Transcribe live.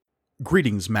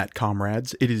Greetings, Matt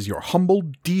comrades. It is your humble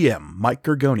DM, Mike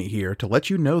Gergoni, here to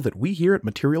let you know that we here at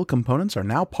Material Components are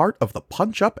now part of the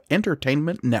Punch Up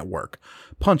Entertainment Network.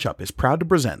 Punch Up is proud to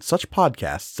present such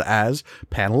podcasts as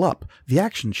Panel Up, The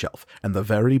Action Shelf, and the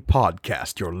very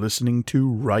podcast you're listening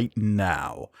to right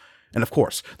now. And of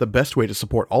course, the best way to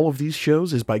support all of these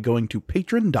shows is by going to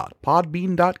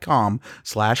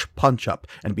patron.podbean.com/punchup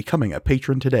and becoming a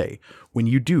patron today. When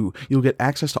you do, you'll get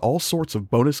access to all sorts of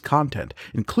bonus content,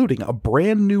 including a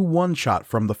brand new one-shot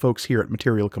from the folks here at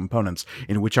Material Components,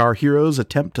 in which our heroes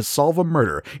attempt to solve a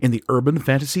murder in the urban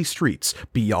fantasy streets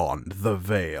beyond the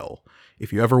Veil.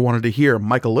 If you ever wanted to hear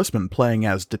Michael Listman playing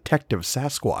as Detective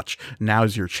Sasquatch,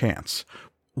 now's your chance.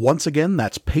 Once again,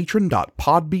 that's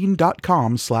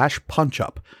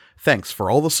patron.podbean.com/punchup. Thanks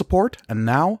for all the support, and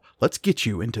now, let's get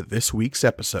you into this week's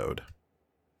episode.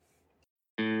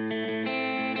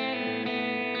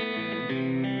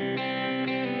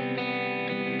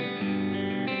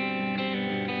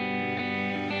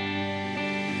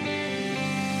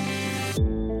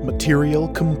 Material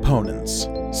Components,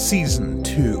 Season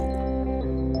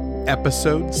 2,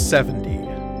 Episode 70,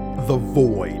 The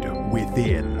Void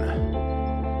Within.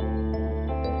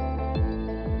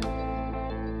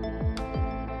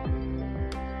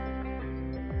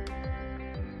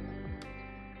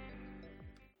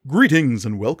 Greetings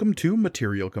and welcome to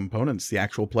Material Components, the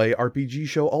actual play RPG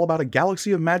show all about a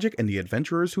galaxy of magic and the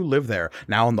adventurers who live there,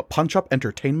 now on the Punch Up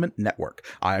Entertainment Network.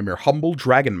 I am your humble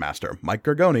Dragon Master, Mike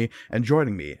Gergoni, and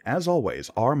joining me, as always,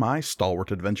 are my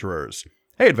stalwart adventurers.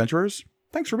 Hey adventurers,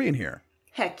 thanks for being here.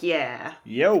 Heck yeah.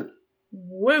 Yo.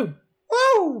 Woo.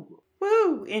 Woo.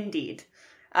 Woo, indeed.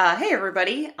 Hey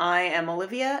everybody, I am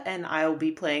Olivia, and I will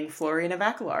be playing Florian of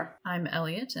Aquilar. I'm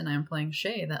Elliot, and I'm playing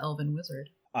Shay, the Elven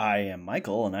Wizard. I am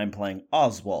Michael, and I'm playing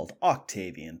Oswald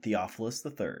Octavian Theophilus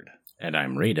III. And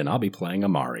I'm Reed, and I'll be playing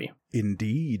Amari.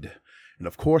 Indeed. And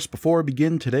of course, before we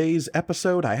begin today's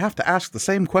episode, I have to ask the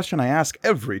same question I ask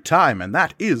every time, and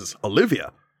that is,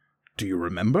 Olivia, do you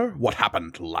remember what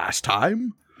happened last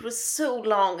time? It was so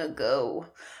long ago.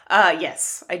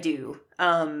 Yes, I do.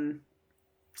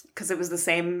 Because it was the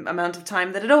same amount of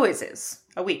time that it always is.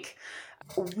 A week.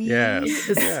 Yes.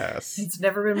 It's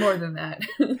never been more than that.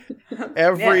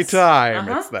 Every time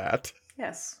it's that.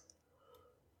 Yes.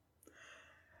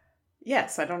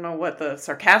 Yes, I don't know what the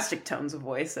sarcastic tones of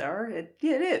voice are. It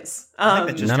is.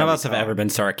 None of us have ever been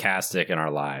sarcastic in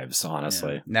our lives,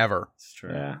 honestly. Yeah. Never. It's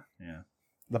true. Yeah.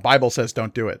 The Bible says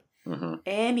don't do it. Mm-hmm.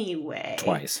 Anyway.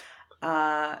 Twice.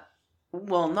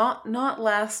 Well, not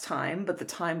last time, but the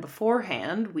time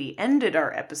beforehand, we ended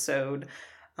our episode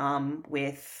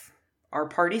with our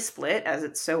party split, as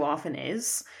it so often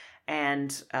is,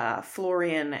 and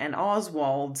Florian and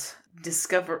Oswald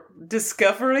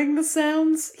hearing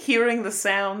the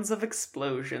sounds of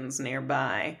explosions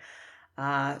nearby,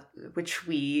 which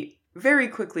we very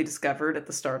quickly discovered at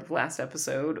the start of last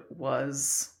episode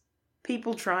was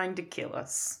people trying to kill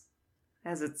us,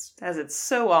 as it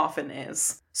so often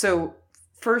is. So,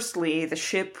 firstly, the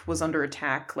ship was under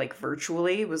attack, like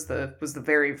virtually, was the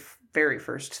very, very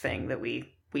first thing that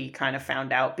we kind of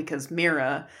found out, because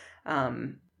Mira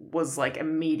was like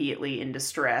immediately in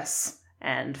distress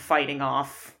and fighting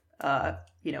off,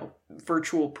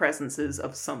 virtual presences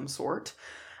of some sort.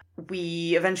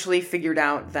 We eventually figured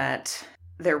out that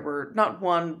there were not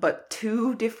one, but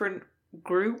two different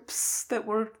groups that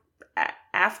were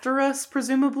after us,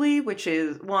 presumably, which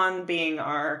is one being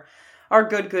our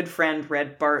good friend,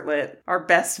 Red Bartlett, our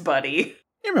best buddy.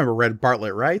 You remember Red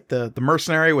Bartlett, right? The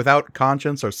mercenary without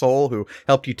conscience or soul who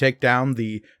helped you take down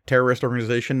the terrorist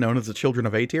organization known as the Children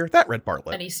of Aether? That Red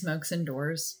Bartlett. And he smokes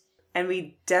indoors. And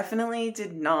we definitely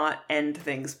did not end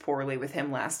things poorly with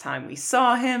him last time we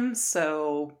saw him,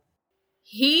 so...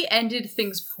 He ended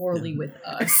things poorly with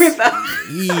us.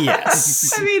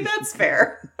 Yes. I mean, that's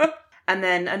fair. And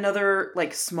then another,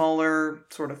 smaller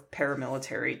sort of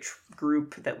paramilitary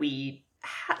group that we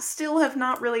still have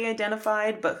not really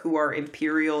identified, but who are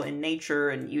imperial in nature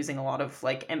and using a lot of,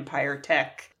 Empire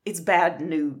tech. It's bad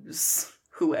news,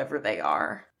 whoever they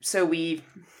are. So we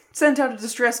sent out a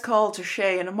distress call to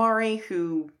Shay and Amari,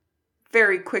 who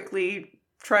very quickly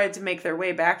tried to make their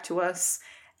way back to us,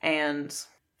 and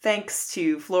thanks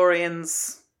to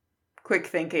Florian's quick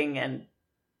thinking and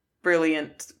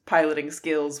brilliant piloting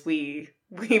skills, we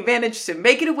managed to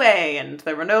make it away, and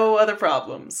there were no other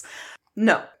problems.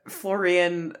 No,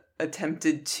 Florian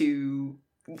attempted to,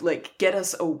 get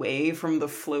us away from the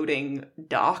floating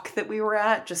dock that we were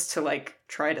at, just to,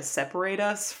 try to separate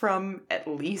us from at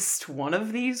least one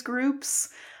of these groups,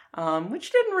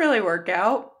 which didn't really work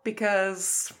out,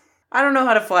 because I don't know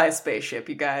how to fly a spaceship,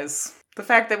 you guys. The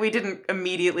fact that we didn't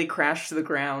immediately crash to the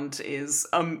ground is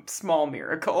a small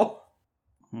miracle.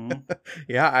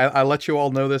 Yeah, I let you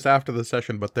all know this after the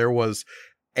session, but there was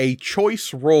a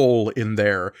choice roll in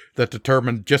there that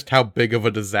determined just how big of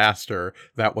a disaster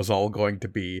that was all going to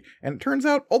be. And it turns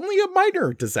out only a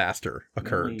minor disaster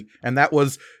occurred. Really? And that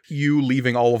was you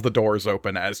leaving all of the doors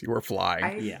open as you were flying.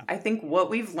 I think what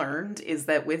we've learned is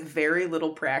that with very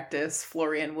little practice,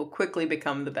 Florian will quickly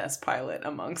become the best pilot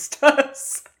amongst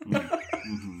us.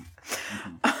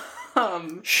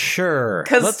 Sure.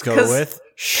 'Cause- Let's go 'cause- with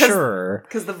sure.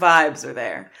 Because the vibes are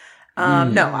there.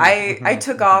 No, I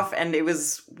took off and it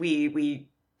was, we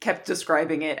kept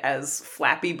describing it as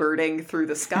Flappy Birding through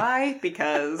the sky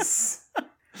because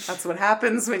that's what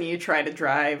happens when you try to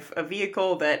drive a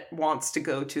vehicle that wants to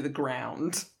go to the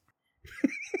ground.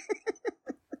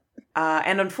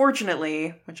 And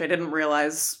unfortunately, which I didn't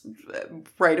realize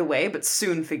right away, but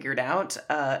soon figured out,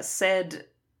 said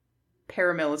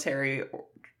paramilitary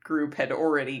group had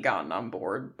already gotten on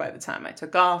board by the time I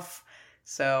took off.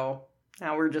 So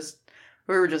now we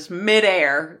were just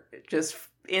midair, just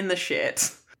in the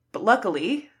shit. But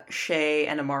luckily, Shay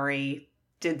and Amari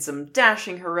did some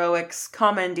dashing heroics,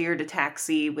 commandeered a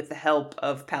taxi with the help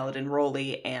of Paladin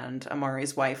Rolly and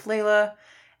Amari's wife Layla,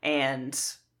 and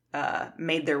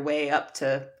made their way up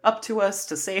to us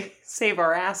to save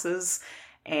our asses.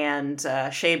 And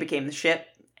Shay became the ship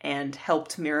and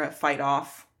helped Mira fight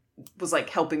off. Was like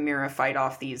helping Mira fight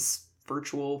off these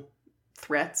virtual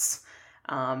threats.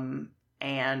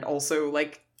 And also,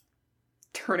 like,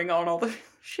 turning on all the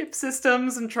ship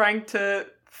systems and trying to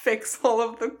fix all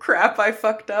of the crap I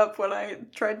fucked up when I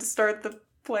tried to start the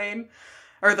plane,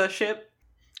 or the ship.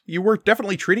 You were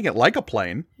definitely treating it like a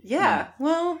plane. Yeah,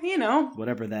 well, you know.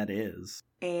 Whatever that is.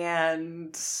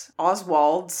 And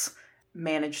Oswald's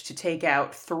managed to take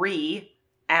out 3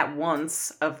 at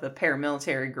once of the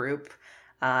paramilitary group.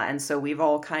 And so we've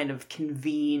all kind of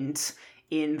convened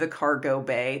in the cargo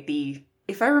bay.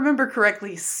 If I remember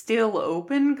correctly, still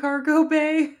open cargo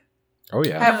bay. Oh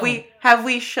yeah. Have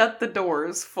we shut the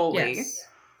doors fully? Yes.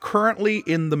 Currently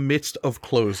in the midst of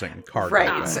closing cargo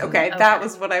Right. bay. Okay. Okay. That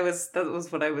was what I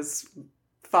was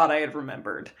thought I had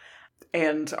remembered.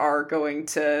 And are going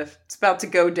to, it's about to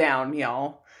go down,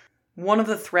 y'all. One of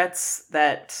the threats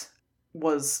that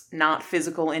was not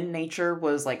physical in nature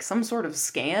was like some sort of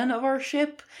scan of our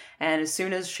ship. And as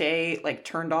soon as Shay like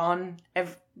turned on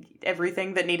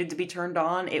everything that needed to be turned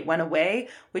on, it went away,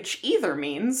 which either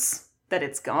means that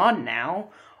it's gone now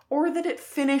or that it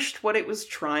finished what it was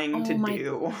trying to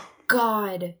do.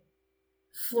 God.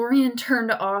 Florian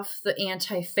turned off the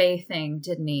anti-Fae thing,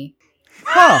 didn't he?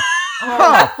 Huh. Oh,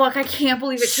 Huh. fuck, I can't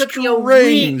believe it took me a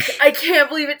Strange. week. I can't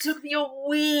believe it took me a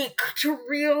week to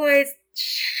realize.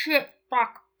 Shit,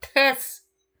 fuck, piss.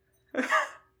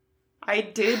 I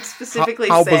did specifically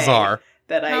How say bizarre.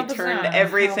 that I How turned bizarre,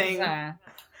 everything how bizarre.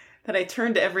 that I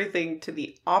turned everything to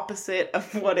the opposite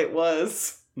of what it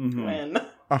was Mhm. when.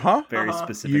 Uh-huh. Very Uh-huh.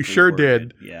 specific. You sure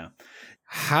did. Yeah.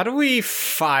 How do we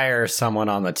fire someone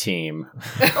on the team?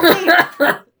 Okay,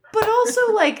 but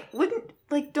also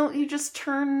don't you just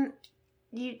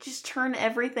turn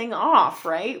everything off,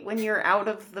 right? When you're out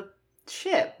of the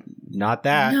ship. Not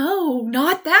that. No,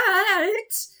 not that.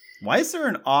 Why is there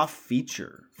an off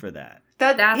feature for that?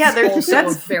 That's also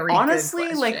a very good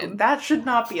honestly like question. that should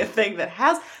not be a thing that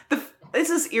has this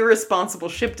is irresponsible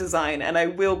ship design, and I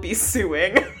will be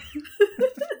suing.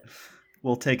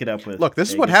 We'll take it up with. Look,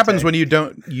 this is what Aegis happens Tech. when you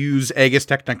don't use Aegis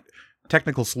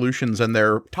Technical Solutions and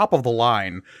their top of the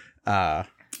line High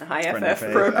Friend or FF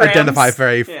Fae. programs. identify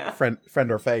fairy Yeah. friend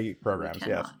or Fae programs.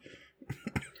 Yes.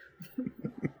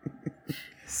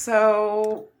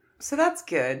 So that's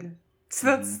good.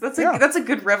 So that's a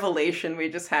good revelation we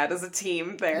just had as a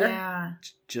team there. Yeah,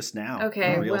 just now.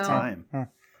 Okay, in real well- time.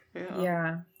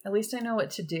 yeah. At least I know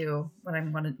what to do, what I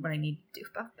need to do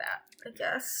about that, I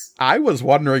guess. I was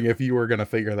wondering if you were going to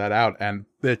figure that out, and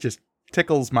it just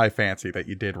tickles my fancy that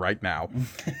you did right now,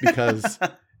 because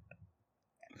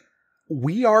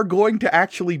we are going to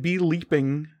actually be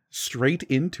leaping straight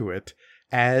into it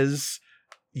as,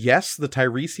 yes, the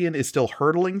Tiresian is still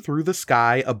hurtling through the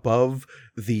sky above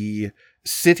the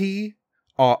city,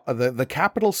 the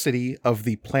capital city of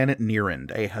the planet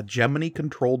Nirend, a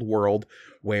hegemony-controlled world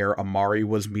where Amari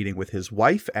was meeting with his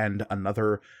wife and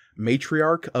another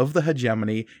matriarch of the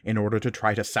hegemony in order to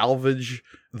try to salvage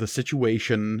the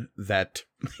situation that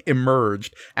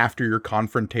emerged after your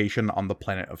confrontation on the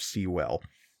planet of Seawell.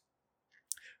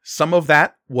 Some of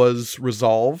that was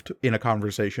resolved in a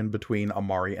conversation between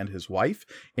Amari and his wife,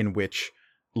 in which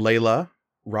Layla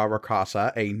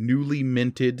Rarakasa, a newly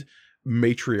minted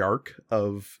matriarch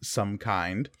of some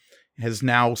kind, has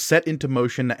now set into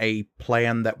motion a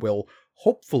plan that will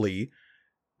hopefully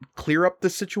clear up the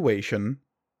situation,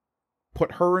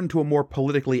 put her into a more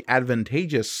politically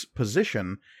advantageous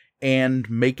position, and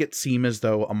make it seem as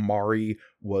though Amari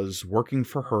was working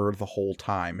for her the whole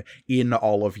time in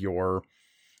all of your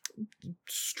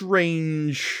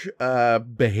strange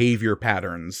behavior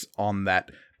patterns on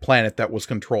that planet that was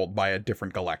controlled by a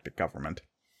different galactic government.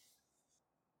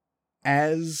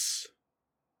 As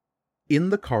in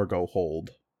the cargo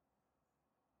hold,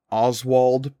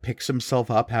 Oswald picks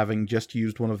himself up, having just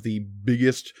used one of the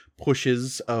biggest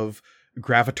pushes of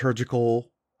graviturgical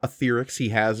etherics he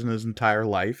has in his entire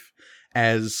life,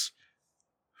 as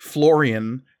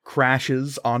Florian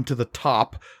crashes onto the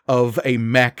top of a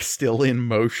mech still in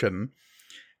motion,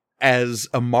 as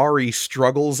Amari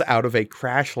struggles out of a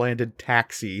crash-landed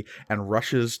taxi and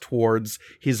rushes towards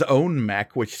his own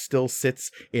mech, which still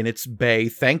sits in its bay,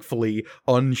 thankfully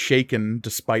unshaken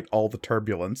despite all the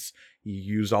turbulence. You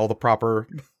used all the proper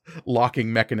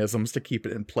locking mechanisms to keep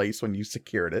it in place when you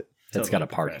secured it. It's got a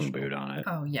parking boot on it.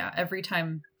 Oh, yeah. Every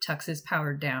time Tux is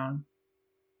powered down,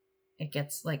 it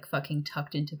gets, like, fucking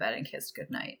tucked into bed and kissed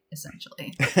goodnight,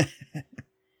 essentially.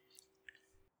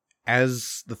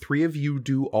 As the three of you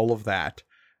do all of that,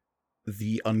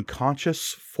 the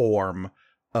unconscious form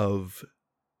of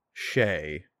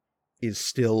Shay is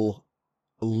still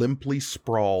limply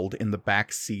sprawled in the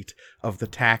back seat of the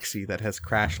taxi that has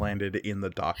crash-landed in the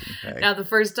docking bay. Now, the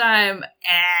first time,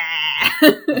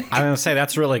 I'm gonna say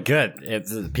that's really good.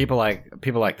 It's people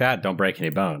like that don't break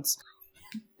any bones.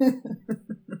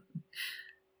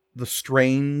 The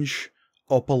strange,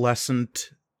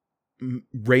 opalescent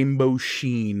rainbow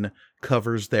sheen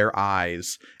covers their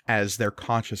eyes as their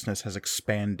consciousness has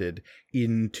expanded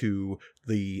into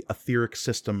the etheric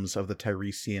systems of the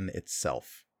Tiresian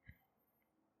itself.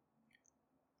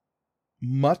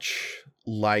 Much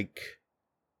like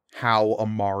how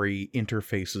Amari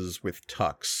interfaces with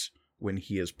Tux when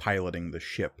he is piloting the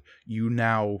ship, you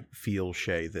now feel,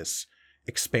 Shay, this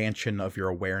expansion of your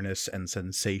awareness and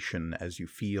sensation as you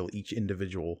feel each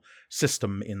individual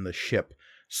system in the ship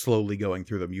slowly going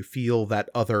through them. You feel that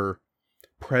other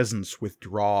presence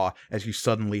withdraw as you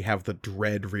suddenly have the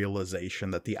dread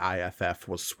realization that the IFF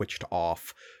was switched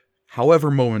off, however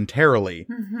momentarily,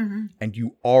 and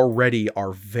you already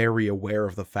are very aware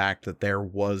of the fact that there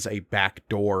was a back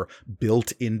door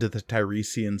built into the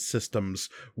Tiresian systems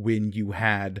when you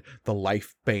had the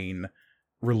Lifebane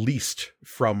released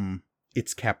from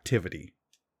its captivity.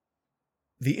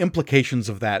 The implications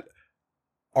of that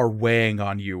are weighing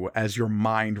on you as your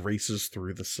mind races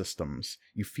through the systems.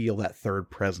 You feel that third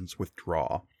presence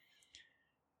withdraw.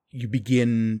 You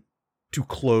begin to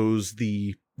close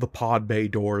the pod bay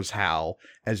doors, Hal,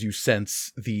 as you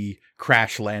sense the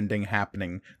crash landing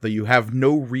happening, though you have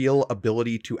no real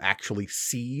ability to actually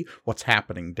see what's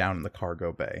happening down in the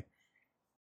cargo bay.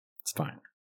 It's fine.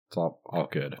 It's all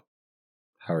good.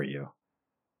 How are you?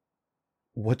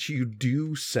 What you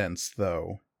do sense,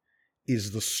 though,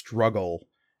 is the struggle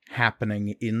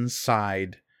happening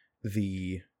inside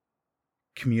the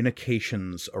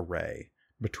communications array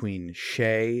between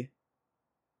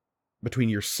between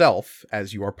yourself,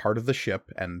 as you are part of the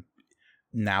ship, and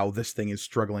now this thing is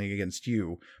struggling against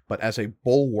you, but as a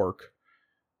bulwark,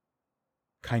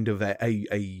 kind of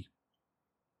a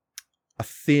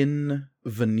thin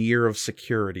veneer of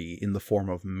security in the form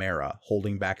of Mara,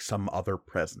 holding back some other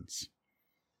presence.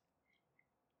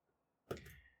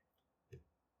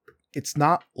 It's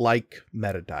not like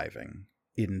metadiving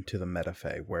into the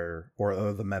Metafe,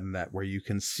 or the Metanet, where you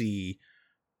can see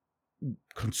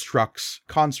constructs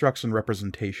and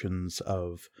representations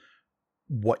of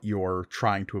what you're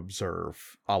trying to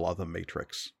observe, a la the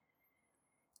Matrix.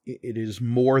 It is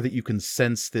more that you can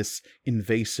sense this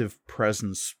invasive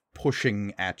presence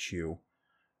pushing at you,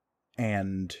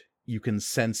 and you can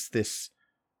sense this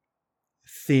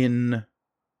thin,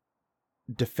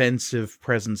 defensive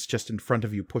presence just in front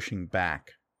of you pushing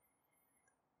back.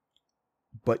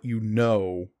 But you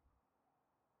don't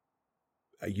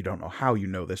know how you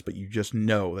know this, but you just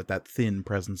know that thin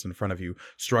presence in front of you,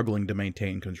 struggling to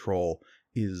maintain control,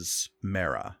 is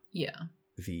Mara. Yeah.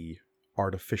 The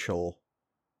artificial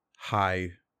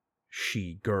high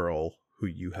she girl who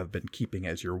you have been keeping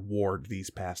as your ward these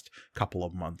past couple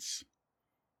of months.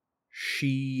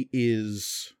 She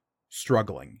is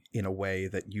struggling in a way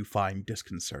that you find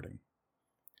disconcerting.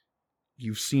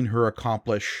 You've seen her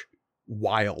accomplish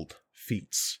wild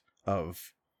feats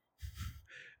of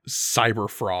cyber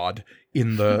fraud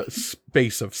in the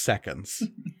space of seconds.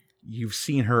 You've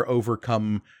seen her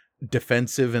overcome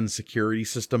defensive and security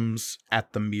systems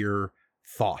at the mere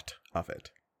thought of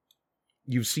it.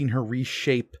 You've seen her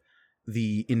reshape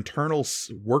the internal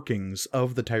workings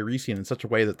of the Tiresian in such a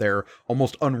way that they're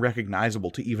almost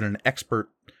unrecognizable to even an expert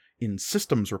in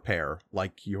systems repair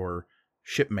like your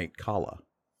shipmate Kala.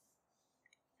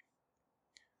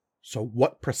 So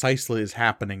what precisely is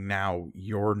happening now,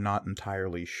 you're not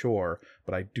entirely sure,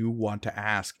 but I do want to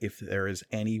ask if there is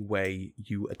any way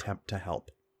you attempt to help.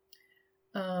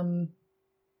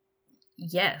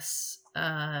 Yes.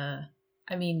 I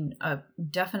mean,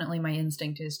 definitely my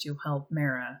instinct is to help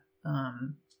Mara.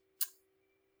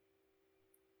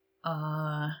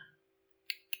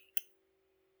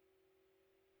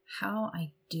 How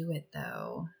I do it,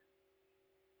 though?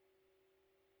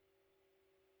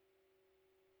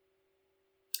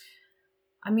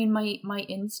 I mean, my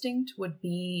instinct would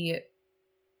be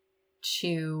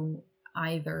to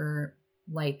either,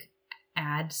 like,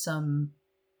 add some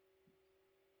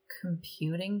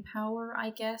computing power, I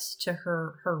guess, to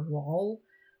her wall,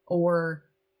 or,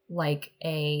 like,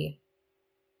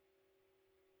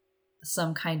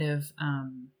 some kind of,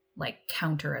 like,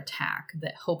 counterattack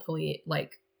that hopefully,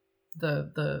 like,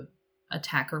 the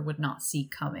attacker would not see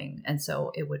coming, and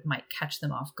so it might catch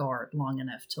them off guard long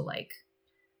enough to, like,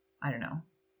 I don't know,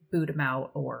 boot him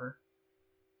out or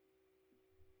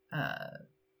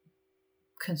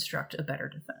construct a better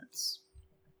defense.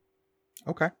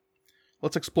 Okay.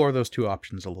 Let's explore those two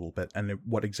options a little bit and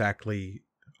what exactly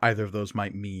either of those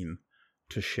might mean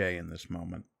to Shay in this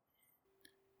moment.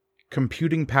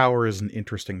 Computing power is an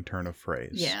interesting turn of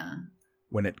phrase. Yeah.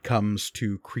 When it comes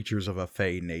to creatures of a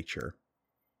fey nature.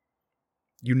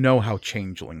 You know how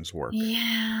changelings work.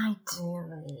 Yeah, I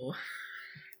do.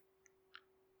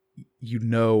 You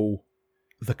know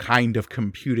the kind of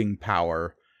computing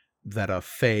power that a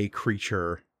fey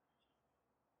creature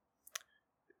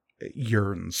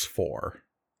yearns for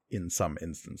in some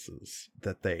instances,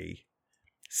 that they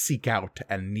seek out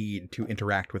and need to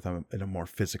interact with them in a more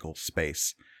physical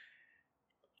space.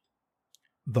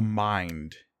 The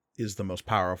mind is the most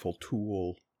powerful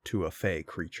tool to a fey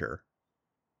creature.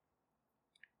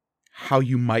 How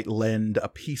you might lend a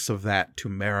piece of that to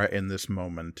Mara in this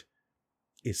moment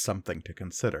is something to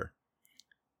consider.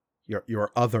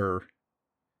 Your other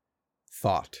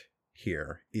thought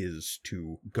here is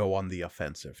to go on the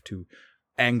offensive, to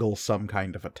angle some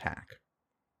kind of attack.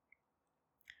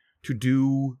 To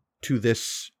do to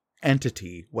this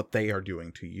entity what they are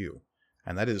doing to you.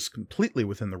 And that is completely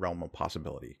within the realm of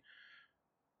possibility.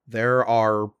 There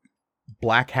are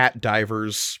black hat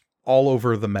divers all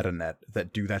over the metanet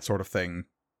that do that sort of thing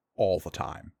all the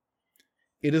time.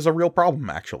 It is a real problem,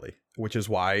 actually, which is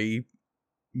why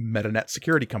metanet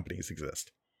security companies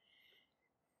exist.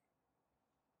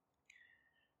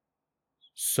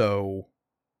 So,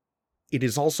 it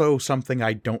is also something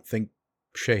I don't think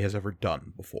Shay has ever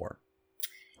done before.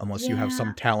 Unless you have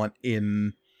some talent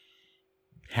in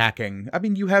hacking. I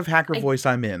mean, you have Hacker Voice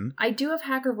I'm in. I do have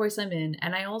Hacker Voice I'm in,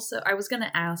 and I was going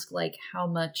to ask, like, how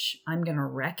much I'm going to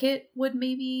wreck it would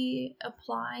maybe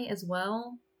apply as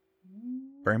well.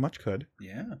 Very much could.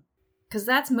 Yeah. Because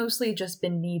that's mostly just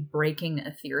been me breaking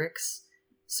etherics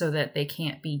so that they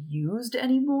can't be used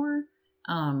anymore.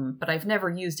 But I've never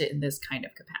used it in this kind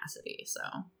of capacity, so.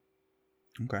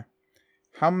 Okay.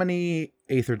 How many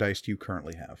Aether dice do you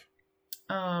currently have?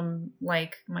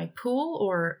 Like my pool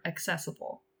or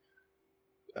accessible?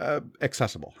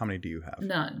 Accessible. How many do you have?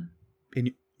 None.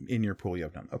 In your pool you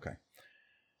have none. Okay.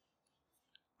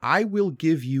 I will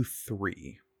give you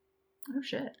 3. Oh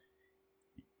shit.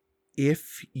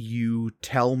 If you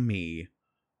tell me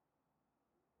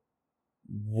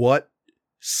what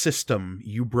system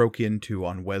you broke into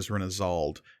on Wezrin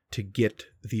Azald to get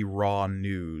the raw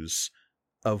news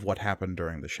of what happened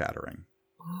during the shattering.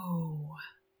 Oh.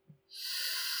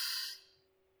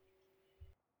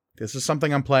 This is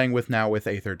something I'm playing with now with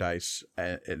Aether Dice,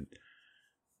 and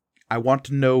I want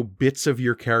to know bits of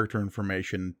your character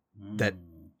information that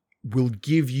will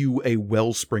give you a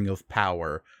wellspring of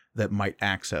power that might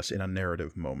access in a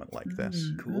narrative moment like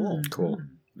this. Cool. Cool.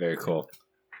 Very cool.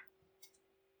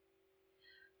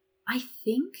 I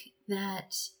think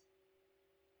that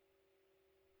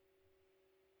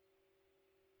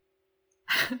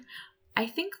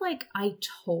like I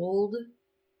told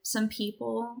some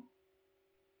people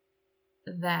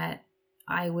that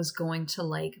I was going to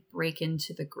like break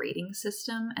into the grading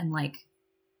system and like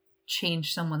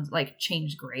change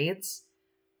grades.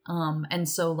 And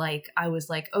so like I was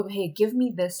like, oh hey, give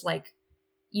me this, like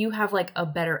you have like a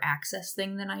better access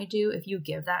thing than I do. If you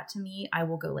give that to me, I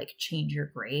will go like change your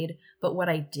grade. But what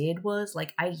I did was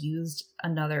like I used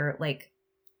another like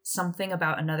something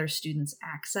about another student's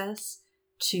access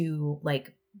to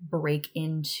like break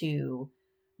into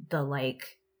the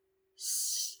like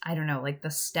I don't know, like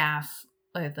the staff,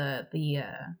 the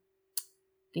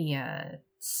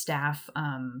staff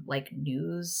like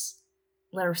news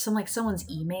or some like someone's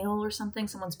email or something,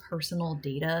 someone's personal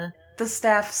data. The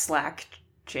staff Slack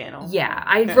channel. Yeah,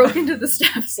 I broke into the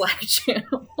staff Slack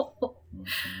channel.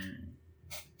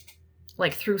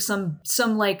 Like through some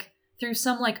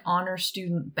honor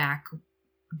student back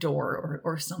door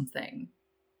or something.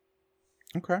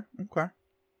 Okay.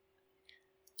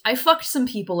 I fucked some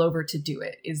people over to do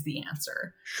it, is the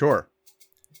answer. Sure.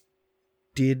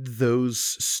 Did those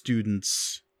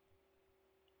students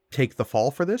take the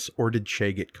fall for this, or did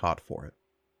Shay get caught for it?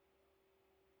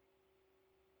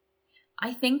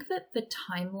 I think that the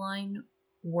timeline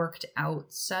worked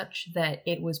out such that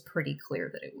it was pretty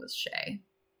clear that it was Shay.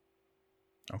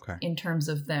 Okay. In terms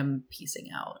of them piecing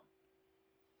out.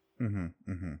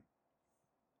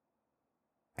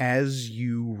 As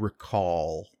you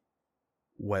recall,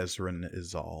 Wezrin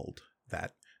Isolde,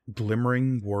 that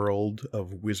glimmering world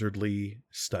of wizardly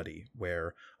study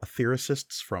where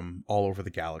aethericists from all over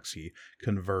the galaxy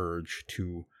converge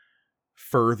to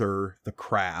further the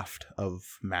craft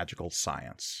of magical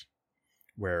science,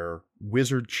 where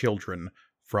wizard children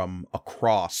from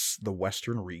across the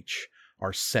Western Reach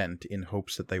are sent in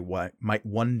hopes that they might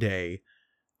one day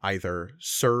either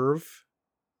serve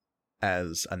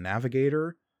as a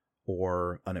navigator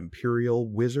or an imperial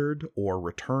wizard, or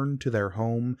return to their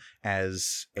home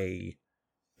as a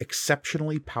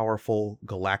exceptionally powerful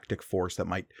galactic force that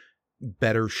might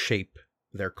better shape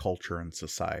their culture and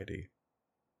society.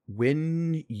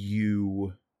 When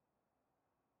you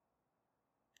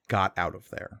got out of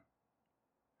there,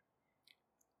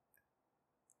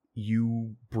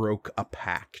 you broke a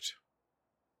pact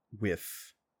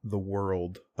with the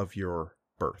world of your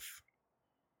birth.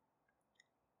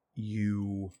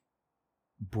 You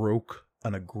broke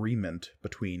an agreement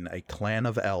between a clan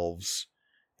of elves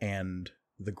and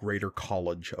the greater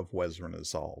college of Wezrin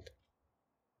Isolde.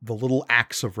 The little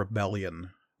acts of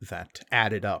rebellion that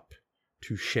added up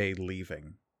to Shay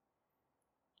leaving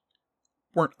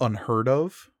weren't unheard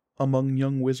of among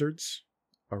young wizards.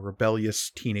 A rebellious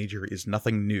teenager is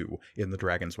nothing new in the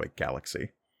Dragon's Wake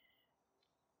galaxy.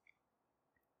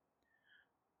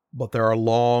 But there are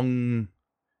long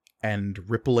and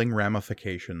rippling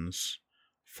ramifications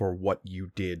for what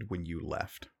you did when you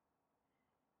left.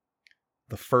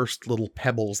 The first little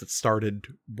pebbles that started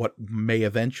what may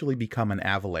eventually become an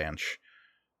avalanche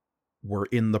were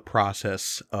in the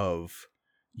process of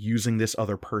using this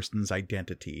other person's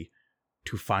identity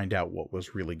to find out what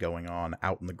was really going on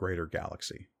out in the greater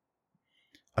galaxy.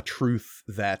 A truth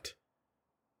that,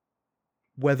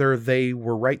 whether they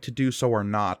were right to do so or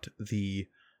not, the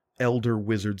elder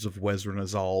wizards of Wezrin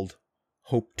Isolde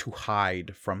hope to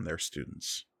hide from their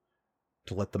students,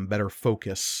 to let them better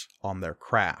focus on their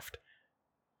craft,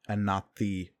 and not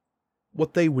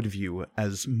what they would view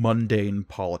as mundane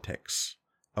politics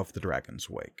of the Dragon's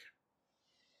Wake.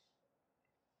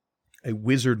 A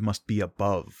wizard must be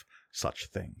above such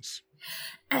things.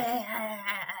 You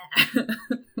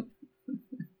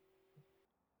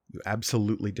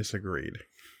absolutely disagreed.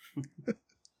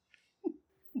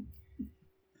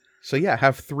 So yeah,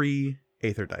 have 3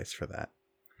 Aether Dice for that.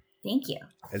 Thank you.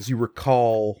 As you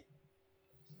recall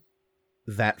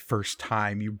that first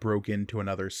time you broke into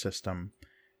another system,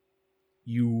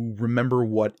 you remember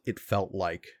what it felt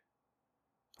like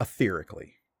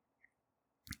etherically.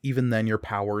 Even then, your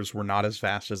powers were not as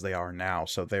vast as they are now,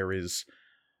 so there is...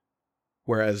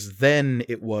 Whereas then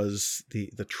it was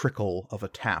the trickle of a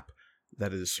tap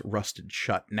that is rusted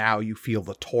shut. Now you feel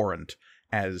the torrent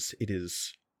as it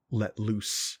is let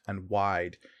loose and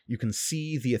wide. You can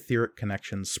see the etheric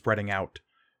connections spreading out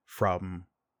from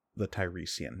the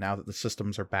Tiresian, now that the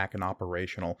systems are back and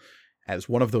operational, as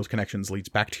one of those connections leads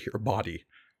back to your body.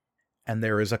 And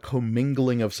there is a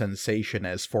commingling of sensation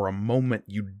as for a moment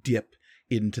you dip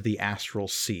into the astral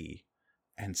sea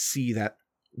and see that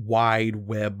wide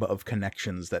web of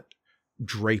connections that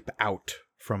drape out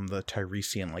from the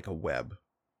Tiresian like a web.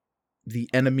 The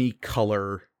enemy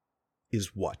color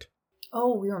is what?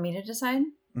 Oh, we want me to decide?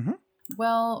 Mm-hmm.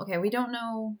 Well, okay, we don't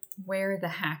know where the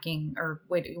hacking or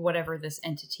whatever this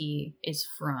entity is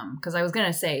from. Because I was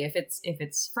gonna say if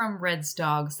it's from Red's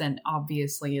dogs, then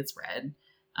obviously it's Red.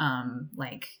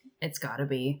 It's gotta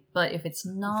be. But if it's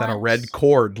not, then a red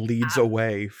cord leads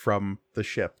away from the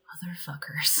ship.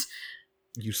 Motherfuckers.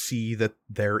 You see that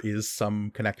there is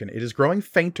some connection. It is growing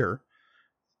fainter.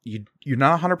 You're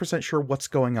not 100% sure what's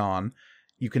going on.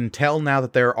 You can tell now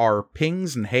that there are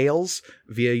pings and hails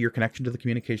via your connection to the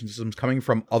communication systems coming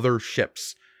from other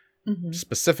ships. Mm-hmm.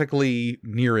 Specifically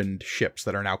Nearend ships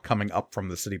that are now coming up from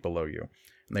the city below you.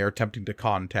 They are attempting to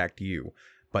contact you.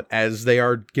 But as they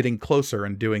are getting closer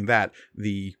and doing that,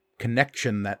 the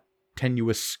connection, that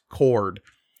tenuous cord,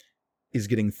 is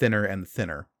getting thinner and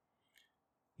thinner.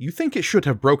 You think it should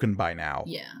have broken by now.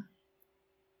 Yeah.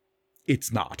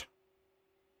 It's not.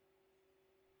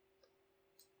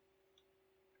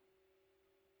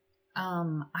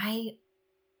 I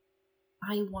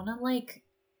want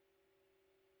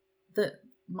to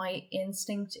my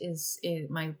instinct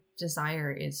my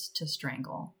desire is to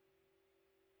strangle.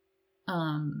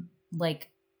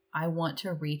 I want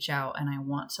to reach out and I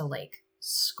want to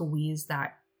squeeze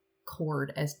that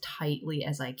cord as tightly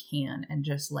as I can and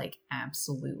just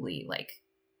absolutely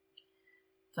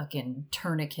fucking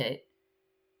tourniquet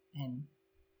and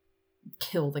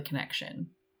kill the connection.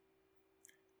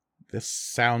 This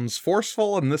sounds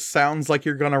forceful, and this sounds like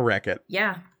you're gonna wreck it.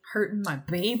 Yeah, hurting my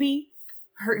baby,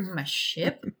 hurting my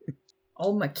ship,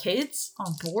 all my kids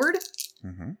on board.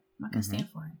 Mm-hmm. I'm not gonna stand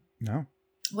for it. No.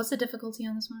 What's the difficulty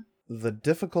on this one? The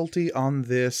difficulty on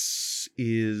this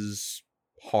is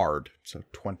hard, so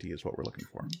 20 is what we're looking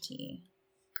for. 20.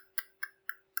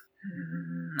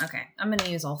 Okay, I'm gonna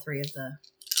use all 3 of the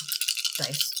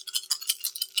dice.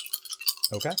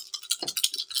 Okay.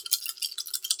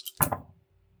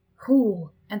 Whew,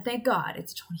 and thank God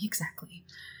it's 20 exactly.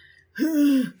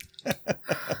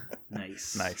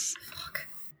 Nice. Nice. Fuck.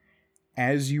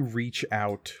 As you reach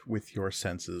out with your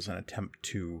senses and attempt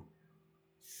to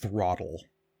throttle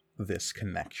this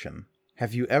connection,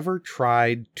 have you ever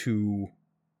tried to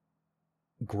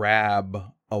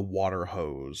grab a water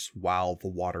hose while the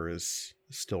water is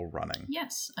still running?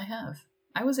 Yes, I have.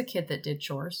 I was a kid that did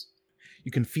chores.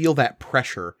 You can feel that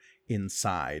pressure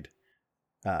inside.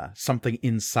 Something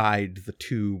inside the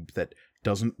tube that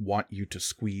doesn't want you to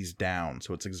squeeze down,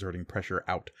 so it's exerting pressure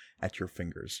out at your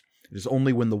fingers. It is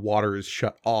only when the water is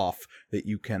shut off that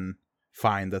you can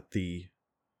find that the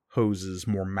hose is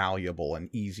more malleable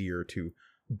and easier to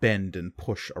bend and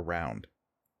push around.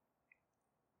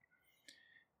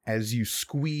 As you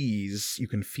squeeze, you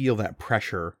can feel that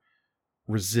pressure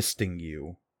resisting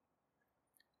you.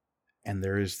 And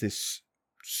there is this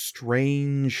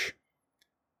strange...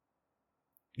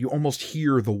 You almost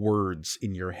hear the words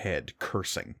in your head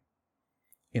cursing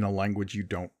in a language you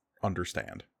don't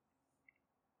understand.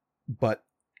 But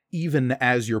even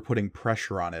as you're putting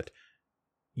pressure on it,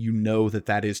 you know that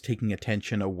that is taking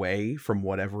attention away from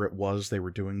whatever it was they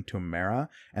were doing to Mara,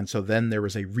 and so then there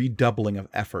is a redoubling of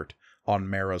effort on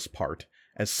Mara's part,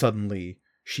 as suddenly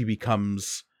she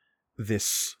becomes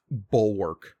this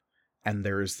bulwark, and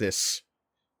there is this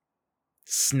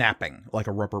snapping like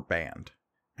a rubber band.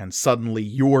 And suddenly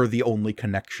you're the only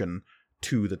connection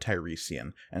to the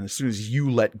Tiresian. And as soon as you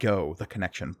let go, the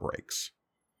connection breaks.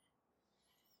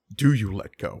 Do you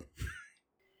let go?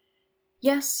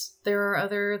 Yes, there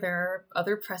are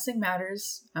other pressing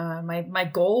matters. My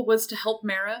goal was to help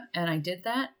Mara, and I did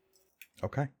that.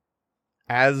 Okay.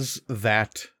 As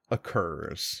that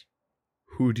occurs,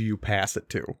 who do you pass it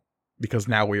to? Because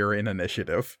now we are in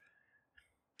initiative.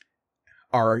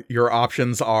 Your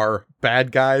options are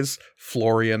bad guys,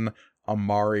 Florian,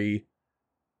 Amari,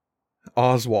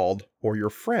 Oswald, or your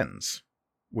friends,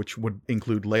 which would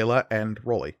include Layla and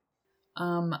Rolly.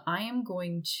 I am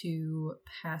going to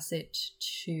pass it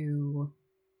to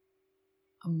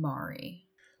Amari.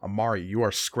 Amari, you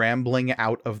are scrambling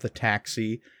out of the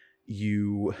taxi.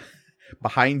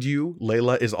 Behind you,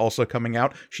 Layla is also coming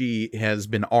out. She has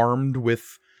been armed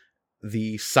with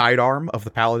the sidearm of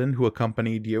the paladin who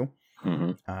accompanied you.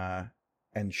 Mm-hmm.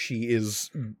 And she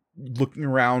is looking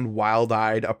around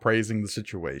wild-eyed, appraising the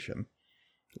situation.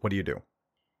 What do you do?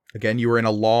 Again, you are in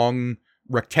a long,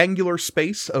 rectangular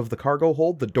space of the cargo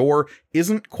hold. The door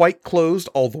isn't quite closed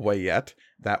all the way yet.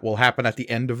 That will happen at the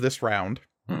end of this round.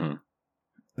 Mm-hmm.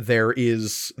 There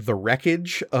is the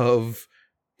wreckage of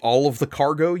all of the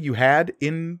cargo you had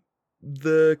in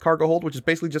the cargo hold, which is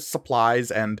basically just supplies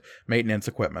and maintenance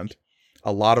equipment.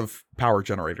 A lot of power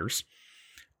generators.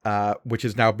 Which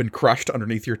has now been crushed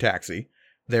underneath your taxi.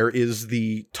 There is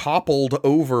the toppled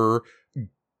over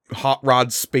Hot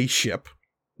Rod spaceship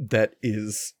that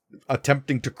is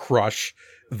attempting to crush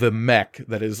the mech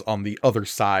that is on the other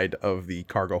side of the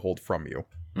cargo hold from you.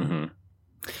 Mm-hmm.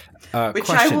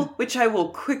 Which I will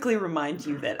quickly remind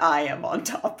you that I am on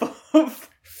top of.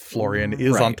 Florian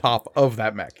is on top of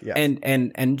that mech, yes.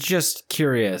 And just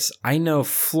curious, I know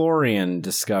Florian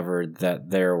discovered that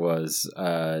there was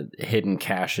hidden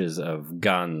caches of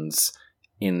guns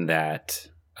in that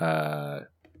everyone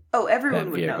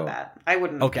that would know vehicle. that. I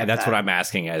wouldn't. Okay, get that's that. what I'm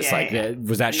asking. Is Yeah.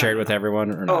 was that shared with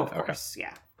everyone or not? Of course,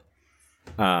 yeah.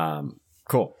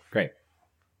 Cool, great.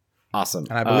 Awesome.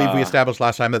 And I believe we established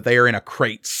last time that they are in a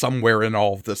crate somewhere in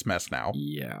all of this mess now.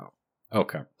 Yeah.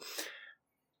 Okay.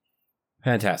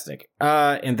 Fantastic.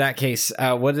 In that case,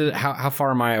 how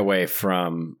far am I away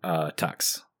from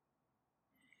Tux?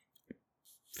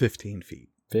 15 feet.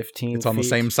 15 It's on the feet?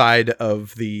 same side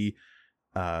of the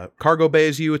cargo bay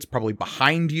as you. It's probably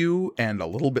behind you and a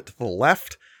little bit to the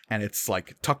left. And it's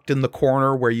like tucked in the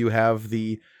corner where you have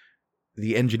the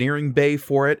engineering bay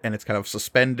for it. And it's kind of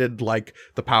suspended like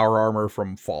the power armor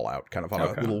from Fallout, kind of on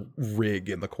a little rig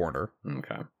in the corner.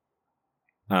 Okay.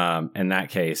 In that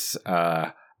case,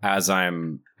 as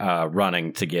I'm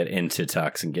running to get into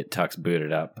Tux and get Tux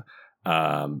booted up,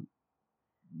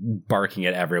 barking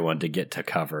at everyone to get to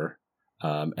cover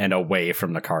and away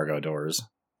from the cargo doors.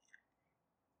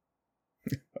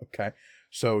 Okay.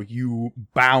 So you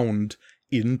bound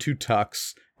into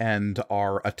Tux and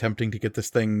are attempting to get this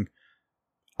thing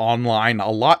online a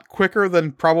lot quicker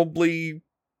than probably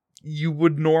you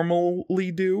would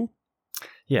normally do.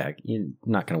 Yeah, you're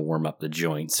not going to warm up the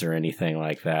joints or anything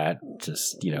like that.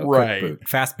 Just, Right. quick boot.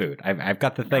 Fast boot. I've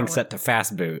got the thing set to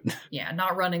fast boot. Yeah,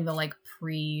 not running the like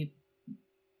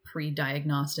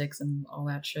pre-diagnostics and all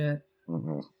that shit.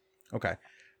 Mm-hmm. Okay.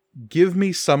 Give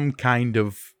me some kind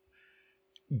of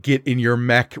get in your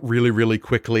mech really, really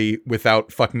quickly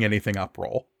without fucking anything up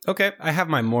roll. Okay, I have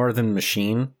my more than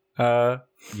machine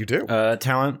You do.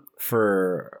 talent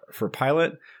for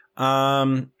pilot.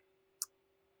 I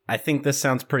think this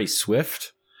sounds pretty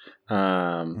swift. So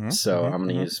I'm going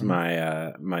to use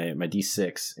my my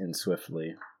D6 in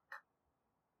swiftly.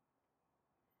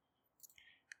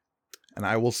 And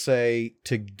I will say,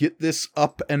 to get this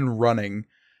up and running,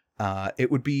 it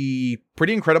would be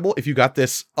pretty incredible if you got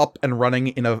this up and running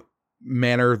in a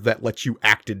manner that lets you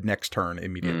acted next turn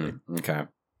immediately. Okay.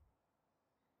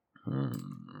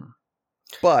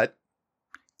 But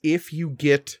if you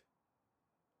get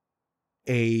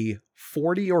a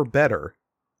 40 or better,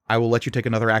 I will let you take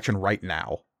another action right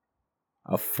now.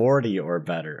 A 40 or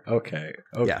better. Okay.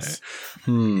 Yes.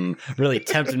 Really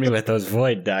tempted me with those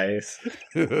void dice.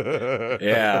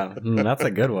 Yeah, that's a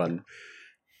good one.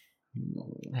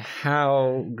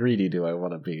 How greedy do I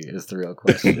want to be is the real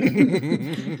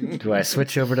question. Do I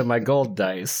switch over to my gold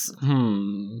dice?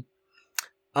 No,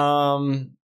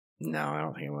 I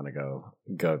don't think I want to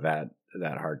go that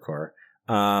hardcore.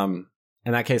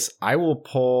 In that case, I will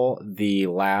pull the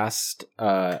last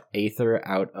Aether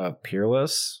out of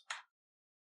Peerless.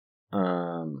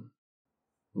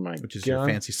 Which is your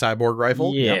fancy cyborg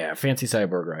rifle? Yeah, Yep. fancy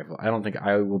cyborg rifle. I don't think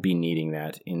I will be needing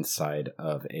that inside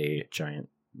of a giant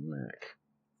mech.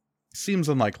 Seems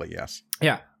unlikely, yes.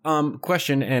 Yeah.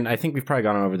 Question, and I think we've probably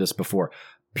gone over this before.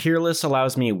 Peerless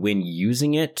allows me, when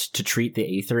using it, to treat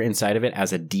the Aether inside of it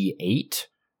as a D8.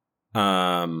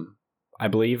 I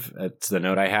believe that's the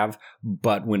note I have.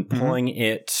 But when pulling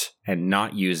it and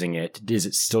not using it, is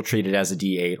it still treated as a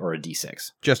D8 or a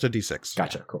D6? Just a D6.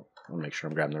 Gotcha. Cool. I'll make sure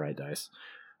I'm grabbing the right dice.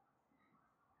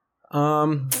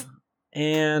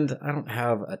 And I don't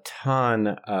have a ton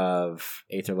of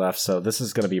Aether left, so this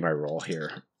is going to be my roll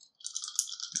here.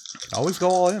 Always go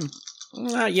all in.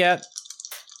 Not yet.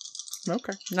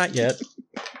 Okay. Not yet.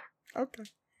 Okay.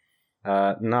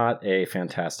 Not a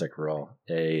fantastic roll.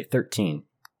 A 13.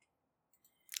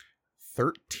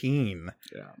 13.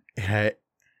 Yeah.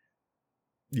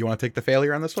 You want to take the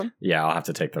failure on this one? Yeah, I'll have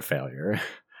to take the failure.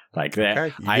 Like that.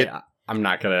 Okay, I'm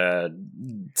not gonna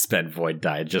spend void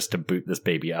die just to boot this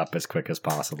baby up as quick as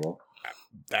possible.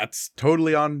 That's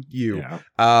totally on you. Yeah.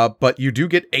 But you do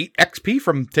get 8 XP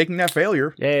from taking that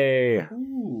failure. Yay!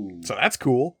 Ooh. So that's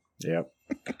cool. Yep.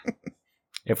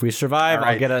 If we survive, All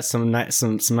right. I'll get us some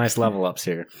nice level ups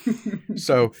here.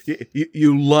 So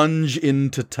you lunge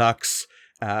into Tux,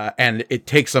 and it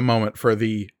takes a moment for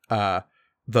the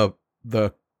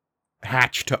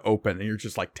hatch to open, and you're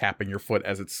just like tapping your foot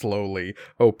as it slowly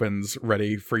opens,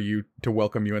 ready for you to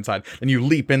welcome you inside. And you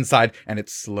leap inside, and it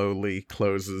slowly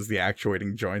closes the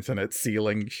actuating joints, and it's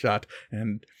sealing shut.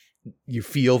 And you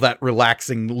feel that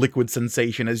relaxing liquid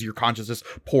sensation as your consciousness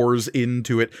pours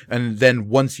into it. And then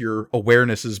once your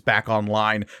awareness is back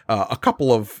online, a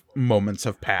couple of moments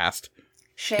have passed.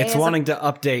 Shay It's as wanting to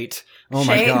update. Oh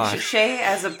Shay, my god. Shay,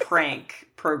 as a prank,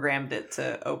 programmed it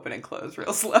to open and close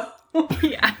real slow.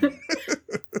 Yeah. You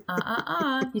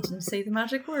didn't say the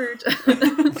magic word.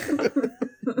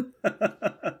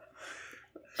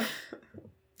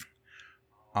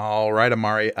 All right,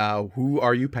 Amari, who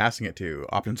are you passing it to?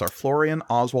 Options are Florian,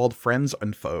 Oswald, friends,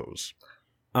 and foes.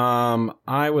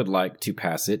 I would like to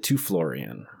pass it to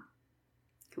Florian.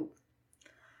 Cool.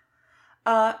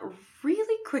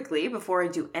 Really quickly, before I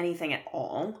do anything at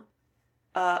all,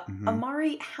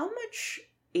 Amari, how much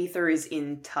Aether is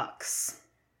in Tux.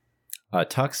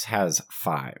 Tux has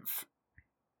 5.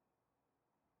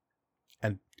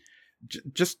 And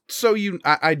just so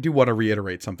I do want to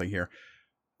reiterate something here.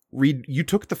 Reed, you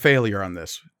took the failure on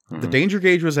this. The Mhm. danger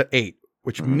gauge was at 8,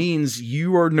 which Mhm. means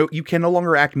you can no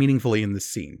longer act meaningfully in this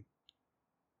scene.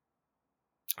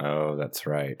 Oh, that's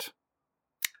right.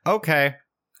 Okay.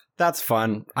 That's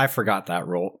fun. I forgot that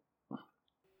rule.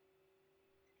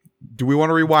 Do we want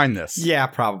to rewind this? Yeah,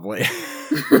 probably.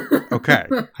 Okay.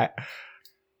 I-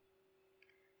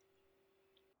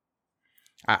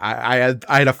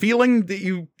 I had a feeling that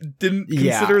you didn't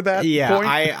consider that point.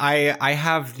 I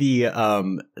have the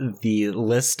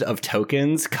list of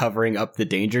tokens covering up the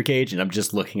danger gauge, and I'm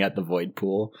just looking at the void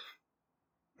pool.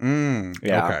 Yeah.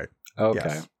 Okay. Okay.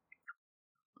 Yes.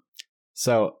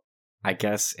 So I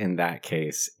guess in that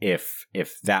case, if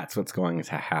that's what's going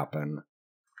to happen,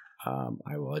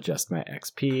 I will adjust my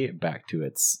XP back to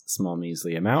its small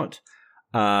measly amount.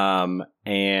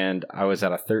 And I was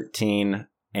at a 13,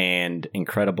 and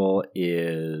incredible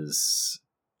is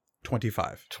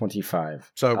 25.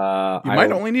 25. So you I might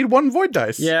will- only need one void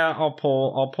dice. Yeah, I'll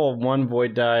pull one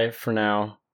void die for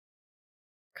now.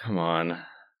 Come on,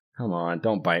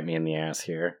 don't bite me in the ass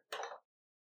here.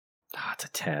 It's a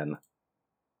 10.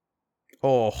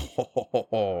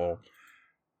 Oh.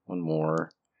 One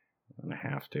more. I'm gonna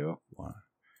have to.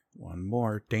 One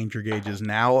more. Danger gauge is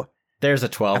now There's a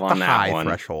 12 at on the that high one.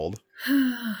 threshold.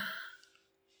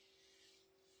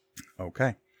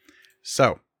 Okay.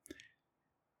 So,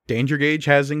 danger gauge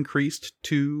has increased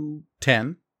to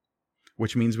 10,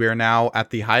 which means we are now at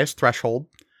the highest threshold,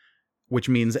 which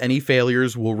means any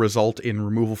failures will result in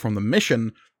removal from the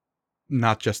mission,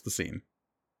 not just the scene.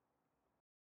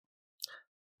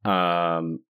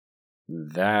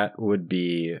 That would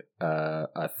be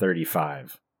a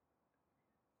 35.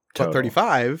 But total.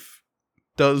 35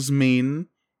 does mean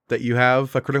that you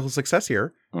have a critical success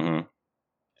here. Mhm.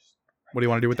 What do you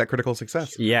want to do with that critical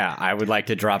success? Yeah, I would like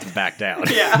to drop it back down.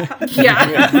 Yeah. Yeah.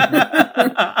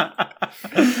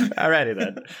 Alrighty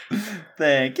then.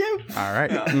 Thank you. All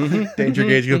right. Yeah. Mhm. Danger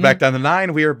gauge goes back down to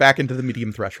 9. We are back into the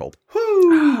medium threshold.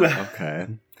 Woo! Okay.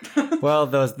 Well,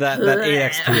 that 8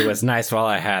 XP was nice while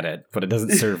I had it, but it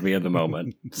doesn't serve me in the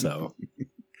moment. So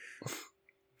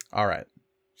All right.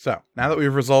 So now that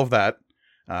we've resolved that,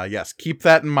 yes, keep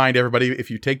that in mind, everybody. If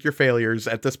you take your failures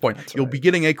at this point, That's you'll right. be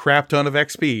getting a crap ton of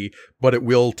XP, but it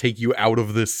will take you out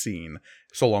of this scene,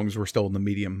 so long as we're still in the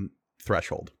medium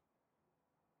threshold.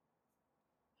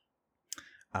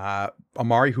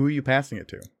 Amari, who are you passing it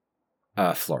to?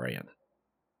 Florian.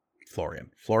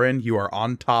 Florian, you are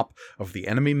on top of the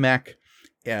enemy mech.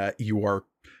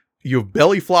 You've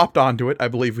belly flopped onto it, I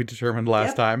believe we determined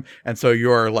last Yep. time, and so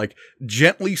you are like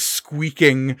gently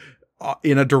squeaking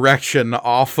in a direction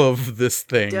off of this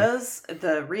thing.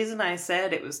 The reason I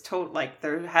said it was like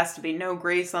there has to be no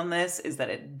grace on this is that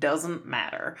it doesn't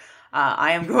matter.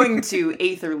 I am going to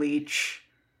Aether Leech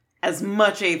as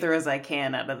much Aether as I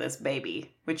can out of this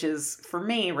baby, which is, for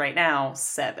me right now,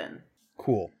 7.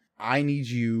 Cool. I need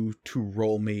you to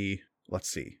roll me, let's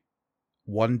see,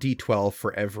 1d12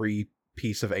 for every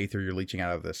piece of Aether you're leeching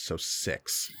out of this, so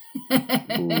 6.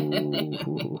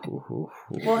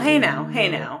 Well, hey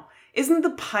now. Isn't the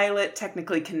pilot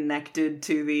technically connected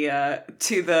to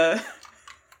the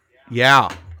Yeah.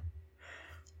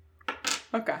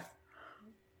 Okay.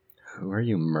 Who are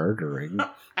you murdering?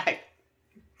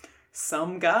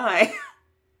 Some guy.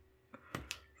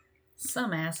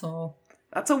 Some asshole.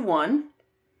 That's a 1.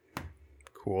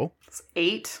 Cool. It's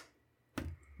 8,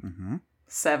 Mm-hmm.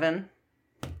 7,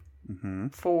 Mm-hmm.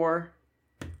 4,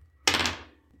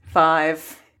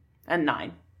 5, and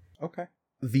 9. Okay.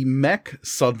 The mech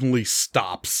suddenly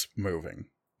stops moving,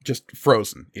 just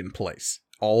frozen in place.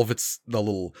 All of the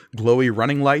little glowy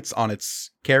running lights on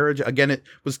its carriage. Again, it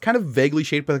was kind of vaguely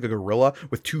shaped like a gorilla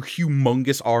with 2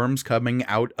 humongous arms coming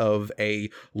out of a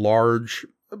large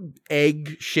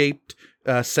egg-shaped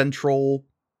central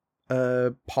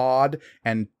pod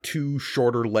and 2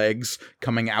 shorter legs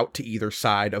coming out to either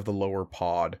side of the lower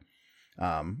pod.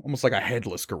 Almost like a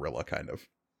headless gorilla, kind of.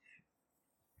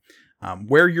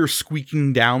 Where you're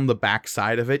squeaking down the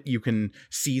backside of it, you can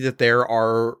see that there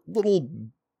are little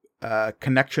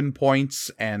connection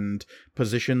points and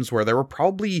positions where there were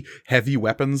probably heavy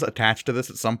weapons attached to this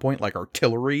at some point, like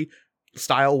artillery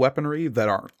style weaponry that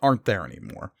aren't there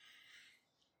anymore.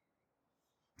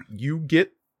 You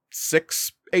get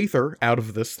 6 Aether out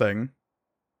of this thing,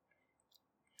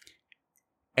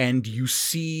 and you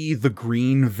see the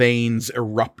green veins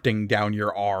erupting down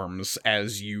your arms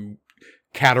as you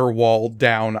caterwaul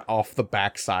down off the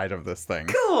backside of this thing.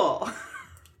 Cool.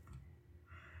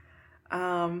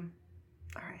 All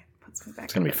Puts me back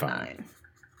It's gonna up be at fine.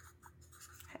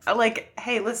 9. Like,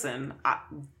 hey, listen.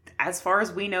 As far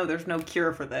as we know, there's no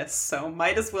cure for this, so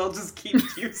might as well just keep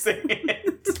using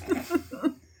it.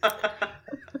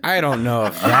 I don't know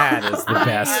if that is the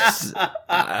best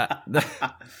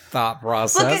thought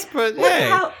process, but hey.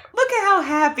 Look at how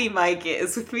happy Mike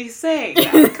is with me saying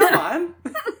that. Come on.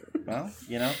 Well,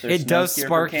 there's It does no cure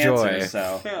spark for cancer, joy.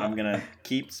 so Yeah. I'm gonna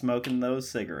keep smoking those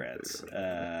cigarettes.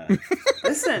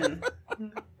 Listen.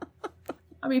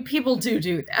 I mean, people do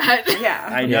that. Yeah.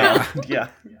 I know. Yeah.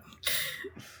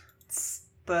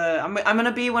 I'm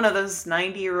gonna be one of those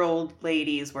 90-year-old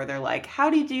ladies where they're like, "How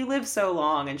did you live so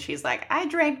long?" And she's like, "I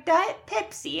drank Diet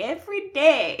Pepsi every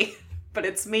day." But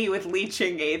it's me with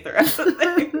leaching aether out of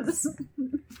things.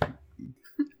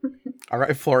 All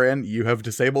right, Florian, you have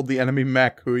disabled the enemy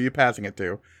mech. Who are you passing it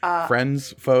to?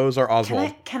 Friends, foes, or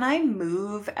Oswald? Can I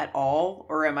move at all,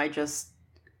 or am I just?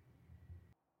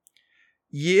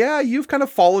 Yeah, you've kind of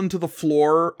fallen to the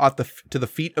floor to the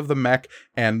feet of the mech,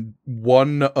 and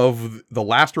one of the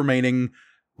last remaining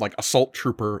assault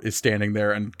trooper is standing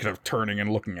there and kind of turning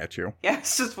and looking at you. Yeah, I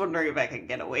was just wondering if I could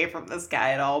get away from this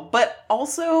guy at all. But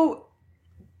also,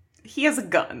 he has a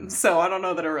gun, so I don't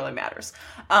know that it really matters.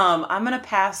 I'm gonna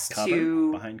pass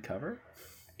to behind cover.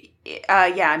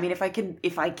 Yeah, I mean, if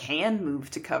I can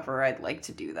move to cover, I'd like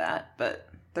to do that, but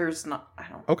there's not. I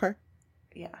don't. Okay.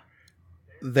 Yeah.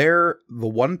 The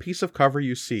one piece of cover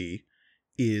you see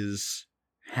is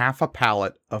half a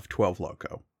pallet of 12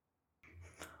 Loco.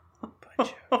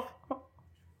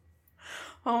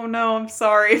 Oh no, I'm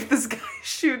sorry if this guy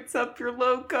shoots up your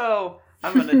Loco.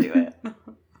 I'm gonna do it.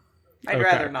 I'd Okay.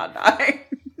 rather not die.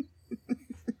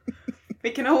 We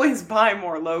can always buy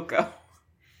more Loco.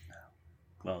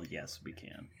 Well, yes, we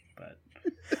can, but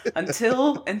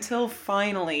until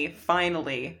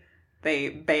finally they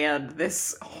banned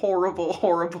this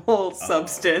horrible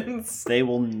substance. they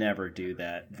will never do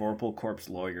that. Vorpal Corp's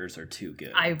lawyers are too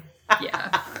good.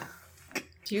 Yeah.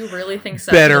 Do you really think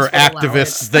so? Better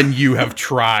activists than you have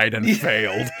tried and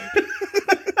failed.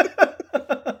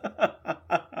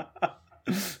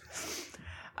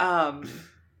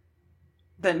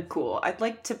 Then cool. I'd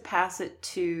like to pass it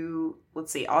to,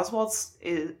 let's see, Oswald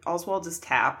is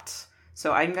tapped,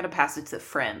 so I'm gonna pass it to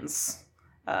friends,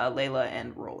 Layla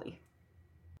and Rolly.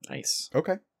 Nice.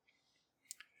 Okay.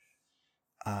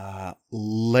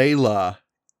 Layla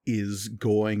is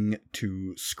going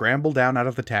to scramble down out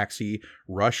of the taxi,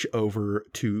 rush over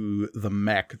to the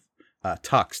mech,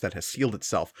 Tux, that has sealed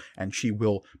itself, and she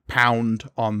will pound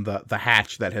on the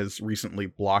hatch that has recently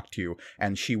blocked you,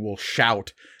 and she will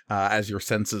shout as your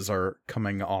senses are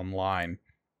coming online.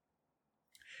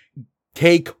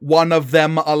 Take one of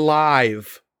them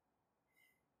alive!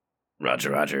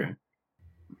 Roger, roger.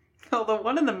 Oh, the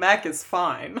one in the mech is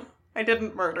fine. I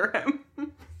didn't murder him.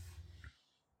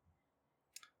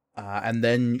 And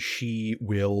then she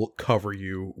will cover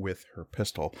you with her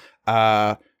pistol.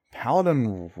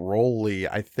 Paladin Rolly,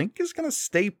 I think, is going to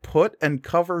stay put and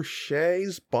cover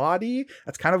Shay's body.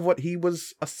 That's kind of what he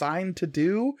was assigned to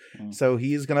do. So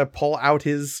he's going to pull out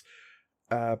his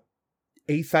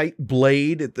aethite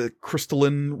blade, the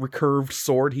crystalline recurved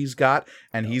sword he's got,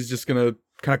 and he's just going to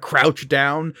kind of crouch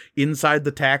down inside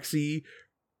the taxi,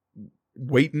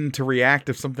 waiting to react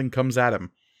if something comes at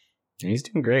him. He's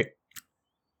doing great.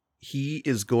 He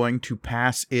is going to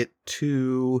pass it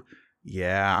to...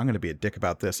 Yeah, I'm going to be a dick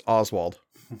about this. Oswald.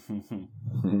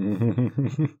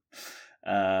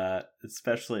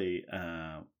 Especially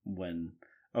when...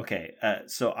 Okay,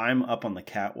 so I'm up on the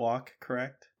catwalk,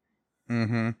 correct?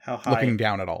 Mm-hmm. How high? Looking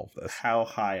down at all of this. How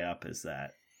high up is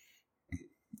that?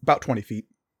 About 20 feet.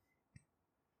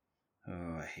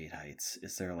 Oh, I hate heights.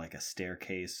 Is there like a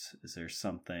staircase? Is there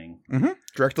something Mm-hmm.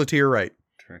 Directly to your right.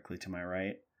 directly to my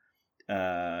right?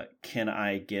 Can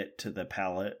I get to the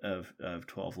pallet of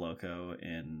 12 Loco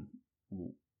in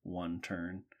one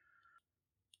turn?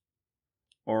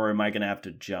 Or am I going to have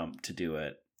to jump to do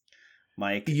it?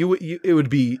 Mike? It would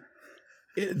be...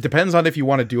 It depends on if you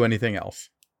want to do anything else.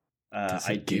 Does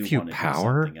I it do give you want to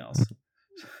power? do something else.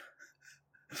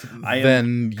 I am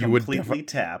Then you would... completely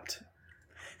tapped.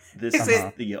 This Is is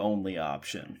it- the only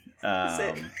option.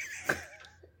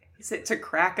 Is it to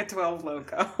crack a 12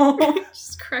 Loco?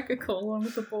 Just crack a colon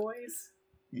with the boys.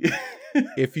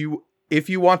 If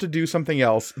you want to do something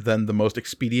else, then the most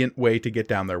expedient way to get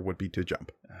down there would be to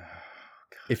jump.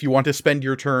 If you want to spend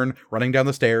your turn running down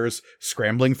the stairs,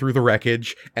 scrambling through the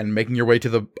wreckage, and making your way to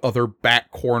the other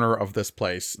back corner of this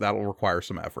place, that'll require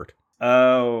some effort.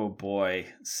 Oh boy.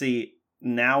 See,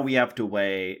 now we have to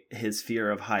weigh his fear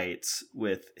of heights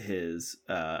with his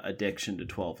addiction to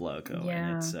 12 Loco. Yeah.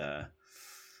 And it's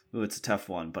Ooh, it's a tough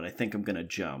one, but I think I'm gonna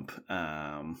jump.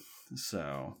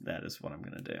 So that is what I'm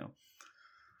gonna do.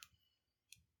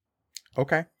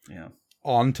 Okay. Yeah.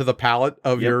 Onto the palate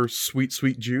of Yep. your sweet,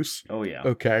 sweet juice. Oh yeah.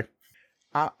 Okay.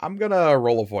 I'm gonna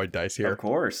roll a void dice here. Of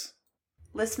course.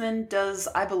 Listman does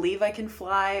I Believe I Can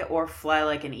Fly or Fly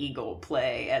Like an Eagle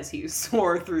play as you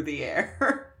soar through the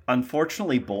air?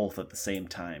 Unfortunately, both at the same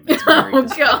time. It's very Oh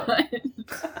disappointing.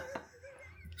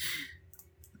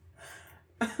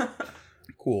 god.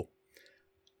 Cool.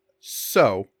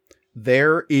 So,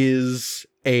 there is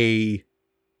a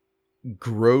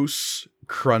gross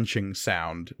crunching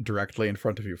sound directly in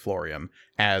front of you, Florian,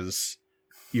 as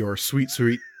your sweet,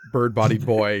 sweet bird-bodied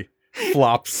boy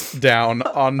flops down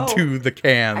onto the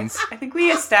cans. I think we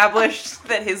established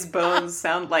that his bones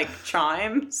sound like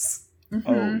chimes. Oh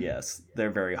Mhm. yes,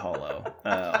 they're very hollow.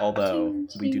 Although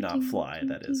we do not fly.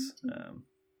 That is.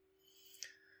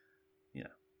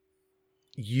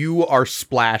 You are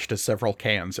splashed as several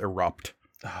cans erupt.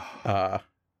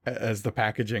 As the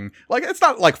packaging, like, it's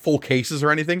not like full cases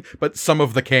or anything, but some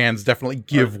of the cans definitely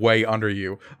give way under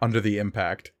you, under the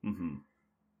impact. Mm-hmm.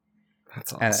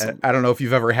 That's And awesome. I don't know if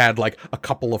you've ever had like a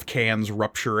couple of cans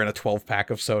rupture in a 12-pack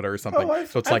of soda or something.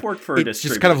 I've like worked for a it's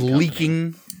just kind of distributing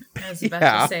leaking. I was about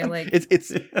Yeah. to say, like,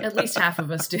 It's at least half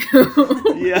of us do.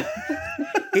 Yeah.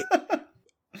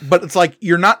 but it's like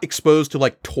you're not exposed to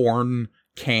like torn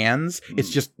cans. It's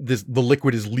just the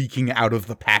liquid is leaking out of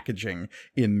the packaging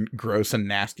in gross and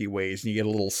nasty ways, and you get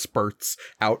little spurts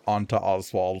out onto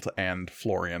Oswald and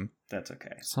Florian. That's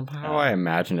okay. Somehow I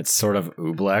imagine it's sort of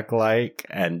Oobleck-like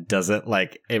and doesn't,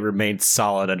 like, it remains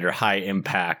solid under high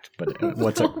impact, but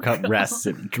once it rests,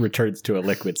 it returns to a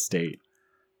liquid state.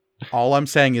 All I'm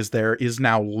saying is there is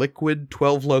now liquid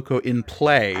 12 Loco in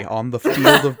play on the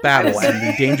field of battle, and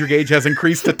the danger gauge has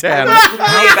increased to 10. I was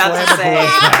literally about to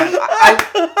say.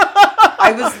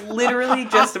 I was literally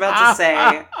just about to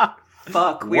say,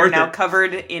 fuck, we are Worth now it.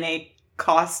 covered in a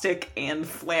caustic and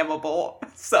flammable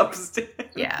substance.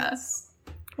 Yes.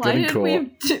 Pretty cool.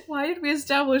 Why did we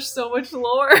establish so much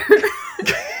lore?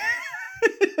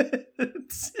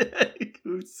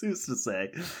 Who's to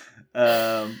say?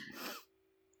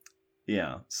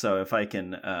 Yeah. So if I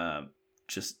can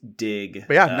just dig,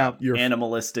 But yeah, now you're-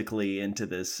 animalistically into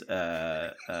this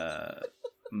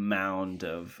mound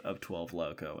of 12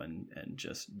 Loco and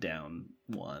just down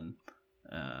one,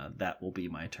 that will be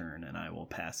my turn, and I will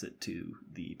pass it to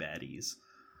the baddies.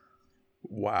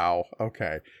 Wow.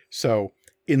 Okay. So,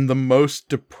 in the most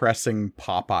depressing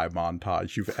Popeye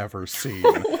montage you've ever seen,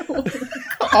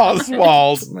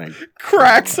 Oswald Oh my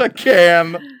cracks a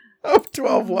can of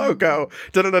 12 Loco.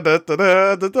 But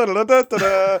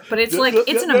it's like,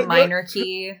 it's in a minor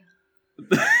key.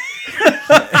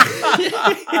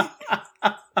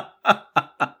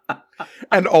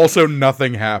 And also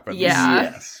nothing happens. Yeah.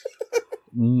 Yes.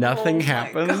 Nothing Oh my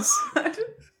happens. God.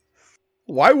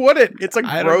 Why would it? It's a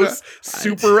I don't gross,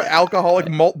 super alcoholic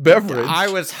malt beverage. I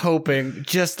was hoping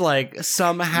just like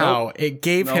somehow it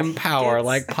gave Nope. him power It's-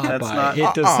 like Popeye. That's not-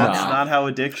 it does Uh-uh. That's not. not how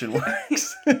addiction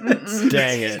works.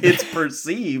 Dang it. It's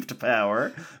perceived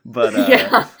power, but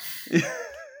Yeah.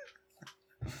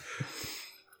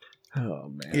 Oh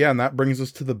man. Yeah, and that brings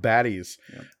us to the baddies.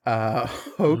 Yep.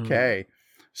 Okay.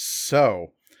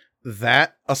 So,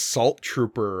 that assault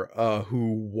trooper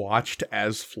who watched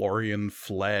as Florian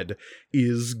fled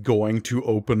is going to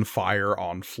open fire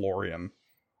on Florian.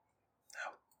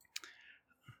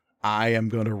 I am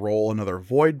going to roll another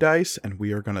void dice, and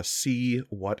we are going to see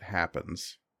what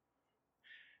happens.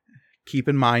 Keep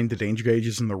in mind the danger gauge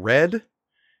is in the red.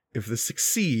 If this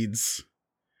succeeds,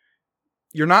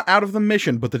 you're not out of the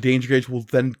mission, but the danger gauge will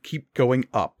then keep going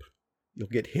up. You'll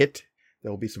get hit.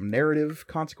 There will be some narrative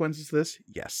consequences to this.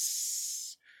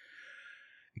 Yes.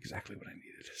 Exactly what I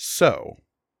needed. So,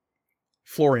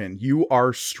 Florian, you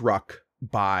are struck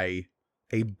by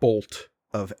a bolt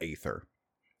of aether.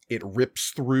 It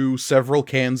rips through several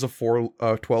cans of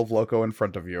 12 Loco in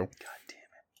front of you. God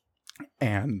damn it.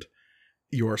 And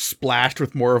you are splashed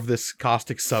with more of this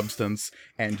caustic substance,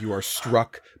 and you are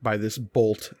struck by this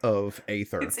bolt of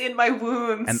aether. It's in my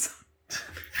wounds. And-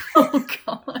 Oh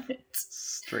god.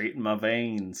 Straight in my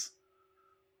veins.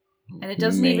 And it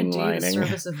doesn't even do the Mainlining.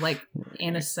 service of like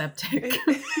antiseptic.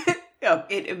 Yeah,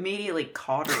 it immediately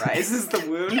cauterizes the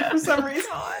wound for some reason.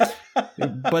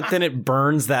 But then it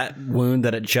burns that wound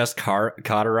that it just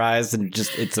cauterized, and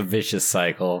just it's a vicious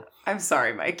cycle. I'm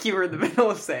sorry, Mike. You were in the middle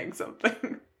of saying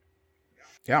something.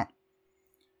 Yeah.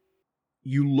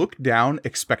 You look down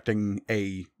expecting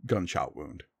a gunshot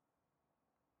wound.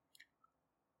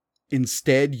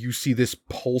 Instead, you see this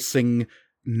pulsing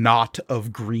knot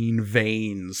of green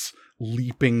veins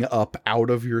leaping up out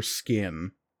of your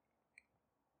skin.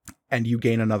 and you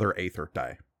gain another Aether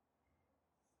die.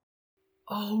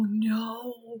 Oh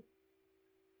no.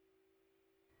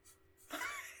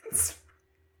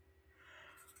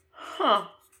 Huh.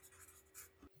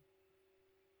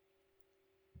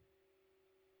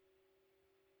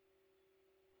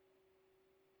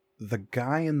 The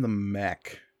guy in the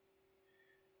mech.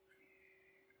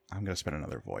 I'm going to spend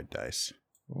another void dice.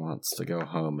 Wants to go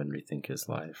home and rethink his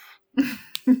life.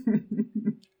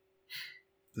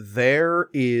 There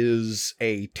is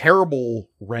a terrible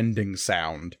rending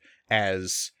sound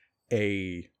as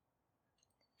a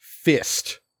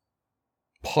fist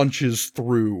punches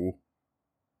through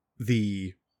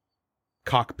the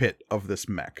cockpit of this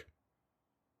mech.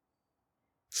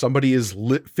 Somebody is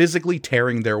physically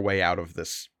tearing their way out of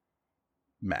this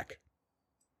mech.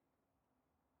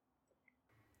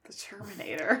 The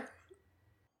Terminator.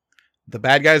 The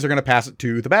bad guys are going to pass it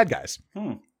to the bad guys.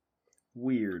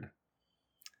 Weird.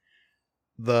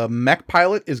 The mech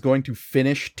pilot is going to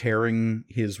finish tearing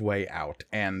his way out,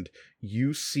 and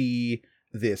you see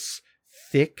this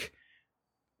thick,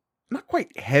 not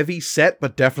quite heavy set,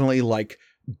 but definitely like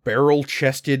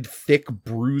barrel-chested, thick,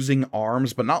 bruising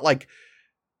arms, but not like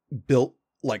built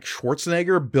like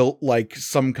Schwarzenegger, built like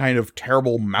some kind of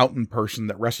terrible mountain person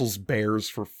that wrestles bears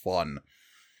for fun.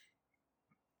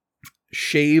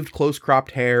 Shaved,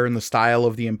 close-cropped hair in the style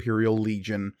of the Imperial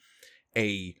Legion,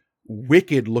 a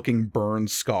wicked-looking burn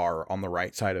scar on the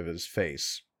right side of his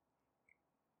face.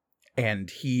 And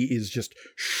he is just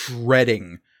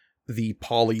shredding the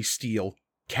polysteel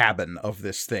cabin of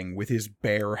this thing with his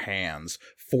bare hands,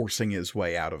 forcing his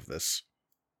way out of this.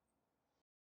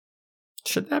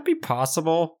 Should that be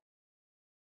possible?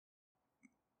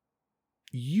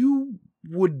 You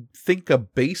would think a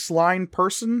baseline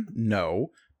person?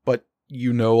 No. But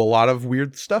you know a lot of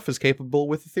weird stuff is capable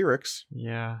with etherics.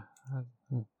 Yeah.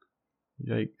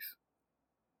 Yikes.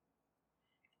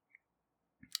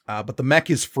 But the mech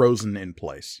is frozen in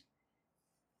place.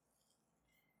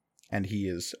 And he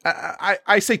is,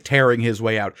 I say tearing his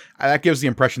way out. That gives the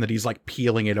impression that he's like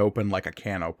peeling it open like a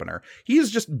can opener. He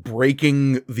is just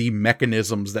breaking the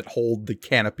mechanisms that hold the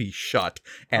canopy shut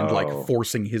and like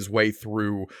forcing his way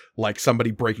through like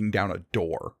somebody breaking down a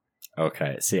door.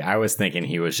 Okay, see, I was thinking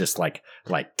he was just like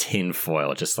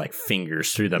tinfoil, just like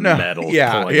fingers through the metal, pulling it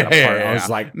apart. Yeah. I was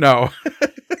like, no.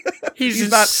 He's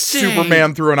not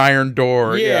Superman through an iron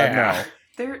door. Yeah.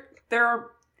 No. There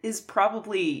is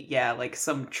probably, like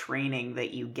some training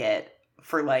that you get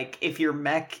for like, if your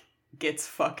mech gets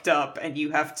fucked up and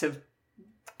you have to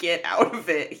get out of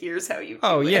it, here's how you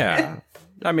do it.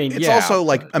 I mean, it's also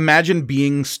like, imagine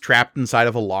being trapped inside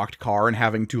of a locked car and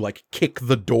having to like kick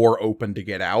the door open to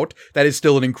get out. That is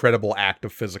still an incredible act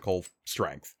of physical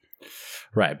strength.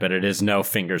 Right, but it is no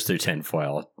fingers through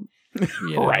tinfoil.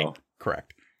 Right,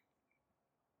 correct.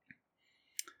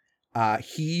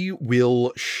 He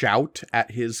will shout at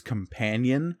his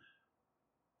companion.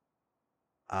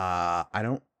 I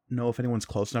don't know if anyone's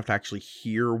close enough to actually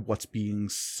hear what's being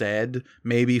said.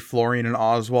 Maybe Florian and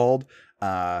Oswald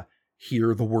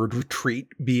hear the word retreat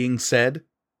being said.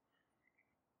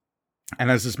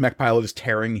 And as this mech pilot is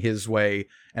tearing his way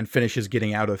and finishes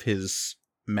getting out of his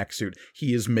mech suit,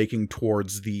 he is making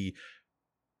towards the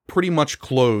pretty much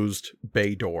closed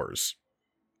bay doors.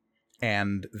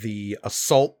 And the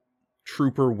assault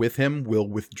trooper with him will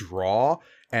withdraw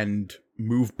and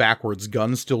move backwards,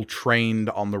 gun still trained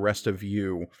on the rest of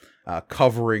you,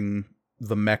 covering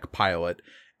the mech pilot,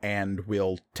 and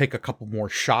will take a couple more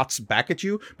shots back at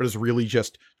you, but is really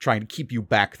just trying to keep you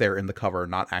back there in the cover,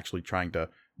 not actually trying to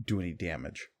do any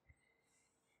damage.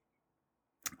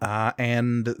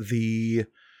 And the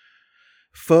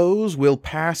foes will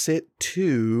pass it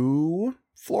to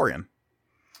Florian.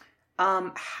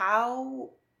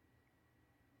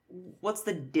 What's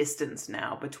the distance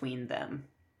now between them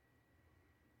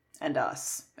and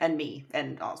us and me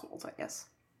and Oswald, I guess?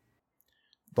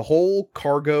 The whole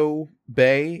cargo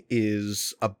bay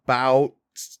is about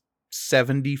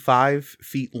 75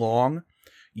 feet long.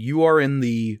 You are in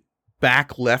the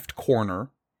back left corner,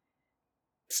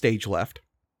 stage left.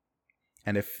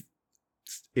 And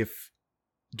if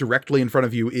directly in front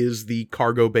of you is the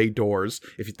cargo bay doors,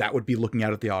 if that would be looking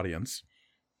out at the audience.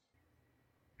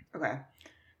 Okay.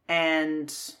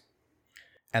 And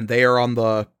they are on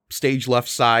the stage left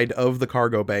side of the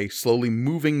cargo bay, slowly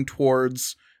moving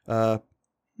towards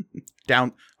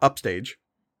down upstage.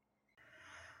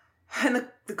 And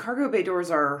the cargo bay doors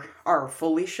are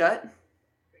fully shut?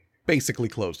 Basically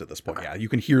closed at this point, yeah. You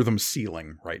can hear them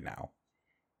sealing right now.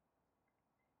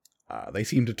 They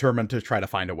seem determined to try to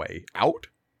find a way out.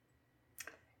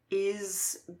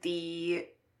 Is the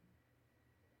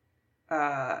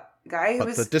guy who But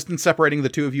was the distance separating the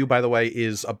two of you, by the way,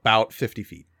 is about 50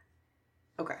 feet.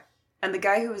 okay, and the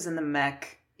guy who was in the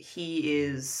mech, he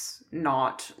is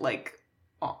not like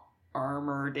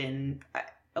armored in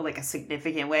like a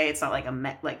significant way. It's not like a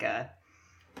mech, like a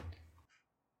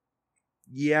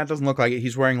Yeah, it doesn't look like it.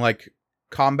 He's wearing like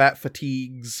combat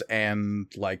fatigues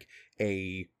and like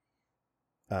a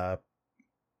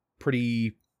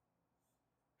pretty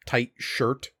tight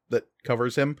shirt that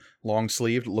covers him, long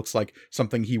sleeved. It looks like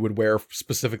something he would wear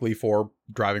specifically for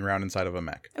driving around inside of a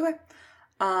mech. okay.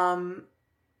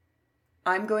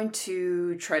 I'm going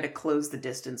to try to close the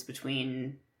distance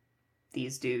between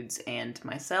these dudes and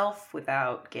myself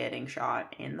without getting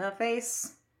shot in the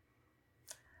face.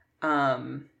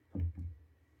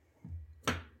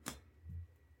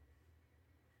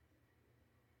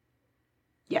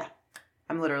 Yeah.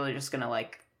 I'm literally just gonna,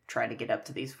 like, try to get up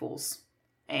to these fools.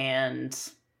 And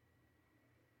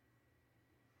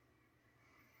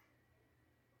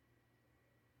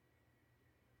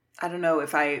I don't know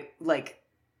if I, like,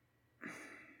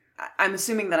 I'm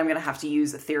assuming that I'm going to have to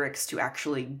use etherics to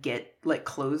actually get, like,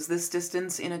 close this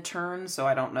distance in a turn, so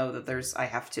I don't know that I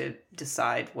have to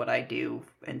decide what I do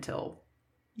until...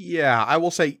 Yeah, I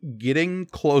will say getting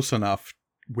close enough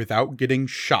without getting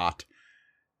shot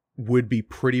would be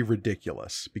pretty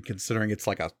ridiculous, considering it's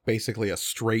like basically a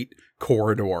straight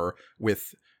corridor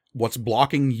with what's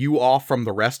blocking you off from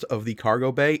the rest of the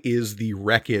cargo bay is the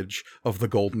wreckage of the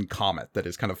Golden Comet that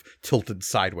is kind of tilted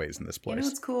sideways in this place. You know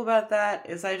what's cool about that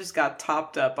is I just got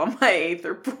topped up on my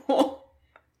Aether pool.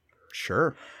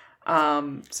 Sure.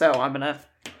 So I'm gonna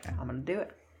do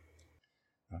it.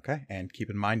 Okay, and keep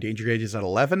in mind danger gauge is at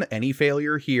 11. Any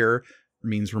failure here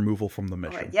means removal from the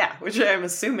mission. Right, yeah, which I'm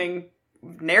assuming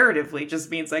narratively just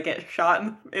means I get shot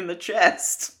in the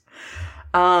chest.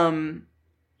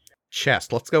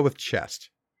 Chest. Let's go with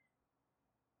chest.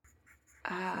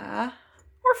 Or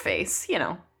face, you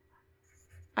know.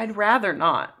 I'd rather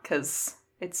not, because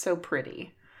it's so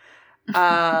pretty.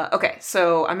 Okay,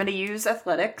 so I'm going to use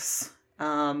athletics.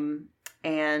 And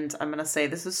I'm going to say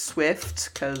this is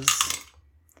swift, because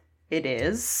it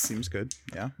is. Seems good,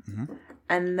 yeah. Mm-hmm.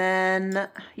 And then,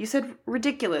 you said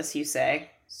ridiculous, you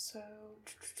say. So...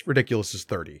 Ridiculous is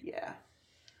 30. Yeah.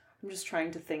 I'm just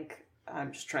trying to think.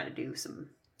 I'm just trying to do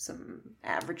some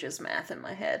averages math in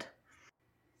my head.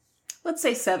 Let's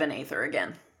say 7 Aether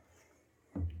again.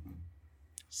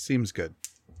 Seems good.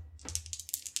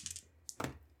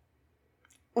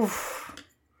 Oof.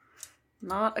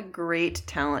 Not a great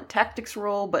talent tactics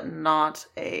roll, but not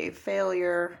a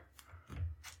failure.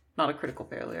 Not a critical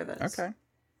failure, that is. Okay.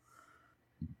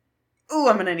 Ooh,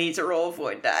 I'm gonna need to roll a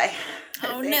void die.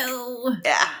 Oh no.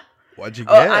 Yeah. What'd you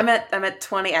Oh, get? I'm at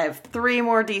 20. I have 3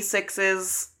 more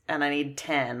d6s, and I need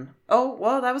 10. Oh,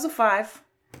 well, that was a 5.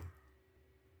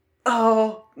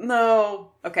 Oh,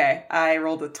 no. Okay, I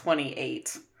rolled a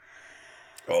 28.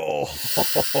 Oh.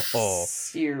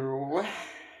 So,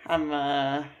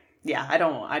 yeah, I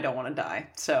don't want to die,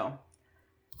 so.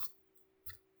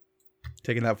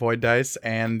 Taking that void dice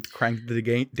and cranking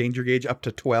the danger gauge up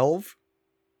to 12.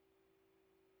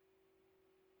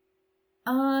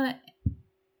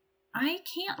 I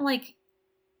can't,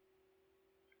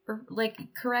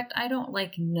 correct, I don't,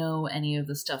 know any of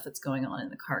the stuff that's going on in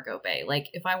the cargo bay. Like,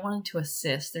 if I wanted to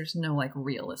assist, there's no,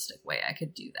 realistic way I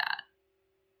could do that.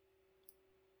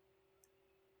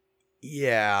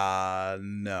 Yeah,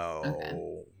 no. Okay.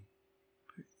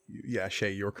 Yeah,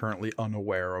 Shay, you're currently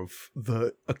unaware of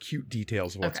the acute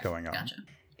details of what's going on. Gotcha.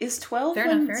 Is 12 Fair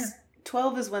when... enough.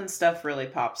 12 is when stuff really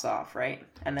pops off, right?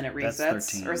 And then it resets?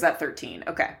 That's 13. Or is that 13?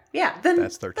 Okay. Yeah, then...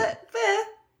 That's 13.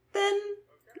 Then...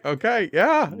 Okay,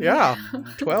 yeah.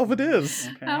 12 it is.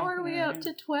 Okay. How are we up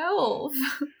to 12?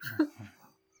 The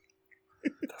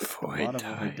A void lot of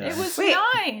die. void It was Wait.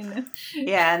 9.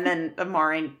 Yeah, and then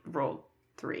Amari rolled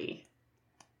 3.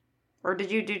 Or did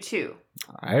you do 2?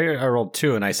 I rolled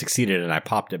 2 and I succeeded and I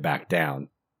popped it back down.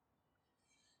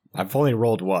 I've only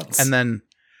rolled once. And then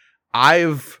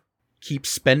I've keep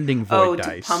spending void to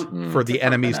dice pump- for to the pump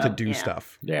enemies it to up, do yeah.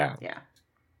 stuff. yeah. Yeah.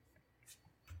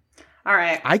 All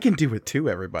right. I can do it too,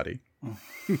 everybody.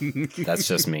 That's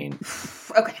just mean.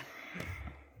 Okay.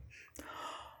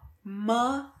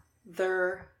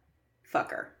 Motherfucker.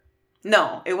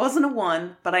 No, it wasn't a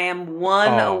 1, but I am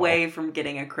 1 Oh. away from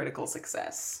getting a critical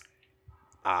success.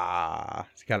 You got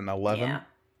an 11? Yeah.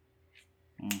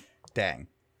 Dang.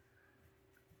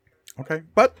 Okay,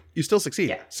 but you still succeed.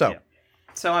 Yeah. So Yeah.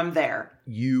 So I'm there.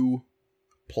 you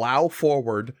plow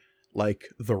forward like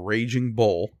the raging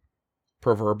bull,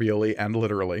 proverbially and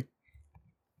literally,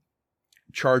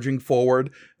 charging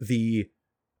forward the...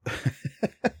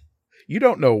 You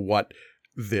don't know what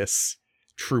this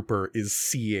trooper is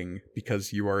seeing,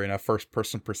 because you are in a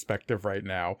first-person perspective right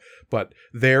now, but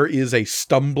there is a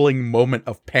stumbling moment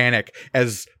of panic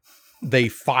as they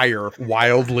fire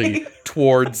wildly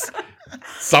towards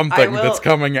something that's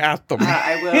coming at them.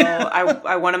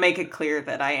 I want to make it clear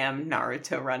that I am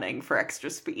Naruto running for extra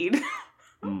speed.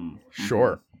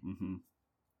 Sure. Mm-hmm.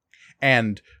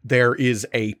 And there is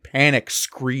a panic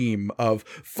scream of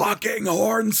fucking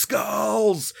horn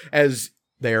skulls as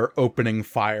they're opening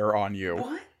fire on you.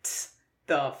 What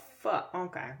the fuck?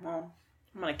 Okay, well,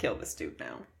 I'm gonna kill this dude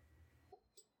now.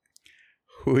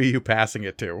 Who are you passing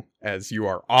it to as you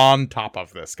are on top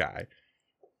of this guy?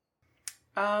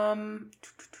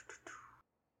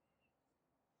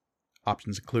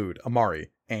 Options include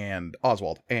Amari and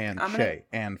Oswald and Shay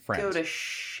and friends. Go to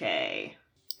Shay.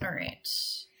 All right.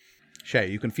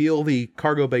 Shay, you can feel the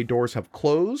cargo bay doors have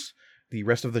closed. The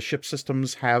rest of the ship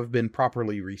systems have been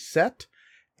properly reset.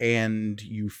 And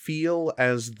you feel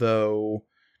as though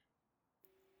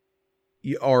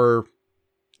you're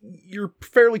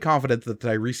fairly confident that the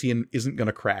Tiresian isn't going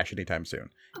to crash anytime soon.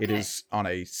 Okay. It is on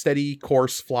a steady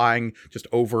course flying just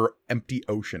over empty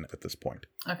ocean at this point.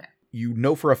 Okay. You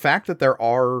know for a fact that there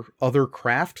are other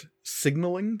craft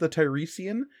signaling the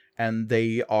Tiresian, and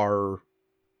they are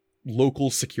local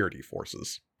security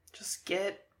forces. Just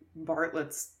get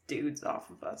Bartlett's dudes off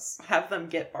of us. Have them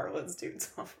get Bartlett's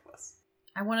dudes off of us.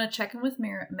 I want to check in with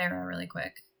Mara really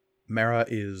quick. Mara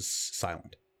is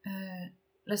silent.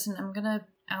 Listen, I'm gonna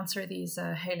answer these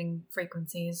hailing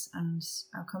frequencies, and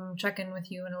I'll come check in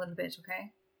with you in a little bit,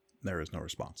 okay? There is no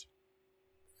response.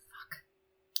 Fuck.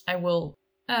 I will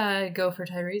go for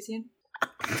Tiresian.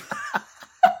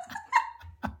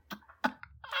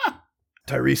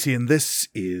 Tiresian, this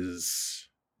is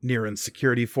Niran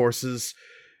Security Forces.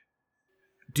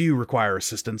 Do you require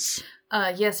assistance?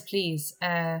 Yes, please.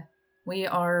 We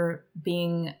are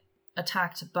being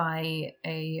attacked by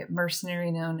a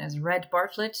mercenary known as Red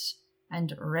Bartlett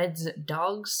and Red's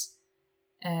Dogs,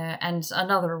 and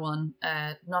another one.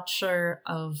 Not sure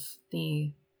of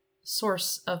the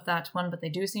source of that one, but they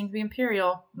do seem to be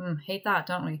Imperial. Hate that,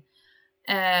 don't we?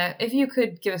 If you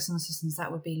could give us some assistance,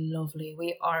 that would be lovely.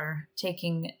 We are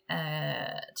taking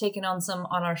on some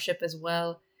on our ship as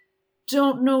well.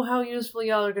 Don't know how useful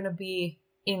y'all are going to be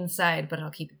inside, but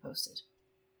I'll keep you posted.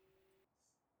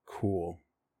 Cool.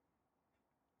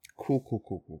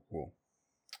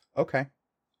 Okay.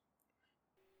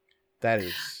 That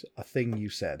is a thing you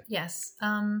said. Yes.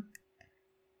 And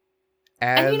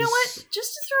you know what?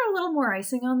 Just to throw a little more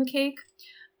icing on the cake,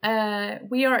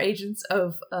 we are agents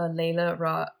of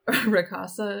Layla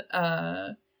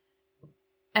Rakasa,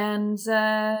 and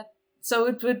so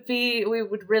it would be, we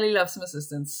would really love some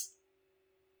assistance.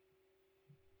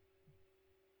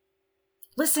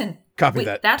 Listen. Copy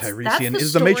that, Tiresian.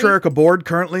 Is the matriarch aboard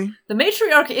currently? The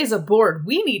matriarch is aboard.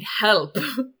 We need help.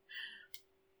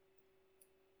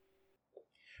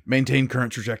 Maintain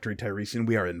current trajectory, Tiresian.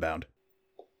 We are inbound.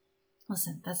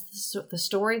 Listen, that's the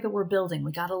story that we're building.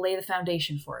 We gotta lay the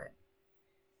foundation for it.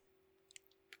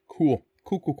 Cool.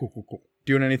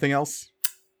 Doing anything else?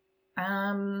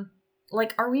 Are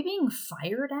we being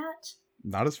fired at?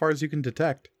 Not as far as you can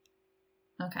detect.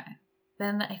 Okay.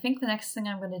 Then I think the next thing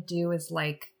I'm gonna do is,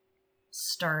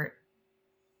 start...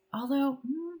 Although...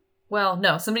 Well,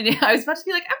 no, somebody... I was about to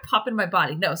be like, I'm popping my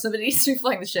body. No, somebody needs to be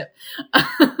flying the ship.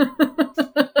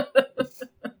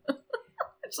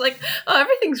 It's like, oh,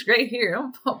 everything's great here.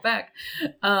 I'll pop back.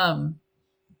 I'm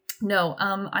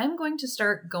going to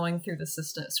start going through the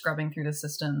system, scrubbing through the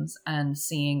systems, and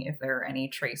seeing if there are any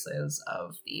traces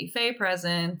of the Fae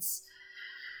presence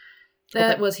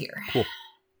that was here. Cool.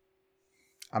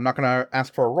 I'm not going to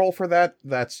ask for a roll for that.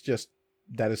 That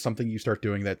is something you start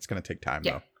doing that's going to take time,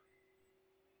 though.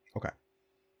 Okay.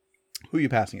 Who are you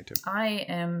passing it to? I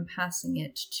am passing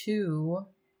it to...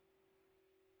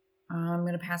 I'm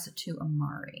going to pass it to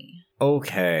Amari.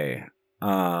 Okay.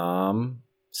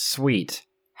 Sweet.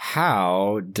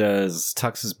 How does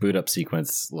Tux's boot up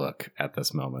sequence look at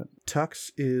this moment?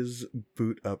 Tux's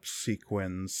boot up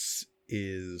sequence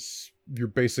is you're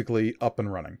basically up and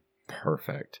running.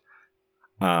 Perfect.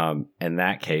 In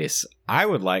that case, I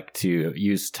would like to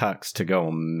use Tux to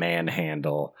go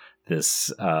manhandle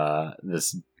this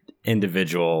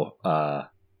individual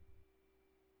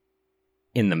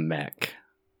in the mech.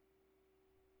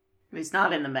 He's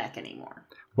not in the mech anymore.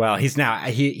 Well, he's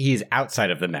outside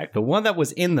of the mech. The one that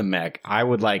was in the mech, I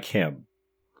would like him.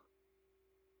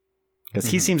 Because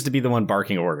he seems to be the one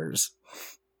barking orders.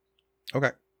 Okay.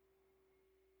 I'm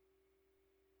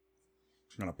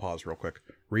going to pause real quick.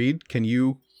 Reed, can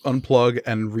you unplug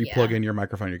and replug in your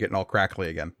microphone? You're getting all crackly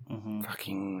again.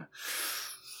 Fucking...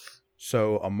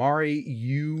 So, Amari,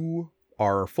 you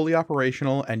are fully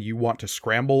operational and you want to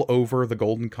scramble over the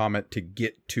Golden Comet to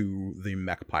get to the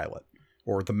mech pilot,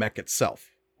 or the mech itself.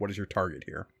 What is your target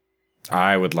here?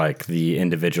 I would like the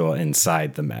individual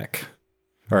inside the mech.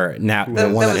 Or now the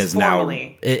That one that was is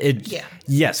formerly. now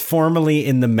yes, formerly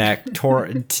in the mech,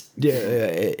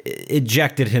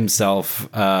 ejected himself,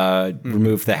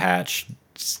 removed the hatch,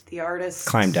 The artist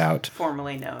climbed out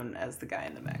formerly known as the guy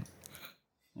in the mech.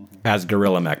 as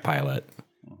Gorilla Mech Pilot.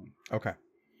 Okay.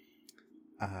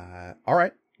 All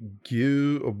right.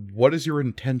 What is your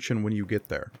intention when you get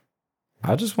there?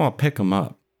 I just want to pick him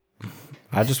up.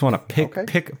 I just want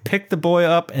to pick the boy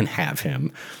up and have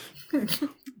him.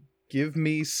 Give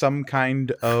me some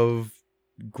kind of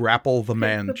grapple the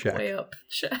man the check. boy up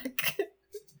check.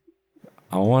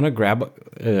 I want to grab.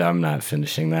 I'm not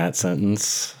finishing that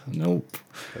sentence. Nope.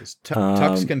 Because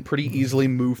Tux can pretty easily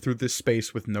move through this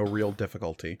space with no real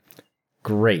difficulty.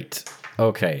 Great.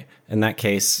 Okay. In that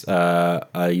case,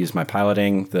 I use my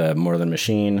piloting, the More Than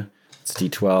Machine. It's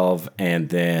D12, and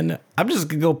then I'm just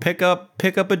gonna go pick up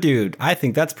a dude. I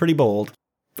think that's pretty bold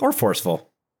or forceful.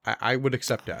 I would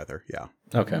accept either, yeah.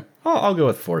 Okay. I'll go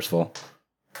with forceful.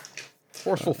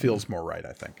 Forceful feels more right,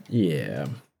 I think. Yeah.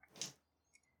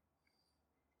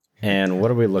 And what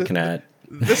are we looking at?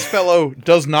 This fellow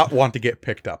does not want to get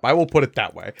picked up. I will put it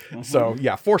that way. So,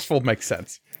 yeah, forceful makes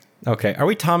sense. Okay. Are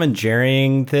we Tom and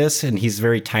Jerrying this and he's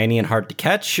very tiny and hard to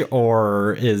catch?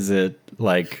 Or is it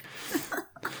like...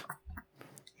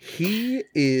 He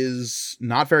is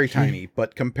not very tiny,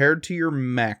 but compared to your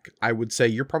mech, I would say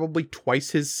you're probably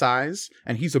twice his size,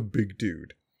 and he's a big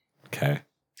dude. Okay.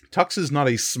 Tux is not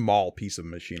a small piece of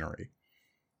machinery.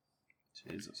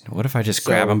 Jesus. What if I just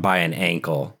grab him by an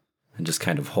ankle and just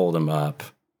kind of hold him up?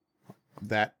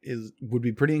 That would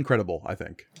be pretty incredible, I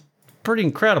think. Pretty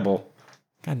incredible.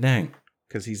 God dang.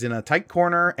 Because he's in a tight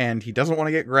corner, and he doesn't want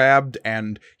to get grabbed,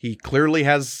 and he clearly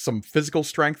has some physical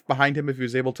strength behind him if he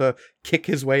was able to kick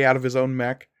his way out of his own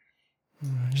mech.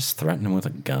 Just threaten him with a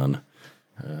gun.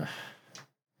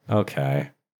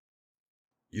 Okay.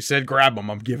 You said grab him.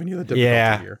 I'm giving you the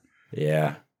difficulty here.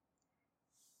 Yeah.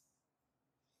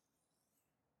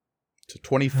 So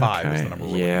 25 is the number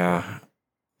we're looking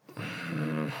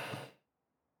for.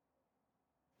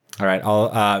 All right.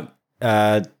 I'll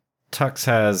Tux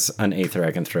has an Aether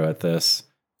I can throw at this.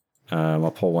 I'll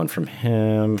pull one from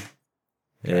him.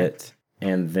 And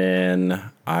then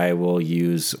I will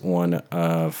use one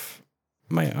of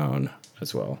my own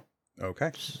as well.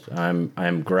 Okay.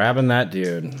 I'm grabbing that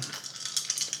dude.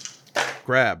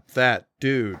 Grab that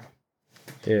dude.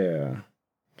 Yeah.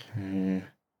 Okay.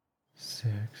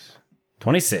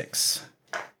 26.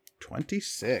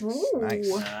 26. Ooh, Nice.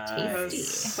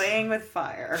 tasty. Playing with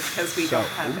fire because we don't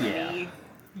have any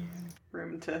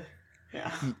room to.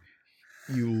 Yeah.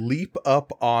 You leap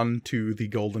up onto the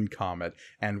Golden Comet,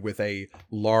 and with a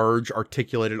large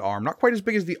articulated arm, not quite as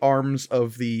big as the arms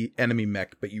of the enemy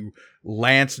mech, but you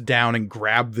lance down and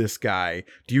grab this guy.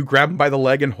 Do you grab him by the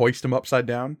leg and hoist him upside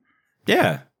down?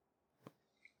 Yeah.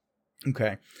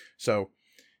 Okay. So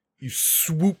you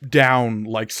swoop down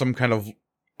like some kind of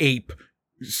ape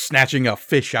snatching a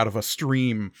fish out of a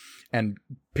stream and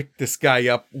pick this guy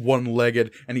up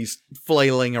one-legged, and he's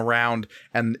flailing around,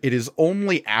 and it is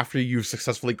only after you've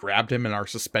successfully grabbed him and are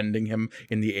suspending him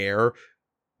in the air,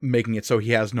 making it so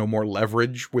he has no more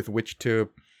leverage with which to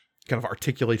kind of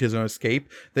articulate his own escape,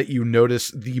 that you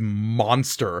notice the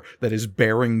monster that is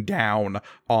bearing down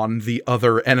on the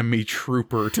other enemy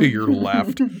trooper to your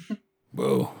left.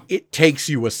 Whoa. It takes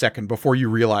you a second before you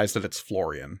realize that it's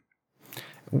Florian.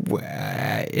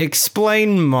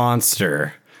 Explain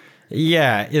monster.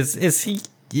 Yeah,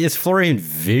 is Florian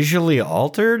visually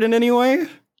altered in any way?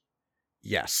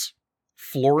 Yes.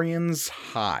 Florian's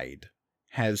hide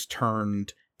has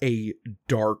turned a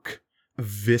dark,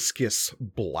 viscous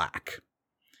black,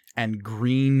 and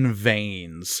green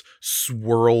veins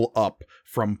swirl up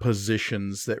from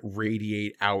positions that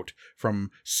radiate out from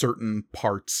certain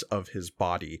parts of his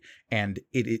body. And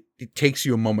it takes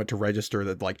you a moment to register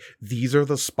that, like, these are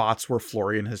the spots where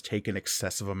Florian has taken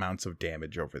excessive amounts of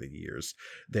damage over the years.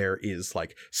 There is,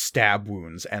 like, stab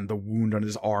wounds and the wound on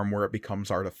his arm where it becomes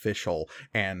artificial,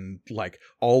 and, like,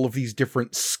 all of these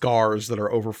different scars that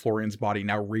are over Florian's body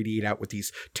now radiate out with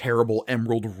these terrible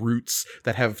emerald roots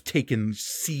that have taken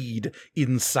seed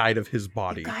inside of his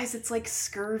body. Guys, it's like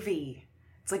scurvy.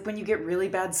 It's like when you get really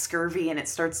bad scurvy and it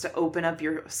starts to open up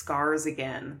your scars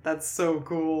again. That's so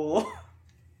cool.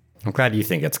 I'm glad you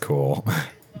think it's cool.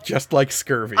 Just like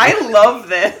scurvy. I love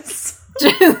this.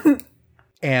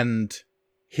 And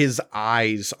his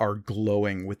eyes are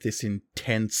glowing with this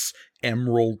intense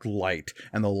emerald light.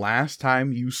 And the last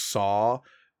time you saw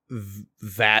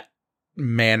that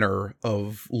manner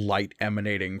of light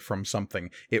emanating from something,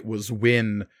 it was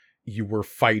when you were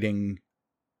fighting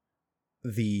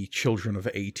the children of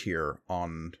Aetir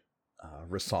on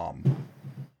Rassam.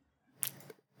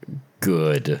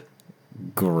 Good.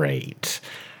 Great.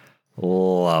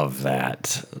 Love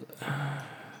that.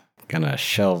 Gonna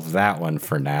shelve that one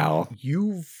for now.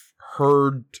 You've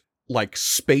heard like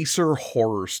spacer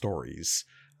horror stories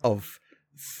of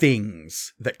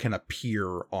things that can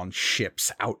appear on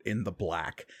ships out in the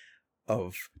black,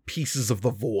 of pieces of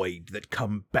the void that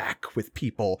come back with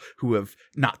people who have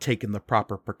not taken the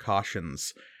proper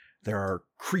precautions. There are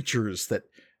creatures that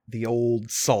the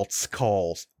old salts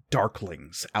call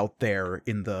darklings out there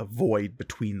in the void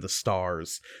between the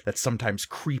stars that sometimes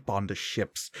creep onto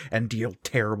ships and deal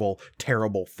terrible,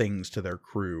 terrible things to their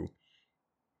crew.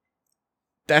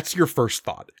 That's your first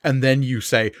thought. And then you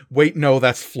say, wait, no,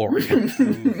 that's Florian.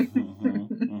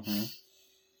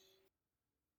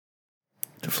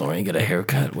 Did Florian get a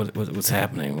haircut? What's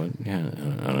happening? I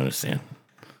don't understand.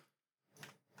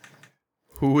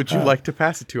 Who would you like to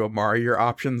pass it to, Amari? Your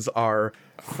options are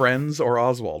Friends or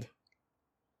Oswald.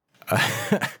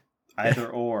 Either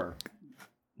or.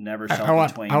 Never shall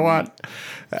between. I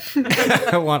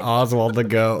want Oswald to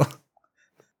go.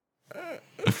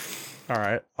 All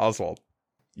right, Oswald.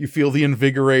 You feel the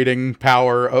invigorating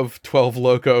power of 12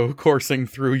 Loco coursing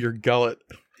through your gullet.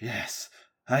 Yes,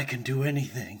 I can do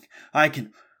anything. I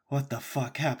can... What the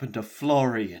fuck happened to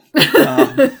Florian? We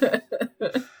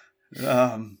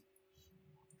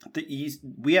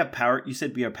have power... You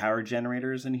said we have power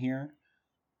generators in here?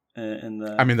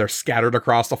 I mean, they're scattered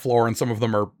across the floor and some of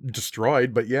them are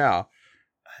destroyed, but yeah.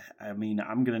 I mean,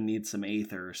 I'm going to need some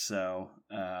aether, so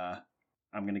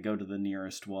I'm going to go to the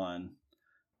nearest one.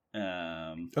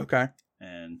 Okay.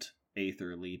 And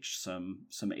aether leech some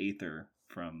aether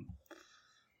from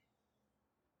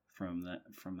that.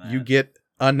 You get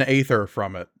an aether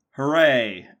from it.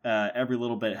 Hooray! Every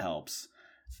little bit helps.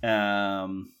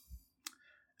 And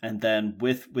then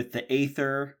with the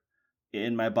aether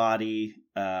in my body,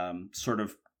 sort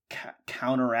of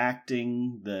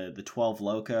counteracting the 12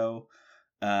 Loco,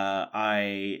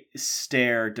 I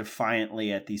stare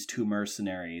defiantly at these two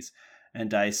mercenaries,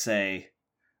 and I say,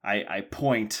 I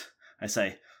point, I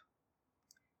say,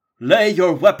 "Lay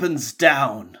your weapons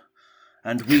down,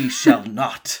 and we shall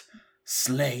not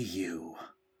slay you."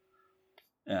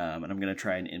 And I'm going to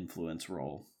try an influence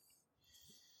roll.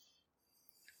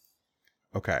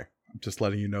 Okay, I'm just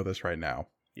letting you know this right now.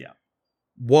 Yeah.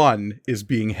 One is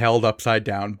being held upside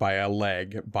down by a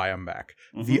leg by a mech.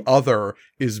 Mm-hmm. The other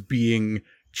is being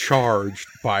charged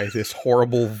by this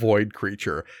horrible void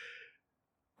creature.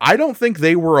 I don't think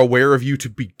they were aware of you to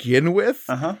begin with.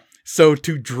 Uh-huh. So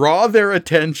to draw their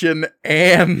attention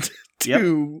and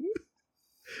to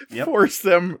force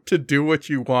them to do what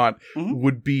you want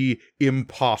would be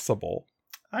impossible.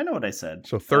 I know what I said.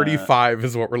 So 35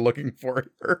 is what we're looking for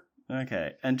here.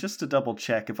 Okay, and just to double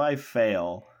check, if I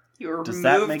fail, does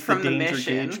that make the danger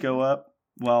gauge go up?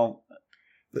 Well,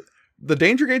 the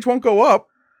danger gauge won't go up.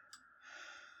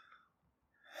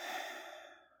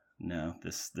 No,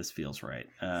 this feels right.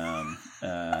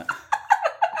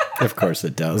 Of course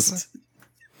it does.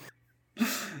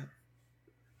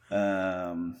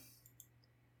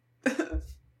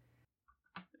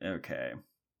 Okay.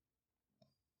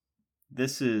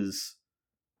 This is...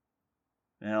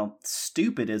 Well,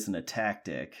 stupid isn't a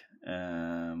tactic.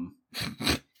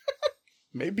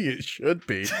 Maybe it should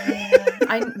be.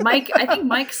 I think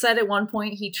Mike said at one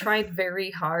point he tried very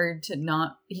hard to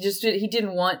not... He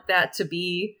didn't want that to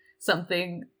be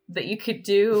something that you could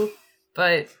do,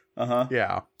 but...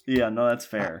 Yeah. Yeah, no, that's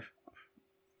fair.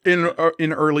 In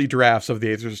early drafts of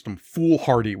the Aether system,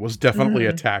 foolhardy was definitely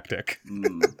a tactic.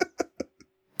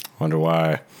 Wonder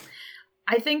why.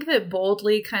 I think that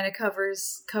boldly kind of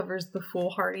covers the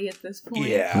foolhardy at this point.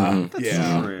 Yeah,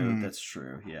 that's true. That's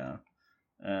true. Yeah.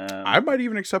 I might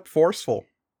even accept forceful.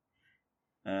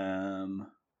 I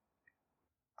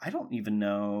don't even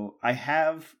know. I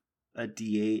have a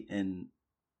D8 in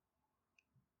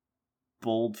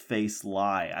bold-faced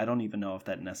lie. I don't even know if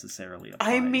that necessarily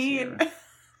applies. I mean...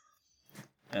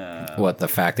 What, the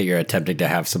fact that you're attempting to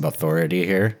have some authority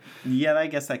here? Yeah, I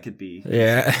guess that could be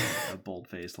a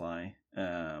bold-faced lie.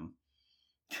 And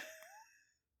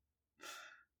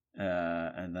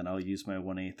then I'll use my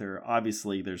 1 aether.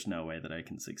 Obviously, there's no way that I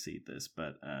can succeed this,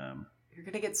 but... You're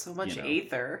gonna get so much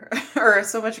aether. Or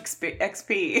so much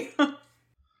XP.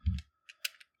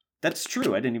 That's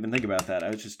true. I didn't even think about that. I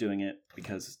was just doing it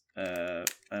because, I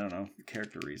don't know,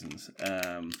 character reasons.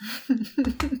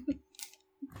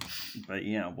 But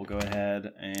yeah, we'll go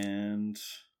ahead and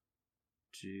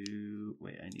do.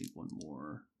 Wait, I need one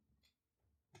more.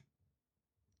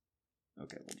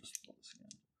 Okay, we'll just roll this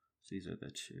again. So these are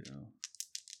the two.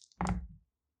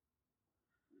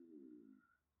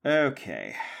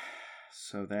 Okay,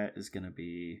 so that is going to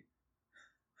be.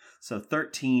 So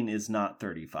 13 is not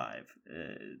 35.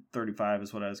 35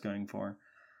 is what I was going for.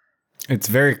 It's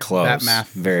very close. That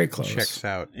math very close. checks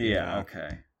out. Yeah.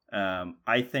 Okay.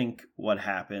 I think what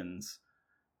happens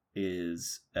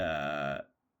is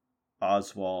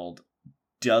Oswald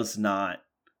does not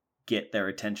get their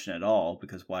attention at all,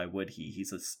 because why would he?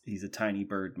 He's a tiny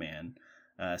bird man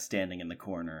standing in the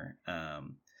corner.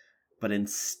 But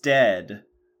instead,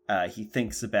 he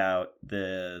thinks about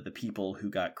the people who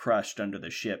got crushed under the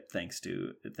ship thanks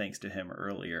to him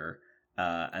earlier,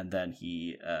 and then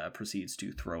he proceeds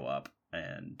to throw up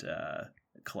and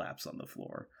collapse on the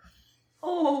floor.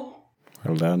 Oh.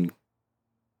 Well done.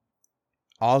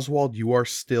 Oswald, you are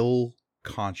still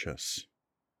conscious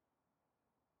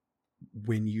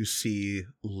when you see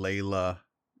Layla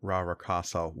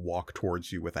Rarakasa walk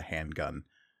towards you with a handgun.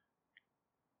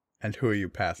 And who are you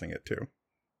passing it to?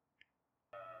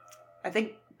 I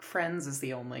think Friends is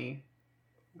the only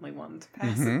one to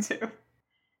pass it to.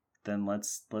 Then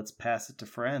let's pass it to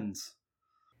Friends.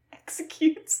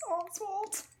 Executes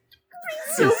Oswald.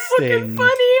 So fucking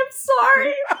funny. I'm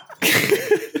sorry.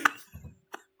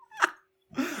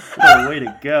 What a way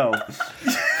to go.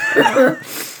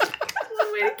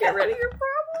 One way to get rid of your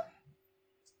problem.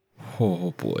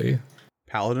 Oh boy.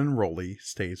 Paladin Rolly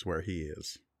stays where he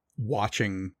is,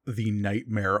 watching the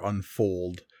nightmare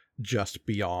unfold just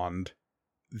beyond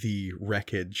the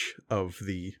wreckage of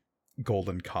the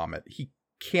Golden Comet. He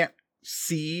can't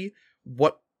see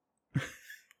what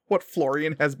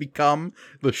Florian has become.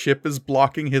 The ship is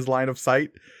blocking his line of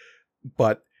sight,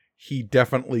 but he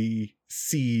definitely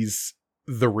sees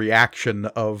the reaction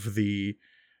of the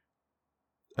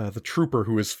trooper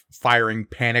who is firing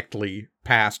panickedly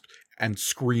past and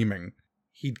screaming.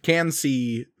 He can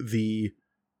see the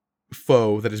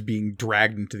foe that is being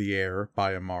dragged into the air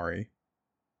by Amari.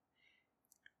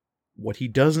 What he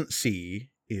doesn't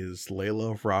see is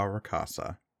Layla of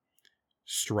Rarakasa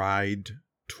stride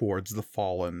towards the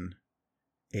fallen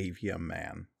Avia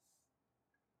man.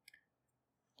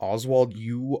 Oswald,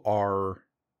 you are,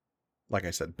 like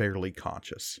I said, barely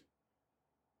conscious.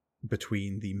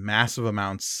 Between the massive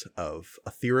amounts of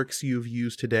etherics you've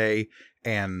used today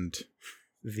and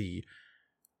the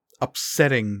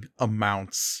upsetting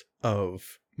amounts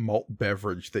of malt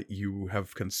beverage that you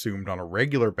have consumed on a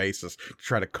regular basis to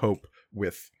try to cope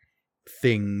with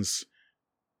things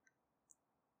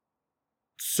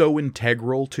so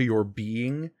integral to your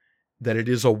being that it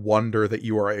is a wonder that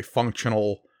you are a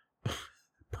functional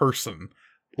person,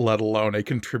 let alone a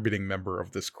contributing member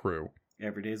of this crew.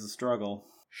 Every day's a struggle.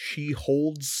 She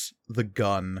holds the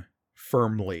gun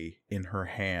firmly in her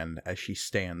hand as she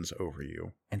stands over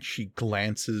you, and she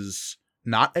glances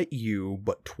not at you,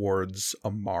 but towards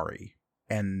Amari.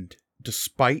 And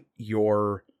despite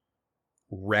your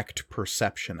wrecked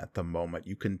perception at the moment,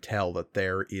 you can tell that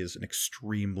there is an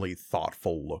extremely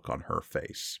thoughtful look on her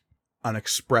face. An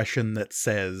expression that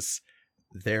says,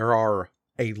 there are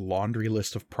a laundry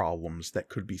list of problems that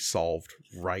could be solved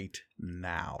right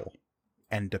now.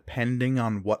 And depending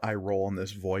on what I roll on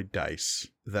this void dice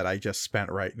that I just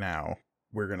spent right now,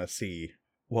 we're going to see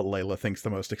what Layla thinks the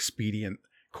most expedient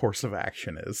course of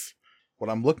action is. What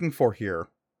I'm looking for here,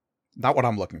 not what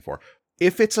I'm looking for.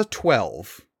 If it's a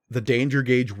 12, the danger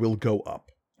gauge will go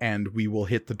up, and we will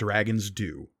hit the Dragon's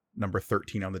Due, number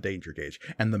 13 on the danger gauge,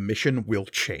 and the mission will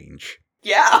change.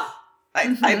 Yeah,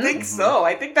 I think so.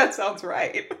 I think that sounds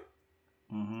right.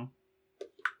 Mm-hmm.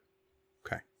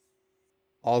 Okay.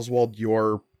 Oswald,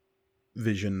 your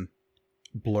vision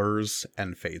blurs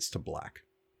and fades to black.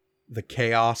 The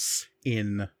chaos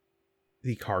in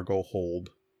the cargo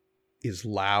hold is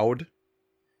loud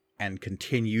and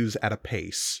continues at a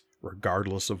pace,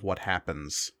 regardless of what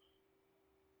happens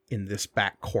in this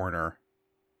back corner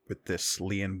with this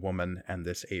Leon woman and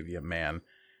this Avia man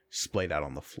splayed out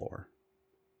on the floor.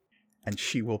 And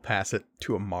she will pass it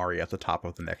to Amari at the top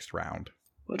of the next round.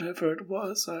 Whatever it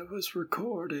was, I was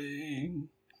recording.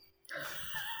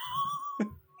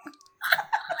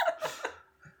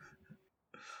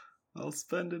 I'll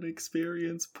spend an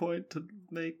experience point to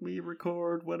make me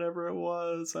record whatever it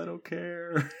was. I don't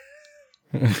care.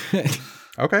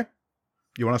 Okay.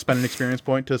 You want to spend an experience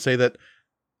point to say that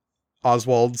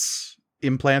Oswald's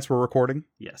implants were recording?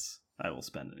 Yes, I will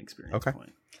spend an experience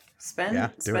point. Spend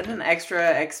it. an extra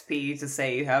XP to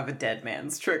say you have a dead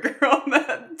man's trigger on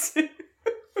that too.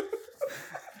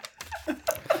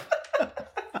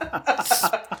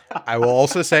 I will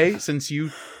also say, since you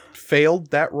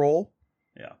failed that roll,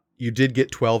 Yeah. you did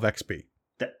get 12 XP.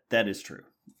 That is true.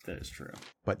 That is true.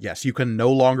 But yes, you can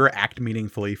no longer act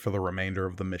meaningfully for the remainder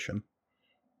of the mission.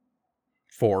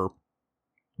 For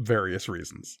various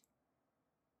reasons.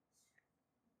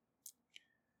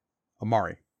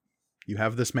 Amari, you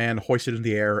have this man hoisted in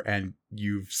the air, and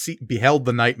you've beheld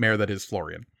the nightmare that is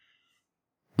Florian.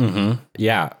 Mm-hmm.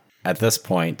 Yeah. At this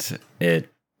point,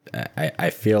 I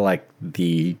feel like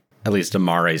at least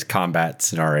Amari's combat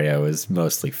scenario is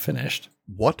mostly finished.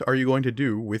 What are you going to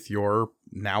do with your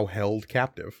now held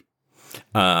captive?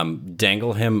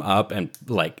 Dangle him up and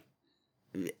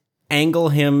angle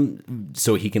him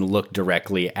so he can look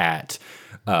directly at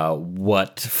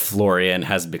what Florian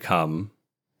has become.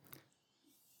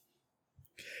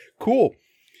 Cool.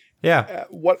 Yeah.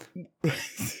 What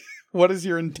is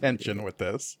your intention with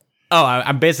this? Oh,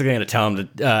 I'm basically going to tell him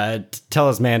to tell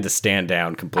his man to stand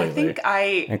down completely.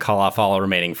 And call off all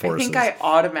remaining forces. I think I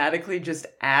automatically just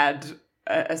add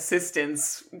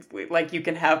assistance. Like, you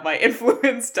can have my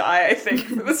influence die, I think,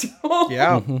 for this role.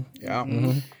 Yeah. Mm-hmm. Yeah.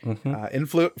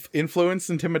 Mm-hmm. Influence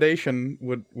intimidation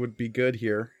would be good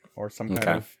here, or some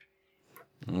kind of.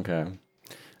 Okay.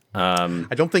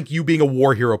 I don't think you being a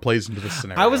war hero plays into this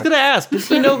scenario. I was going to ask, does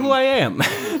he know who I am?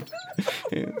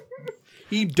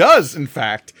 He does, in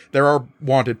fact. There are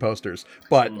wanted posters,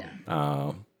 but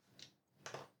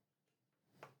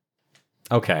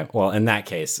okay. Well, in that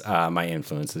case, my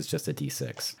influence is just a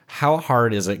D6. How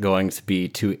hard is it going to be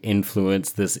to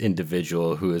influence this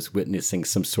individual who is witnessing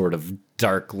some sort of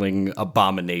darkling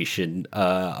abomination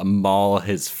maul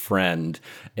his friend,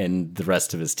 and the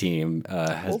rest of his team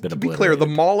has been obliterated? To be clear, the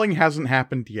mauling hasn't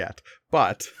happened yet,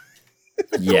 but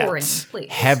yet. Thorin, please.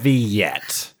 Heavy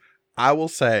yet. I will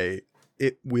say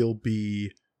it will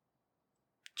be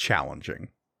challenging.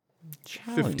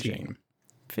 15.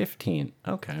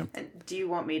 Okay. And do you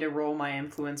want me to roll my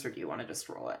influence, or do you want to just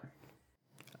roll it?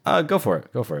 Go for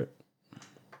it.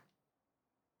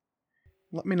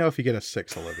 Let me know if you get a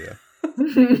 6, Olivia.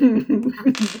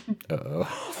 Uh-oh.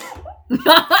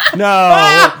 No!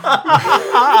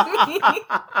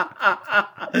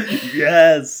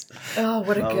 Yes. Oh,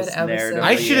 what a That good was episode.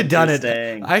 I should have done it.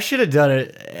 Interesting. I should have done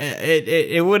it.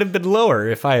 It would have been lower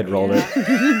if I had rolled it.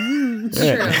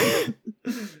 True.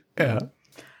 Yeah.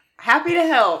 Happy to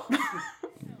help.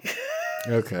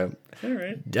 Okay. All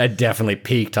right. I definitely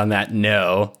peaked on that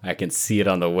no. I can see it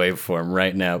on the waveform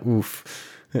right now. Oof.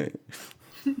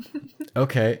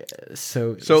 Okay,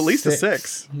 so at least a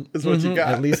 6 is what you got.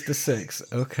 At least a 6.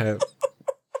 Okay.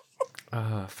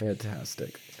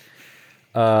 Fantastic.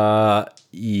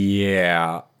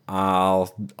 Yeah.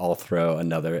 I'll throw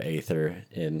another Aether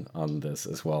in on this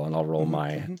as well, and I'll roll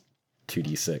my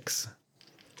 2d6.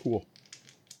 Cool.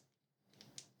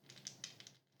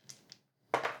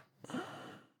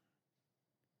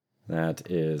 That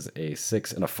is a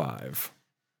 6 and a 5.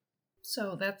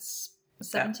 So that's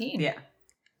 17. Yeah.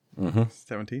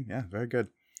 17, yeah, very good.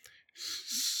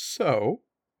 So,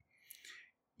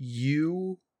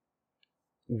 you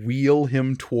wheel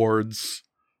him towards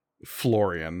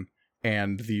Florian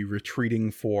and the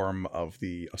retreating form of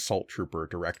the assault trooper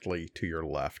directly to your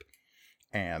left.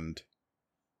 And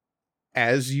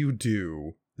as you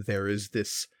do, there is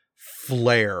this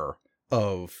flare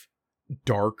of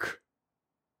dark.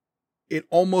 It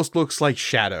almost looks like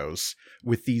shadows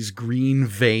with these green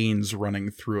veins running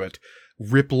through it,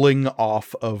 rippling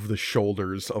off of the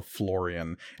shoulders of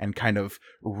Florian and kind of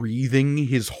wreathing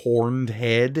his horned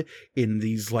head in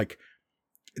these like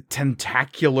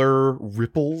tentacular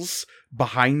ripples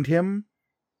behind him.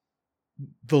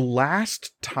 The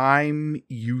last time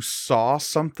you saw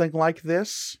something like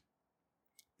this,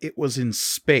 it was in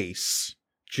space,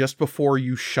 just before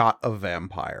you shot a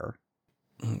vampire.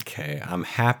 Okay, I'm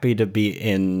happy to be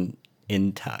in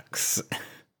Tux.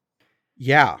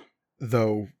 Yeah,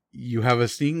 though you have a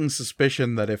sneaking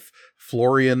suspicion that if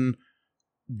Florian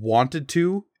wanted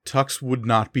to, Tux would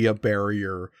not be a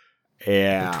barrier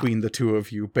between the two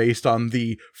of you, based on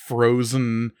the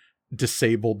frozen,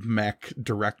 disabled mech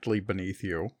directly beneath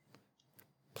you.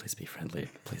 Please be friendly.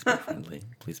 Please be friendly.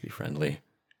 Please be friendly.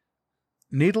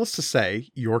 Needless to say,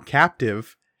 your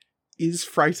captive is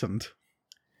frightened.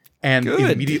 And Good.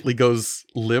 immediately goes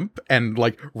limp and,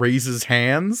 like, raises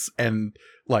hands and,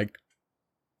 like,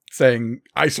 saying,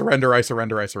 I surrender, I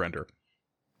surrender, I surrender.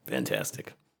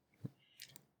 Fantastic.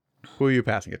 Who are you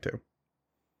passing it to?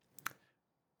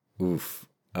 Oof.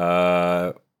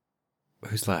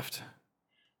 Who's left?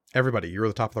 Everybody. You're at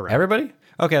the top of the round. Everybody?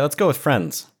 Okay, let's go with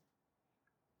friends.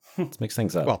 Let's mix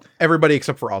things up. Well, everybody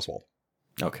except for Oswald.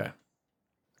 Okay.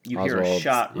 You hear a Oswald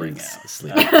shot ring is out.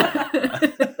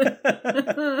 sleeping.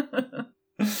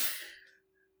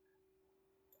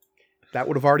 That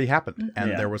would have already happened,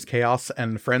 and Yeah. there was chaos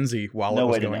and frenzy while it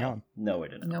was going on. No way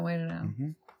to know. No way to know.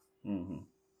 Mm-hmm.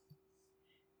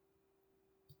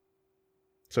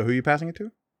 So who are you passing it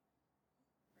to?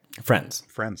 Friends.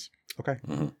 Friends. Okay.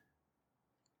 Mhm.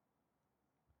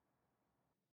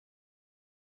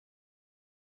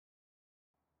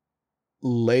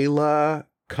 Layla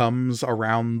comes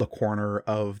around the corner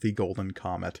of the Golden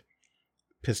Comet,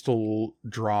 pistol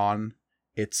drawn,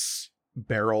 its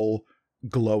barrel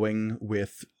glowing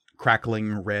with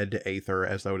crackling red aether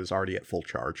as though it is already at full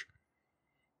charge.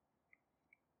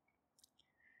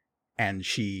 And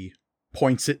she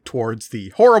points it towards the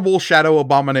horrible shadow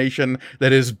abomination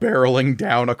that is barreling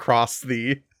down across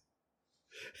the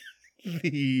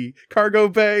cargo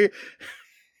bay,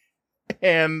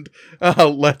 and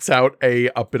lets out a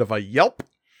bit of a yelp.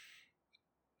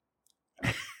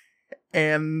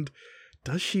 And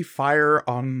does she fire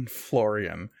on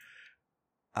Florian?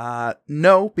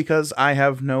 No, because I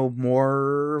have no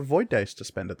more void dice to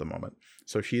spend at the moment.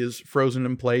 So she is frozen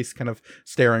in place, kind of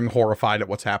staring horrified at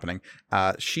what's happening.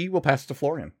 She will pass it to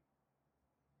Florian.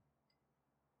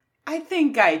 I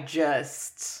think I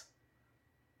just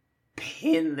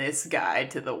pin this guy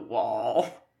to the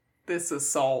wall. This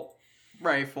assault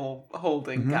rifle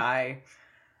holding guy.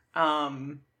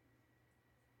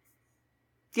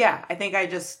 Yeah, I think I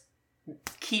just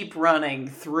keep running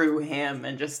through him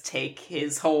and just take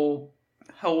his whole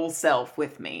self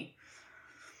with me.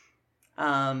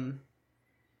 I'm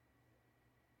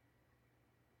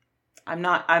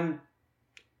not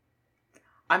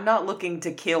looking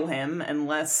to kill him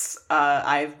unless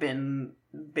I've been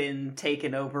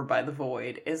taken over by the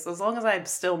void. As long as I'm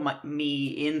still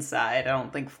me inside, I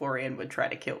don't think Florian would try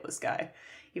to kill this guy,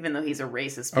 even though he's a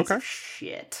racist piece of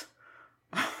shit.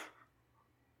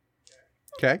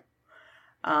 Okay.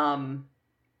 So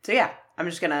yeah, I'm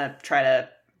just gonna try to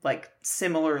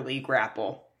similarly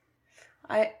grapple.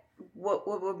 What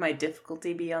would my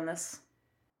difficulty be on this?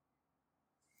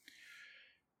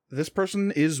 This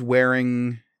person is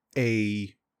wearing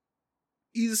he's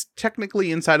technically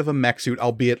inside of a mech suit,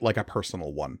 albeit like a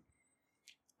personal one.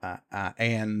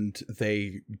 And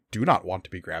they do not want to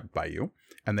be grabbed by you,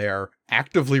 and they are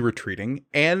actively retreating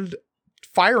and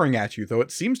firing at you, though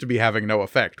it seems to be having no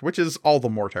effect, which is all the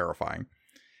more terrifying.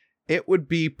 It would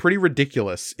be pretty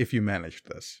ridiculous if you managed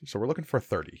this. So we're looking for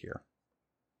 30 here.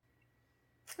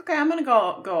 Okay, I'm gonna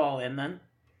go all in then.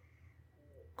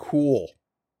 Cool.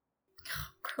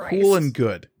 Christ. Cool and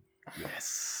good.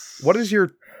 Yes. What is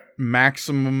your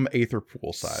maximum Aether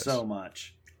pool size? So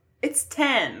much. It's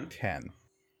 10. 10.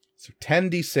 So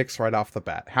 10d6 right off the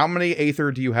bat. How many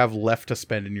Aether do you have left to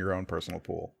spend in your own personal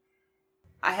pool?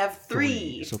 I have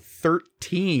 3. So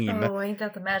 13 Oh, ain't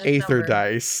that the magic Aether number?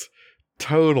 dice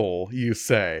total, you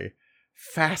say.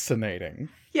 Fascinating.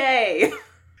 Yay!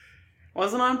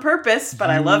 Wasn't on purpose, but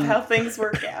I love how things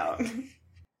work out.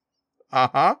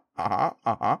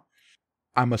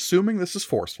 I'm assuming this is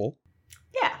forceful.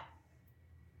 Yeah.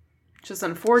 Just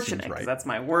unfortunate, Seems right. because that's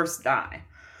my worst die.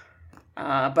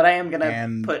 But I am going to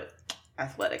And- put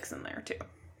athletics in there, too.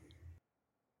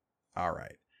 All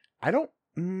right. I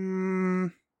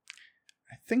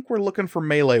think we're looking for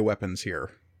melee weapons here.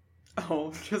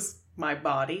 Oh, just my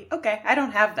body? Okay, I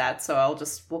don't have that, so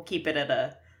we'll keep it at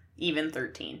a even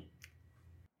 13.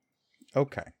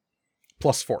 Okay.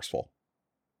 Plus forceful.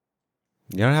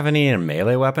 You don't have any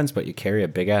melee weapons, but you carry a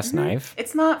big ass knife?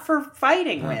 It's not for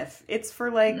fighting with. It's for,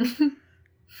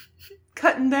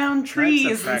 cutting down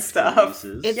trees and stuff.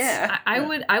 It's, Yeah.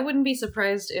 I wouldn't be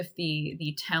surprised if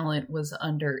the talent was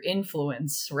under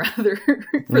influence rather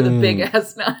for the big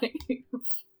ass knife.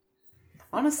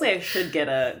 Honestly, I should get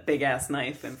a big-ass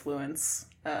knife influence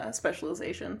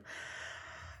specialization.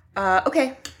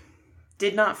 Okay.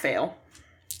 Did not fail.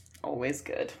 Always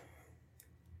good.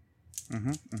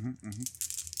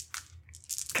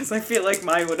 Because I feel like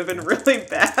mine would have been really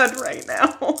bad right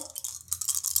now.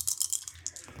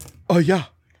 Oh, yeah.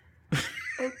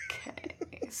 Okay,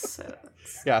 so...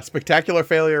 Yeah, spectacular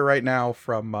failure right now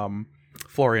from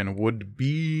Florian would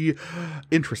be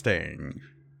interesting.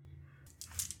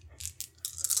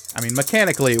 I mean,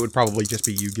 mechanically, it would probably just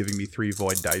be you giving me 3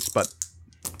 void dice, but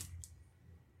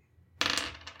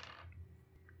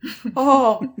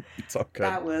Oh, it's all good.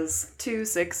 that was 2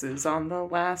 6s on the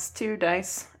last 2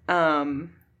 dice.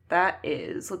 That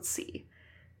is, let's see,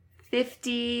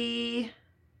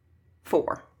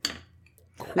 54.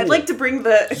 Cool. I'd like to bring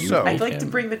the So- I'd like to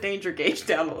bring the danger gauge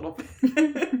down a little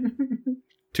bit.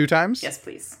 2 times? Yes,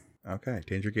 please. Okay,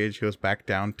 danger gauge goes back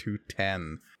down to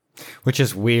 10. Which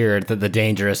is weird that the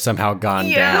danger has somehow gone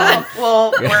down.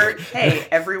 Well, hey,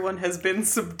 everyone has been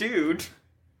subdued.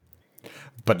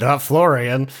 But not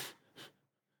Florian.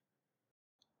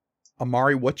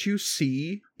 Amari, what you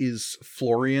see is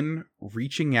Florian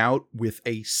reaching out with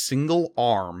a single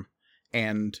arm,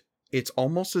 and it's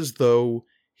almost as though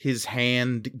his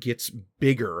hand gets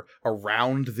bigger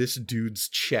around this dude's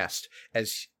chest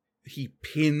as he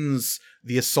pins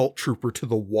the assault trooper to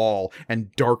the wall,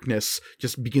 and darkness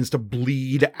just begins to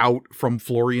bleed out from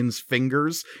Florian's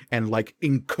fingers and like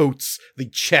encoats the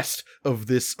chest of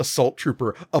this assault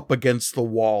trooper up against the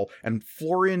wall. And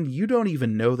Florian, you don't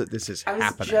even know that this is happening.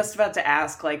 I was just about to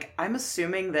ask, like, I'm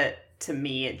assuming that to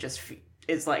me it just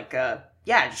is like,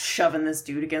 just shoving this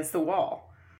dude against the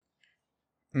wall.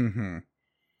 Mm-hmm.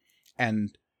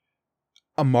 And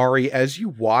Amari, as you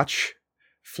watch,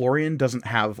 Florian doesn't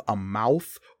have a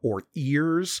mouth or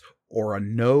ears or a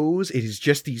nose. It is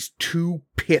just these two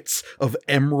pits of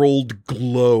emerald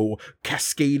glow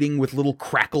cascading with little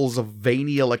crackles of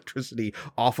veiny electricity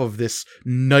off of this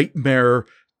nightmare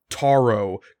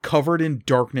Taro, covered in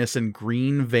darkness and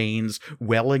green veins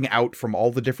welling out from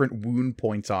all the different wound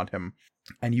points on him.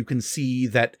 And you can see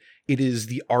that it is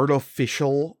the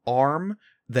artificial arm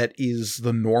that is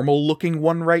the normal looking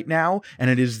one right now, and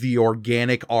it is the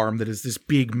organic arm that is this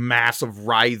big mass of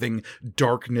writhing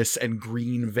darkness and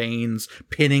green veins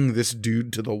pinning this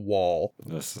dude to the wall.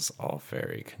 This is all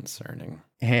very concerning.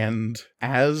 And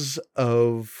as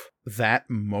of that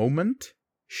moment,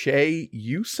 Shay,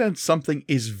 you sense something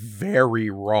is very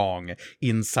wrong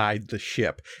inside the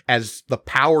ship as the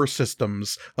power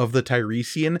systems of the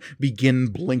Tiresian begin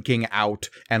blinking out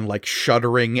and like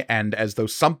shuddering, and as though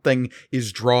something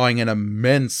is drawing an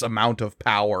immense amount of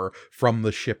power from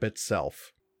the ship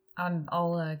itself.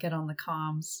 I'll get on the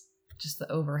comms, just the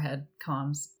overhead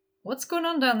comms. What's going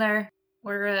on down there?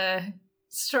 We're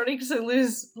starting to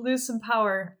lose some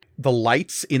power. The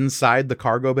lights inside the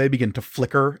cargo bay begin to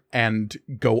flicker and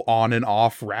go on and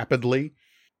off rapidly.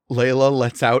 Layla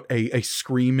lets out a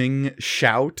screaming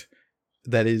shout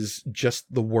that is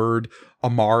just the word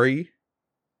Amari.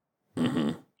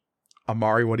 Mm-hmm.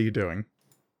 Amari, what are you doing?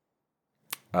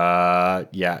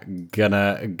 Yeah,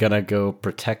 gonna go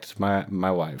protect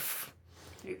my wife.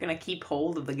 You're gonna keep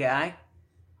hold of the guy?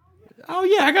 Oh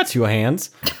yeah, I got two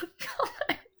hands.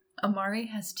 Amari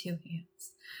has two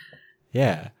hands.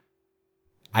 Yeah.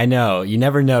 I know, you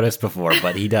never noticed before,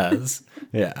 but he does.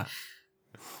 Yeah.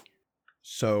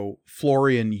 So,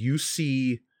 Florian, you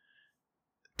see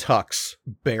Tux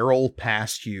barrel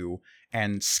past you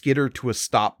and skitter to a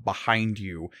stop behind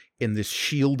you in this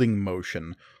shielding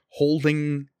motion,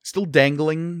 still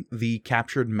dangling the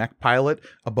captured mech pilot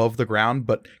above the ground,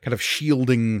 but kind of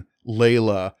shielding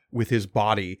Layla with his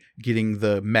body, getting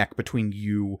the mech between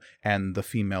you and the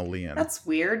female Leon. That's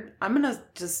weird. I'm gonna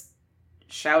just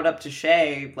shout up to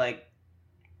Shay, like,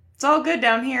 it's all good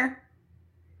down here.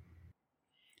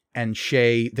 And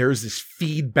Shay, there's this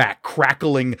feedback,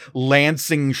 crackling,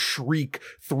 lancing shriek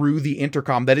through the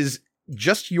intercom that is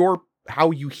just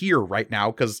how you hear right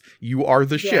now, because you are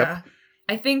the ship.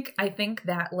 I think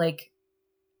that, like,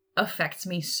 affects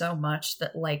me so much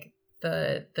that, like,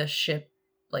 the ship,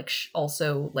 like,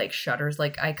 also, like, shudders.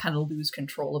 Like, I kind of lose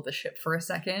control of the ship for a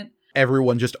second.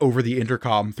 Everyone just over the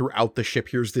intercom throughout the ship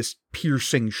hears this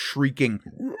piercing, shrieking.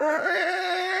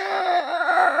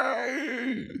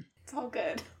 It's all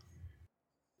good.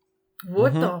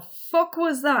 What the fuck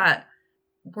was that?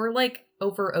 We're, like,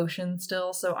 over ocean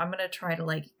still, so I'm gonna try to,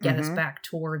 like, get us back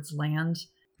towards land.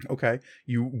 Okay.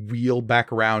 You wheel back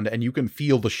around, and you can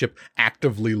feel the ship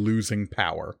actively losing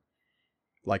power.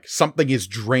 Like, something is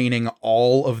draining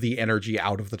all of the energy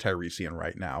out of the Tiresian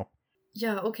right now.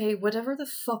 Yeah, okay, whatever the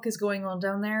fuck is going on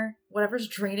down there, whatever's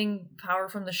draining power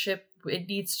from the ship, it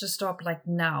needs to stop, like,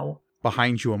 now.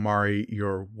 Behind you, Amari,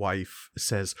 your wife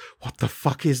says, "What the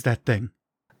fuck is that thing?"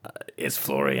 It's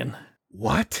Florian.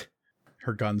 What?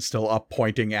 Her gun's still up,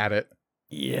 pointing at it.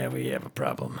 Yeah, we have a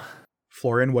problem.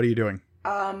 Florian, what are you doing?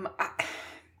 I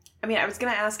mean, I was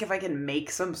gonna ask if I can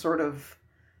make some sort of,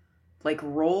 like,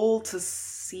 roll to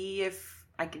see if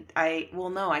I could,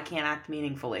 no, I can't act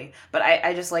meaningfully. But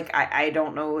I just, like, I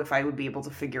don't know if I would be able to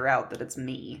figure out that it's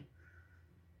me.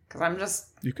 Because I'm just...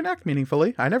 You can act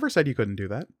meaningfully. I never said you couldn't do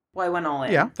that. Well, I went all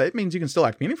in. Yeah, that means you can still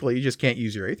act meaningfully. You just can't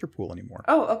use your Aether Pool anymore.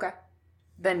 Oh, okay.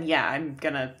 Then, yeah, I'm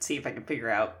gonna see if I can figure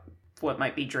out what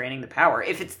might be draining the power.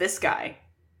 If it's this guy,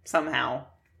 somehow.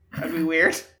 That'd be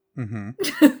weird.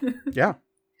 Mm-hmm. Yeah.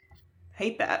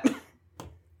 Hate that.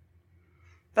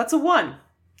 That's a 1.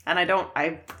 And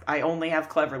I only have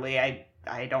cleverly. I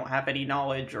don't have any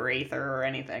knowledge or Aether or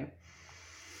anything.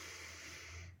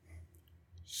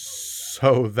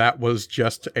 So that was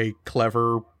just a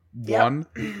clever one?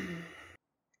 Yep.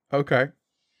 Okay.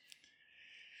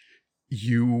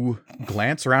 You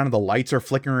glance around and the lights are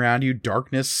flickering around you.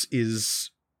 Darkness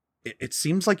is... It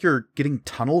seems like you're getting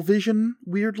tunnel vision,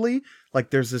 weirdly.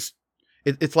 Like there's this...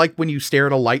 It's like when you stare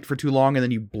at a light for too long and then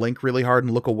you blink really hard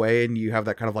and look away and you have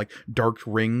that kind of like dark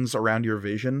rings around your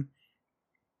vision.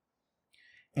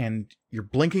 And you're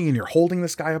blinking and you're holding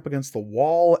this guy up against the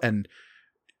wall, and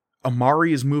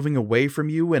Amari is moving away from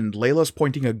you and Layla's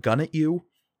pointing a gun at you.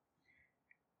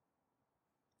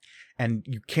 And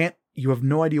you have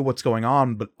no idea what's going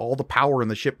on, but all the power in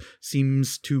the ship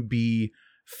seems to be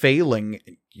failing.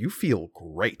 You feel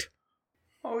great.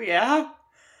 Oh, yeah?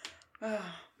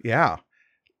 Yeah.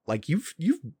 Like you've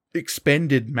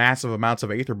expended massive amounts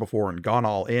of Aether before and gone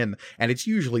all in, and it's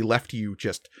usually left you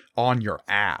just on your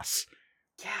ass.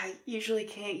 Yeah, I usually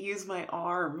can't use my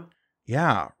arm.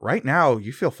 Yeah, right now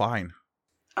you feel fine.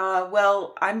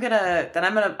 Well, I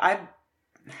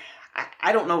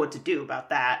don't know what to do about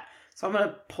that. So I'm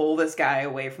gonna pull this guy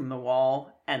away from the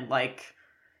wall and, like,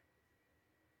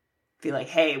 be like,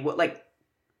 hey,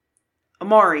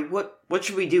 Amari, what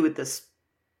should we do with this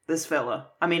fella?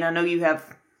 I mean, I know you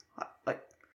have, like...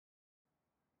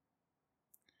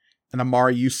 And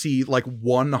Amari, you see, like,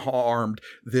 one-armed,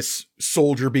 this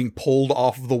soldier being pulled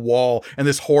off of the wall, and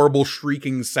this horrible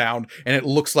shrieking sound, and it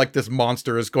looks like this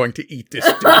monster is going to eat this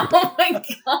dude. Oh my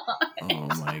god. Oh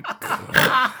my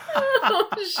god. Oh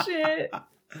shit.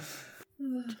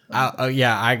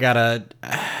 I gotta.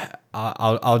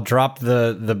 I'll drop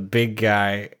the big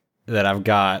guy that I've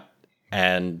got,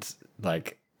 and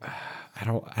like, I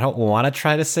don't want to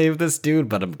try to save this dude,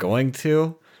 but I'm going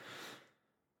to.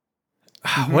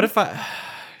 Mm-hmm. What if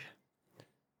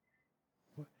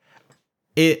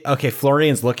okay,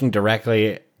 Florian's looking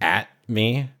directly at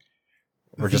me.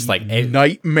 We're just like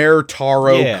Nightmare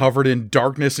Taro, Yeah. covered in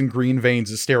darkness and green veins,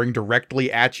 is staring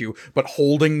directly at you, but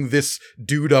holding this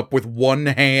dude up with one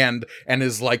hand, and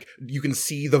is like, you can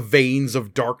see the veins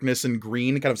of darkness and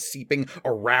green kind of seeping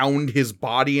around his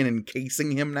body and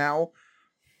encasing him now.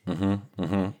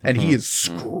 And he is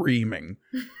screaming.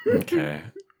 Okay.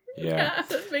 Yeah.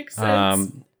 That makes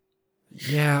sense.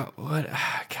 Yeah, what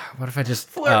if I just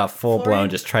full Florian- blown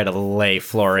just try to lay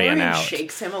Florian Florian out?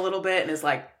 shakes him a little bit and is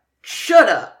like, shut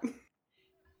up!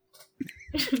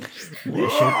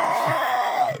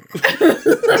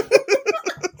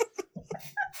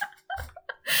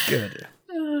 Good.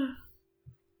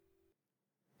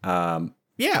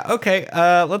 Yeah, okay.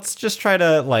 Let's just try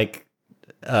to like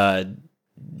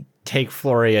take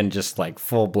Florian just like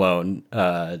full blown,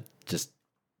 just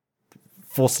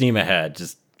full steam ahead,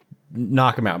 just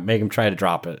knock him out, make him try to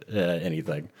drop it,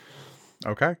 anything.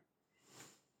 Okay.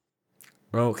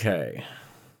 Okay.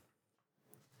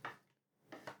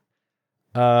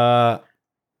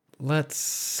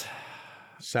 Let's...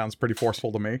 Sounds pretty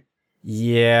forceful to me.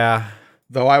 Yeah.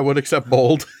 Though I would accept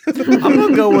bold. I'm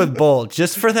gonna go with bold,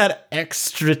 just for that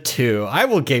extra 2. I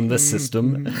will game the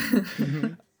system.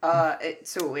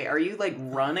 So wait, are you, like,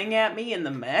 running at me in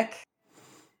the mech?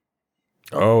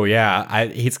 Oh yeah,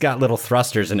 he's got little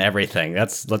thrusters and everything.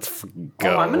 Let's go.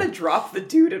 Oh, I'm gonna drop the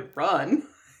dude and run.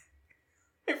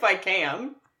 If I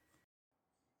can.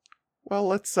 Well,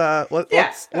 let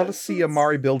us see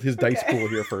Amari build his dice pool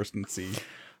here first and see.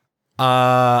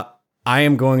 I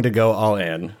am going to go all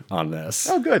in on this.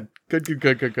 Oh, good. Good.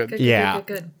 Yeah.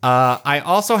 Good. I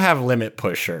also have Limit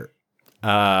Pusher.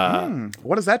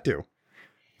 What does that do?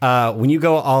 When you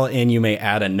go all in, you may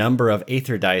add a number of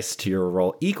Aether dice to your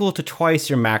roll equal to twice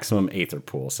your maximum Aether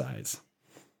pool size.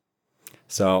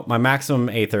 So my maximum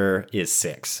Aether is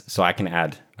 6, so I can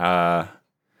add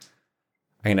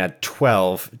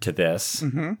 12 to this,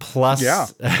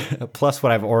 plus plus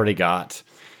what I've already got,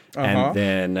 and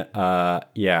then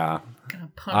Gonna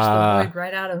punch the void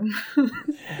right out of him.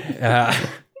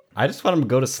 I just want him to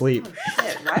go to sleep. Oh,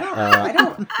 shit.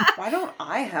 Why don't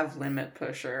I have Limit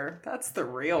Pusher? That's the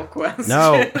real question.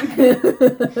 No,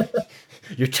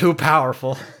 you're too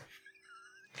powerful.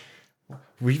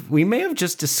 We may have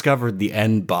just discovered the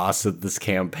end boss of this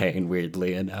campaign,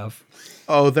 weirdly enough.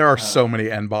 Oh, there are so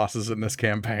many end bosses in this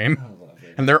campaign.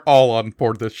 And they're all on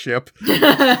board this ship.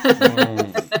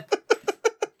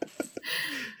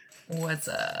 What's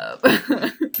up?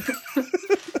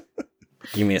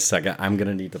 Give me a second. I'm going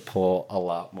to need to pull a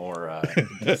lot more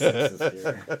D6s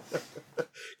here.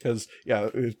 Because,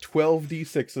 12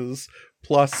 D6s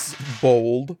plus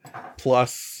bold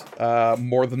plus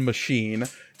more than machine.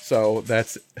 So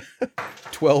that's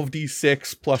 12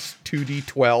 D6 plus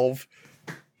 2D12.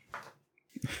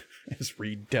 As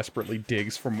Reed desperately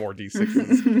digs for more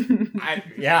D6s.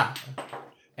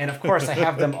 And of course, I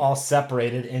have them all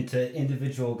separated into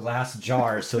individual glass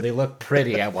jars so they look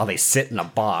pretty while they sit in a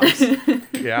box.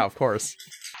 Yeah, of course.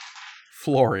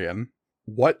 Florian,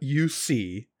 what you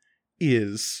see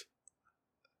is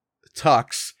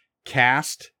Tux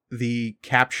cast the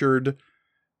captured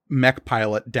mech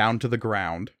pilot down to the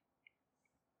ground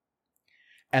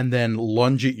and then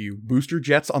lunge at you, booster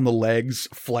jets on the legs,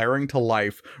 flaring to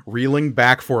life, reeling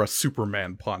back for a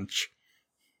Superman punch.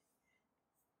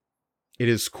 It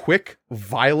is quick,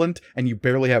 violent, and you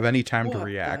barely have any time to What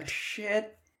react. the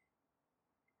shit?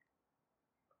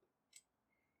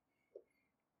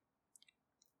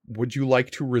 Would you like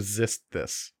to resist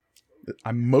this?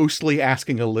 I'm mostly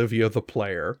asking Olivia the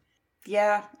player.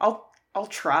 Yeah, I'll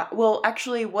try. Well,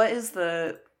 actually, what is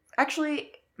the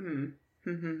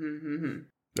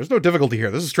There's no difficulty here.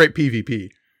 This is straight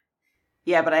PvP.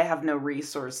 Yeah, but I have no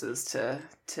resources to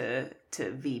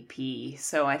VP,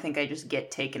 so I think I just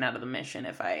get taken out of the mission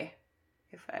if I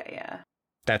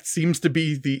That seems to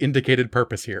be the indicated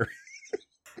purpose here.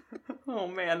 Oh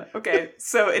man. Okay,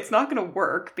 so it's not gonna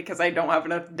work because I don't have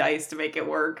enough dice to make it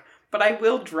work, but I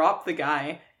will drop the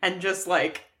guy and just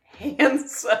like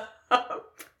hands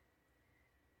up.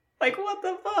 Like what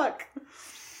the fuck?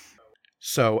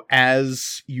 So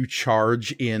as you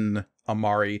charge in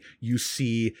Amari, you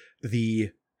see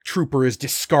the trooper is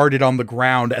discarded on the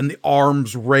ground and the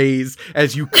arms raise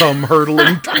as you come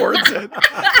hurtling towards it.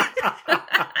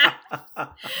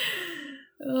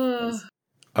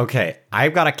 Okay,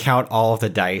 I've got to count all of the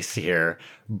dice here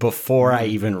before I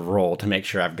even roll to make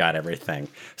sure I've got everything.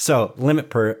 So, limit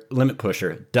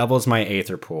pusher doubles my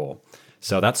Aether pool.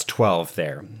 So that's 12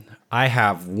 there. I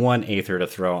have 1 Aether to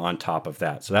throw on top of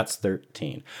that. So that's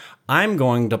 13. I'm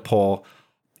going to pull...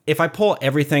 If I pull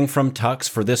everything from Tux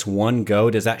for this one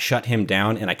go, does that shut him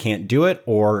down and I can't do it?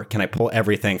 Or can I pull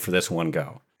everything for this one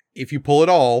go? If you pull it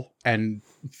all and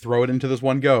throw it into this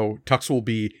one go, Tux will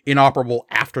be inoperable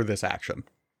after this action.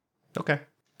 Okay.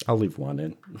 I'll leave 1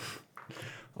 in.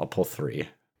 I'll pull 3.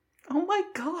 Oh my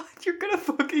god, you're gonna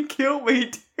fucking kill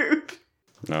me, dude.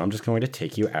 No, I'm just going to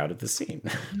take you out of the scene.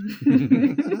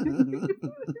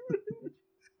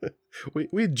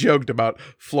 We joked about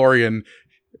Florian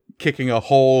kicking a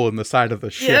hole in the side of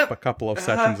the ship a couple of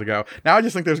sessions ago. Now I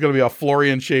just think there's going to be a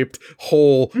Florian-shaped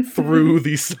hole through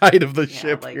the side of the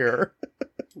ship like here.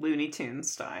 Looney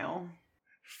Tunes style.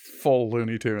 Full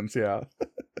Looney Tunes, yeah.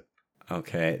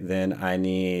 Okay, then I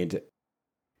need...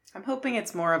 I'm hoping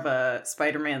it's more of a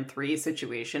Spider-Man 3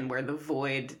 situation where the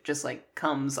void just like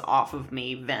comes off of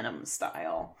me Venom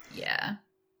style. Yeah.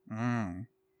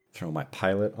 Throw my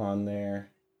pilot on there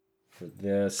for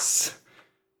this.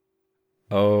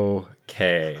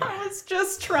 Okay. I was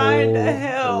just trying to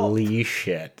help. Holy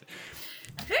shit.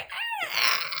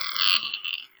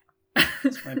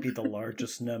 This might be the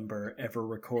largest number ever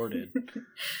recorded.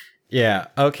 Yeah,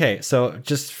 okay, so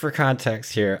just for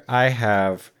context here, I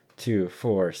have 2,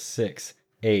 4, 6,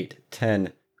 8,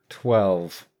 10,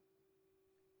 12,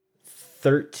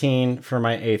 13 for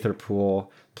my Aether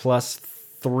pool, plus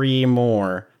 3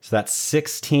 more, so that's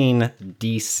 16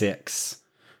 D6,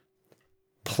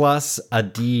 plus a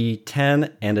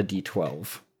D10 and a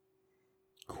D12.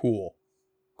 Cool.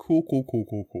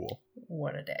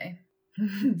 What a day.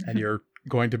 And you're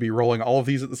going to be rolling all of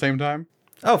these at the same time?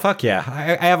 Oh, fuck yeah.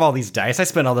 I have all these dice. I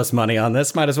spent all this money on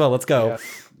this. Might as well. Let's go.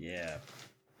 Yeah.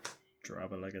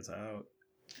 Drop it like it's out.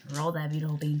 Roll that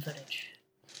beautiful bean footage.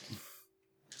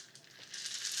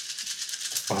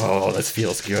 Oh, this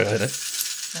feels good.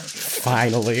 So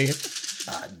Finally.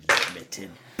 Unlimited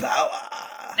power.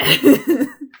 good.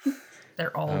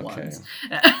 They're all Okay. ones.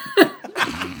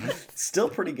 Still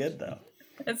pretty good though.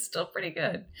 It's still pretty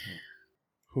good.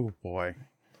 Oh boy.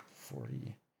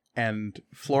 40. And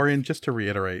Florian, just to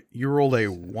reiterate, you rolled a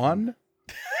 1?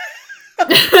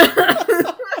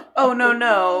 Oh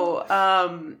no.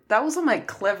 That was on my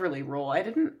cleverly roll. I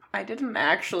didn't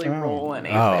actually roll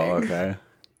anything. Oh, okay.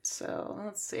 So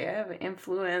let's see. I have an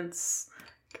influence.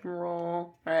 Can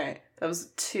roll. Alright. That was a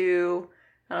 2.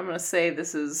 And I'm gonna say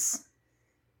this is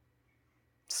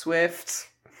Swift.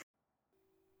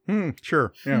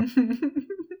 Sure, yeah.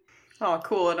 Oh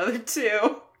cool, another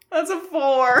 2. That's a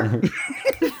 4.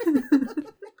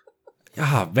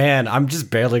 Oh, man, I'm just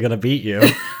barely going to beat you.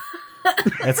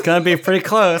 It's going to be pretty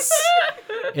close.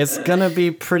 It's going to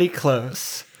be pretty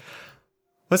close.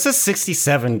 What's this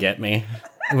 67 get me?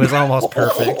 It was almost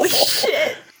perfect. Holy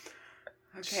shit.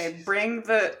 Okay, bring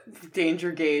the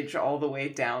danger gauge all the way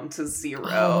down to 0.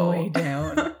 All the way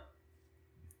down.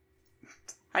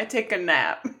 I take a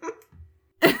nap.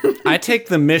 I take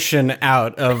the mission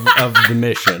out of the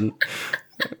mission.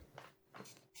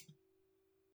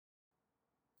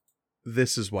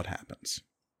 this is what happens.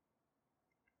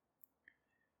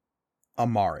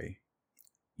 Amari,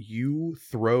 you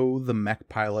throw the mech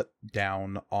pilot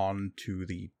down onto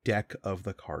the deck of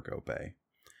the cargo bay.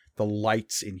 The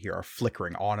lights in here are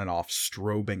flickering on and off,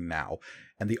 strobing now,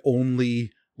 and the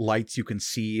only lights you can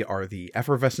see are the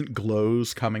effervescent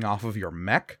glows coming off of your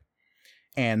mech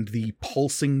and the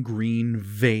pulsing green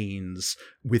veins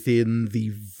within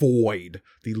the void,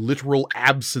 the literal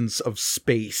absence of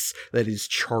space that is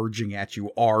charging at you,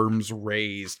 arms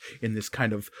raised in this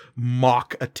kind of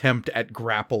mock attempt at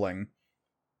grappling.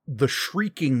 The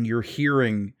shrieking you're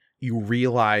hearing, you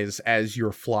realize as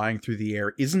you're flying through the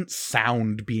air, isn't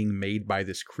sound being made by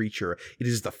this creature. It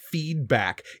is the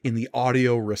feedback in the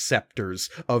audio receptors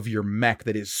of your mech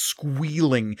that is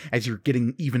squealing as you're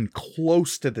getting even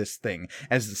close to this thing,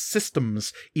 as the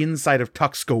systems inside of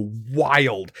Tux go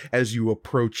wild as you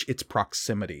approach its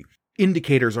proximity.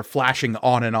 Indicators are flashing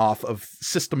on and off of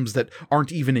systems that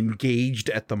aren't even engaged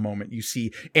at the moment. You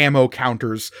see ammo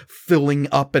counters filling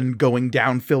up and going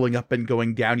down, filling up and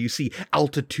going down. You see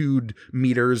altitude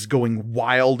meters going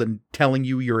wild and telling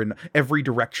you you're in every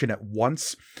direction at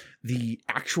once. The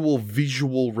actual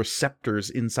visual receptors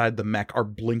inside the mech are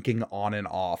blinking on and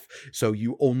off, so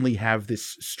you only have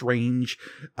this strange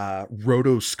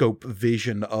rotoscope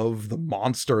vision of the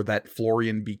monster that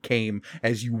Florian became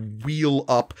as you wheel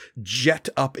up, jet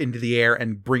up into the air,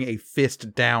 and bring a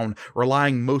fist down,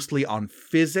 relying mostly on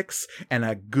physics and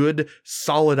a good,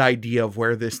 solid idea of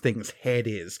where this thing's head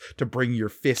is to bring your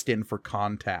fist in for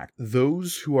contact.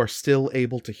 Those who are still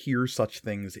able to hear such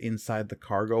things inside the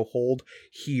cargo hold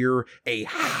hear a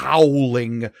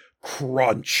howling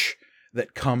crunch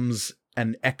that comes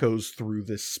and echoes through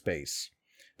this space.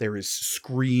 There is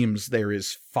screams, there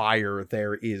is fire,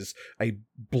 there is a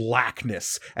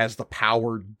blackness as the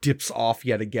power dips off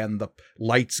yet again, the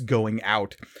lights going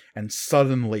out, and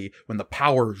suddenly, when the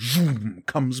power zoom,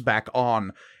 comes back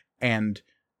on, and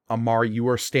Amari, you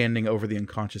are standing over the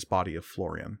unconscious body of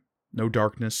Florian. No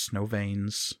darkness, no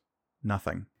veins,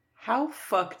 nothing. How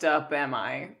fucked up am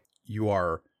I? You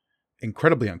are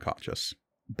incredibly unconscious,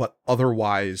 but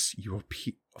otherwise,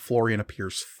 Florian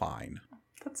appears fine.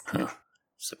 That's good.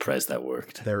 Surprised that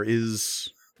worked. There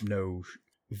is no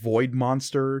void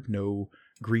monster, no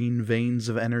green veins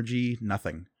of energy,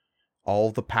 nothing.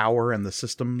 All the power and the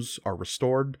systems are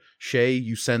restored. Shay,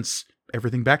 you sense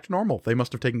everything back to normal. They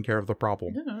must have taken care of the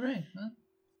problem. Yeah, all right.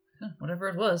 Well, whatever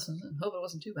it was, I hope it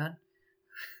wasn't too bad.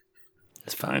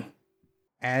 It's fine.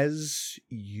 As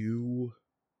you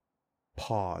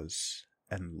pause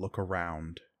and look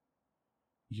around,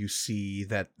 you see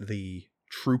that the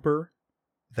trooper,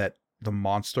 that the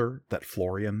monster that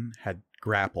Florian had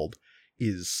grappled,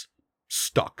 is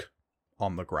stuck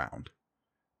on the ground.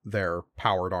 Their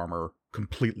powered armor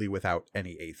completely without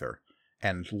any aether,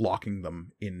 and locking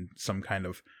them in some kind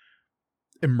of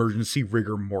emergency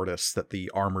rigor mortis that the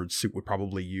armored suit would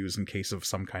probably use in case of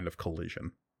some kind of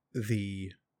collision.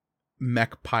 The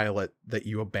mech pilot that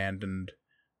you abandoned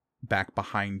back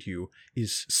behind you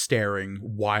is staring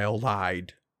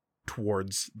wild-eyed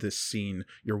towards this scene.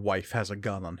 Your wife has a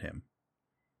gun on him.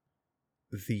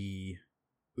 The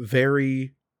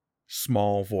very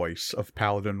small voice of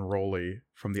Paladin Rowley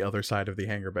from the other side of the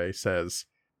hangar bay says,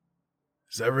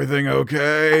 "Is everything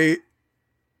okay?"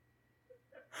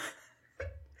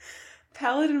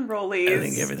 Paladin Rollies. I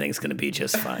think everything's going to be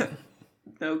just fine.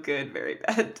 No good, very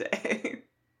bad day.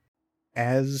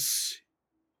 As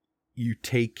you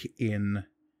take in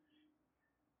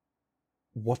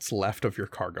what's left of your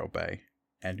cargo bay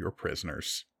and your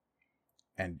prisoners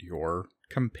and your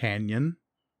companion,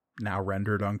 now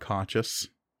rendered unconscious,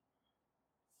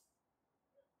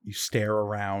 you stare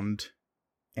around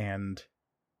and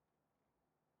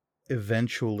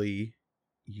eventually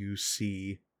you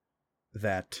see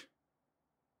that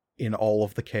in all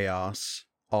of the chaos,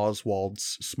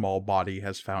 Oswald's small body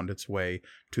has found its way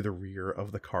to the rear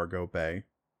of the cargo bay.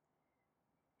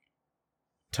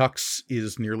 Tux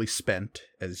is nearly spent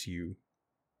as you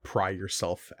pry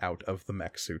yourself out of the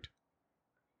mech suit.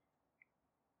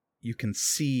 You can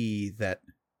see that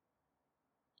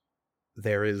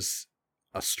there is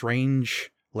a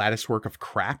strange latticework of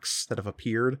cracks that have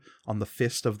appeared on the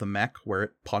fist of the mech where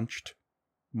it punched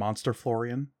Monster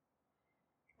Florian,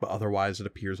 but otherwise it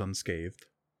appears unscathed.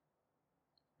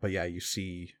 But yeah, you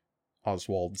see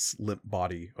Oswald's limp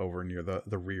body over near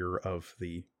the rear of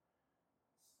the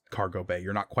cargo bay.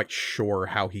 You're not quite sure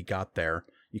how he got there.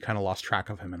 You kind of lost track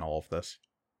of him in all of this.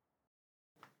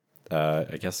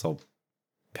 I guess I'll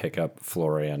pick up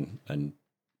Florian and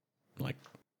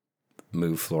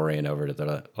move Florian over to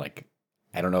the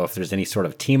I don't know if there's any sort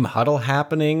of team huddle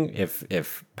happening,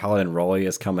 if Paladin Rolly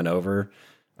is coming over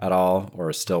at all, or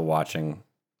is still watching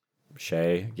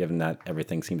Shay, given that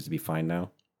everything seems to be fine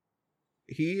now.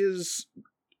 He is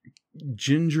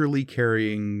gingerly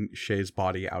carrying Shay's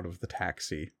body out of the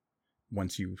taxi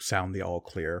once you sound the all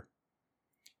clear,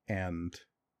 and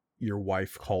your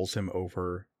wife calls him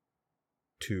over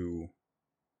to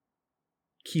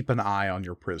keep an eye on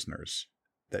your prisoners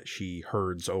that she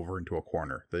herds over into a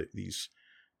corner. These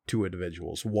two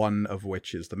individuals, one of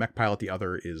which is the mech pilot, the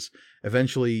other is,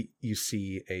 eventually you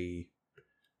see a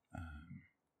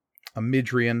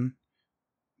Midrian,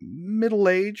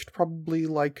 middle-aged, probably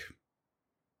like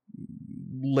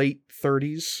late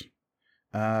 30s,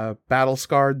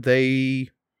 battle-scarred.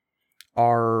 They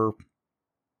are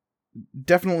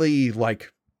definitely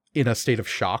like in a state of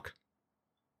shock.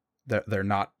 They're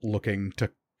not looking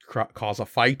to cause a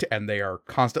fight, and they are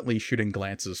constantly shooting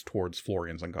glances towards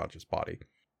Florian's unconscious body.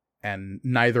 And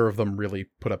neither of them really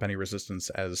put up any resistance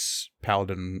as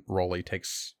Paladin Rolly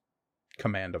takes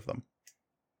command of them.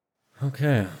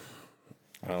 Okay.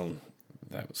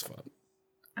 That was fun.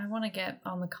 I want to get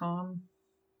on the comm.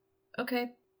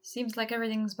 Okay, seems like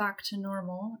everything's back to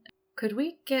normal. Could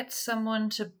we get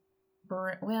someone to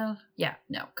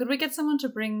Could we get someone to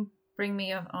bring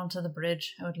me up onto the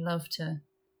bridge? I would love to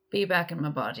be back in my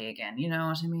body again, you know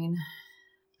what I mean?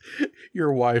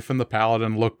 Your wife and the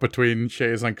Paladin look between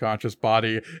Shay's unconscious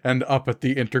body and up at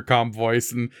the intercom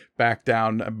voice and back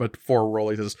down before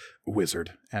Rolly says,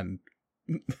 "Wizard." And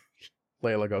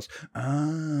Layla goes,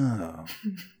 "Oh."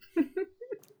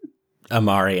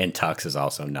 Amari and Tux is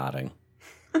also nodding.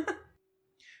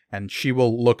 And she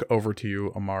will look over to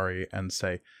you, Amari, and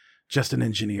say, "Just an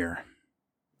engineer."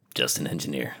 Just an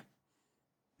engineer.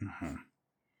 Mm-hmm.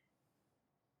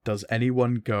 Does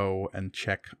anyone go and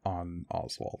check on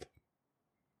Oswald?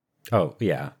 Oh,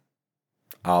 yeah.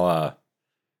 I'll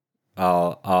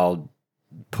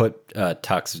put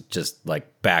Tux just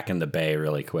like back in the bay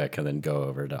really quick and then go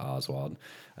over to Oswald.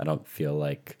 I don't feel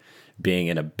like being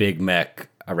in a big mech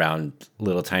around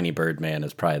little tiny Birdman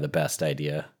is probably the best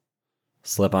idea.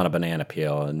 Slip on a banana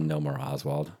peel and no more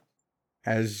Oswald.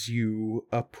 As you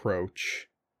approach,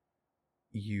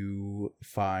 you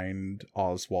find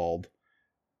Oswald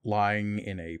lying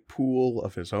in a pool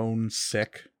of his own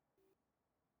sick,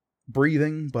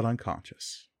 breathing but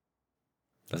unconscious.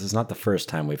 This is not the first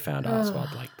time we've found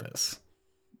Oswald like this.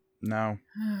 No.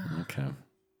 Okay.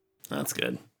 That's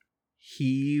good.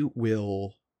 He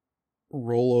will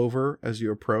roll over as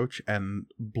you approach and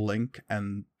blink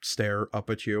and stare up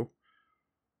at you.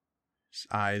 His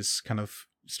eyes kind of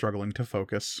struggling to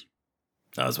focus.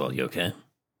 Oswald, you okay?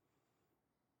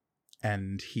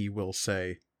 And he will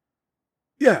say,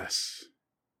 "Yes.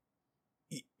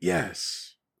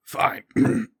 Yes. Fine."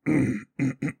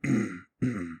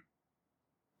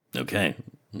 Okay.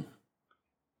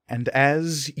 And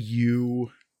as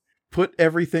you put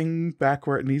everything back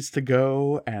where it needs to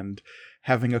go, and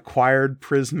having acquired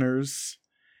prisoners,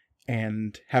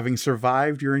 and having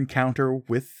survived your encounter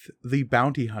with the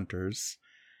bounty hunters,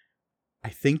 I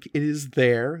think it is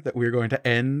there that we're going to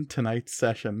end tonight's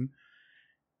session.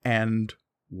 And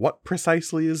what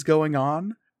precisely is going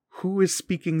on? Who is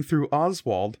speaking through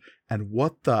Oswald? And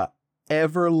what the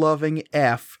ever-loving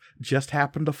F just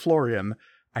happened to Florian?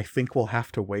 I think we'll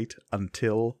have to wait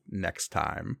until next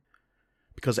time.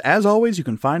 Because as always, you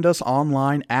can find us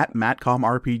online at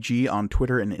MatcomRPG on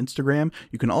Twitter and Instagram.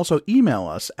 You can also email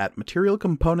us at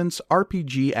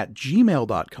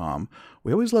materialcomponentsrpg@gmail.com.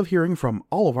 We always love hearing from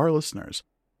all of our listeners.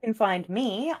 You can find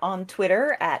me on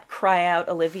Twitter at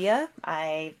CryOutOlivia.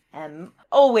 I am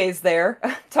always there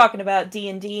talking about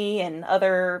D&D and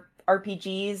other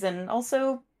RPGs and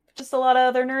also just a lot of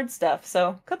other nerd stuff.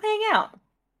 So come hang out.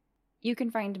 You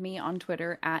can find me on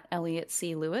Twitter at Elliot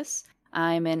C. Lewis.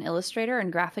 I'm an illustrator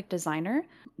and graphic designer,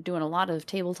 doing a lot of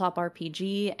tabletop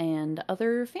RPG and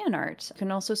other fan art. You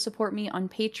can also support me on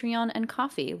Patreon and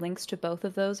Ko-fi. Links to both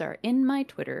of those are in my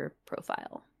Twitter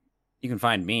profile. You can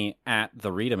find me at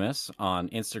The Readimus on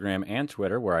Instagram and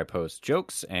Twitter, where I post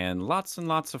jokes and lots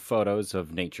of photos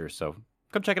of nature, so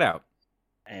come check it out.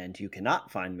 And you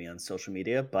cannot find me on social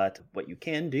media, but what you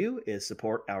can do is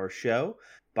support our show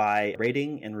by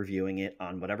rating and reviewing it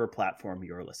on whatever platform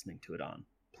you're listening to it on.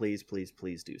 Please, please,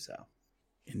 please do so.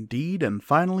 Indeed, and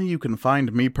finally, you can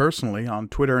find me personally on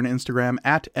Twitter and Instagram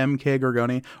at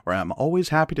MKGorgoni, where I'm always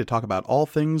happy to talk about all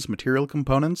things material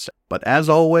components. But as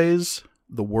always,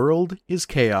 the world is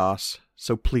chaos,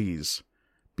 so please,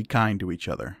 be kind to each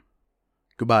other.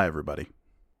 Goodbye, everybody.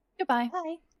 Goodbye.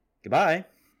 Bye. Goodbye.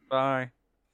 Bye.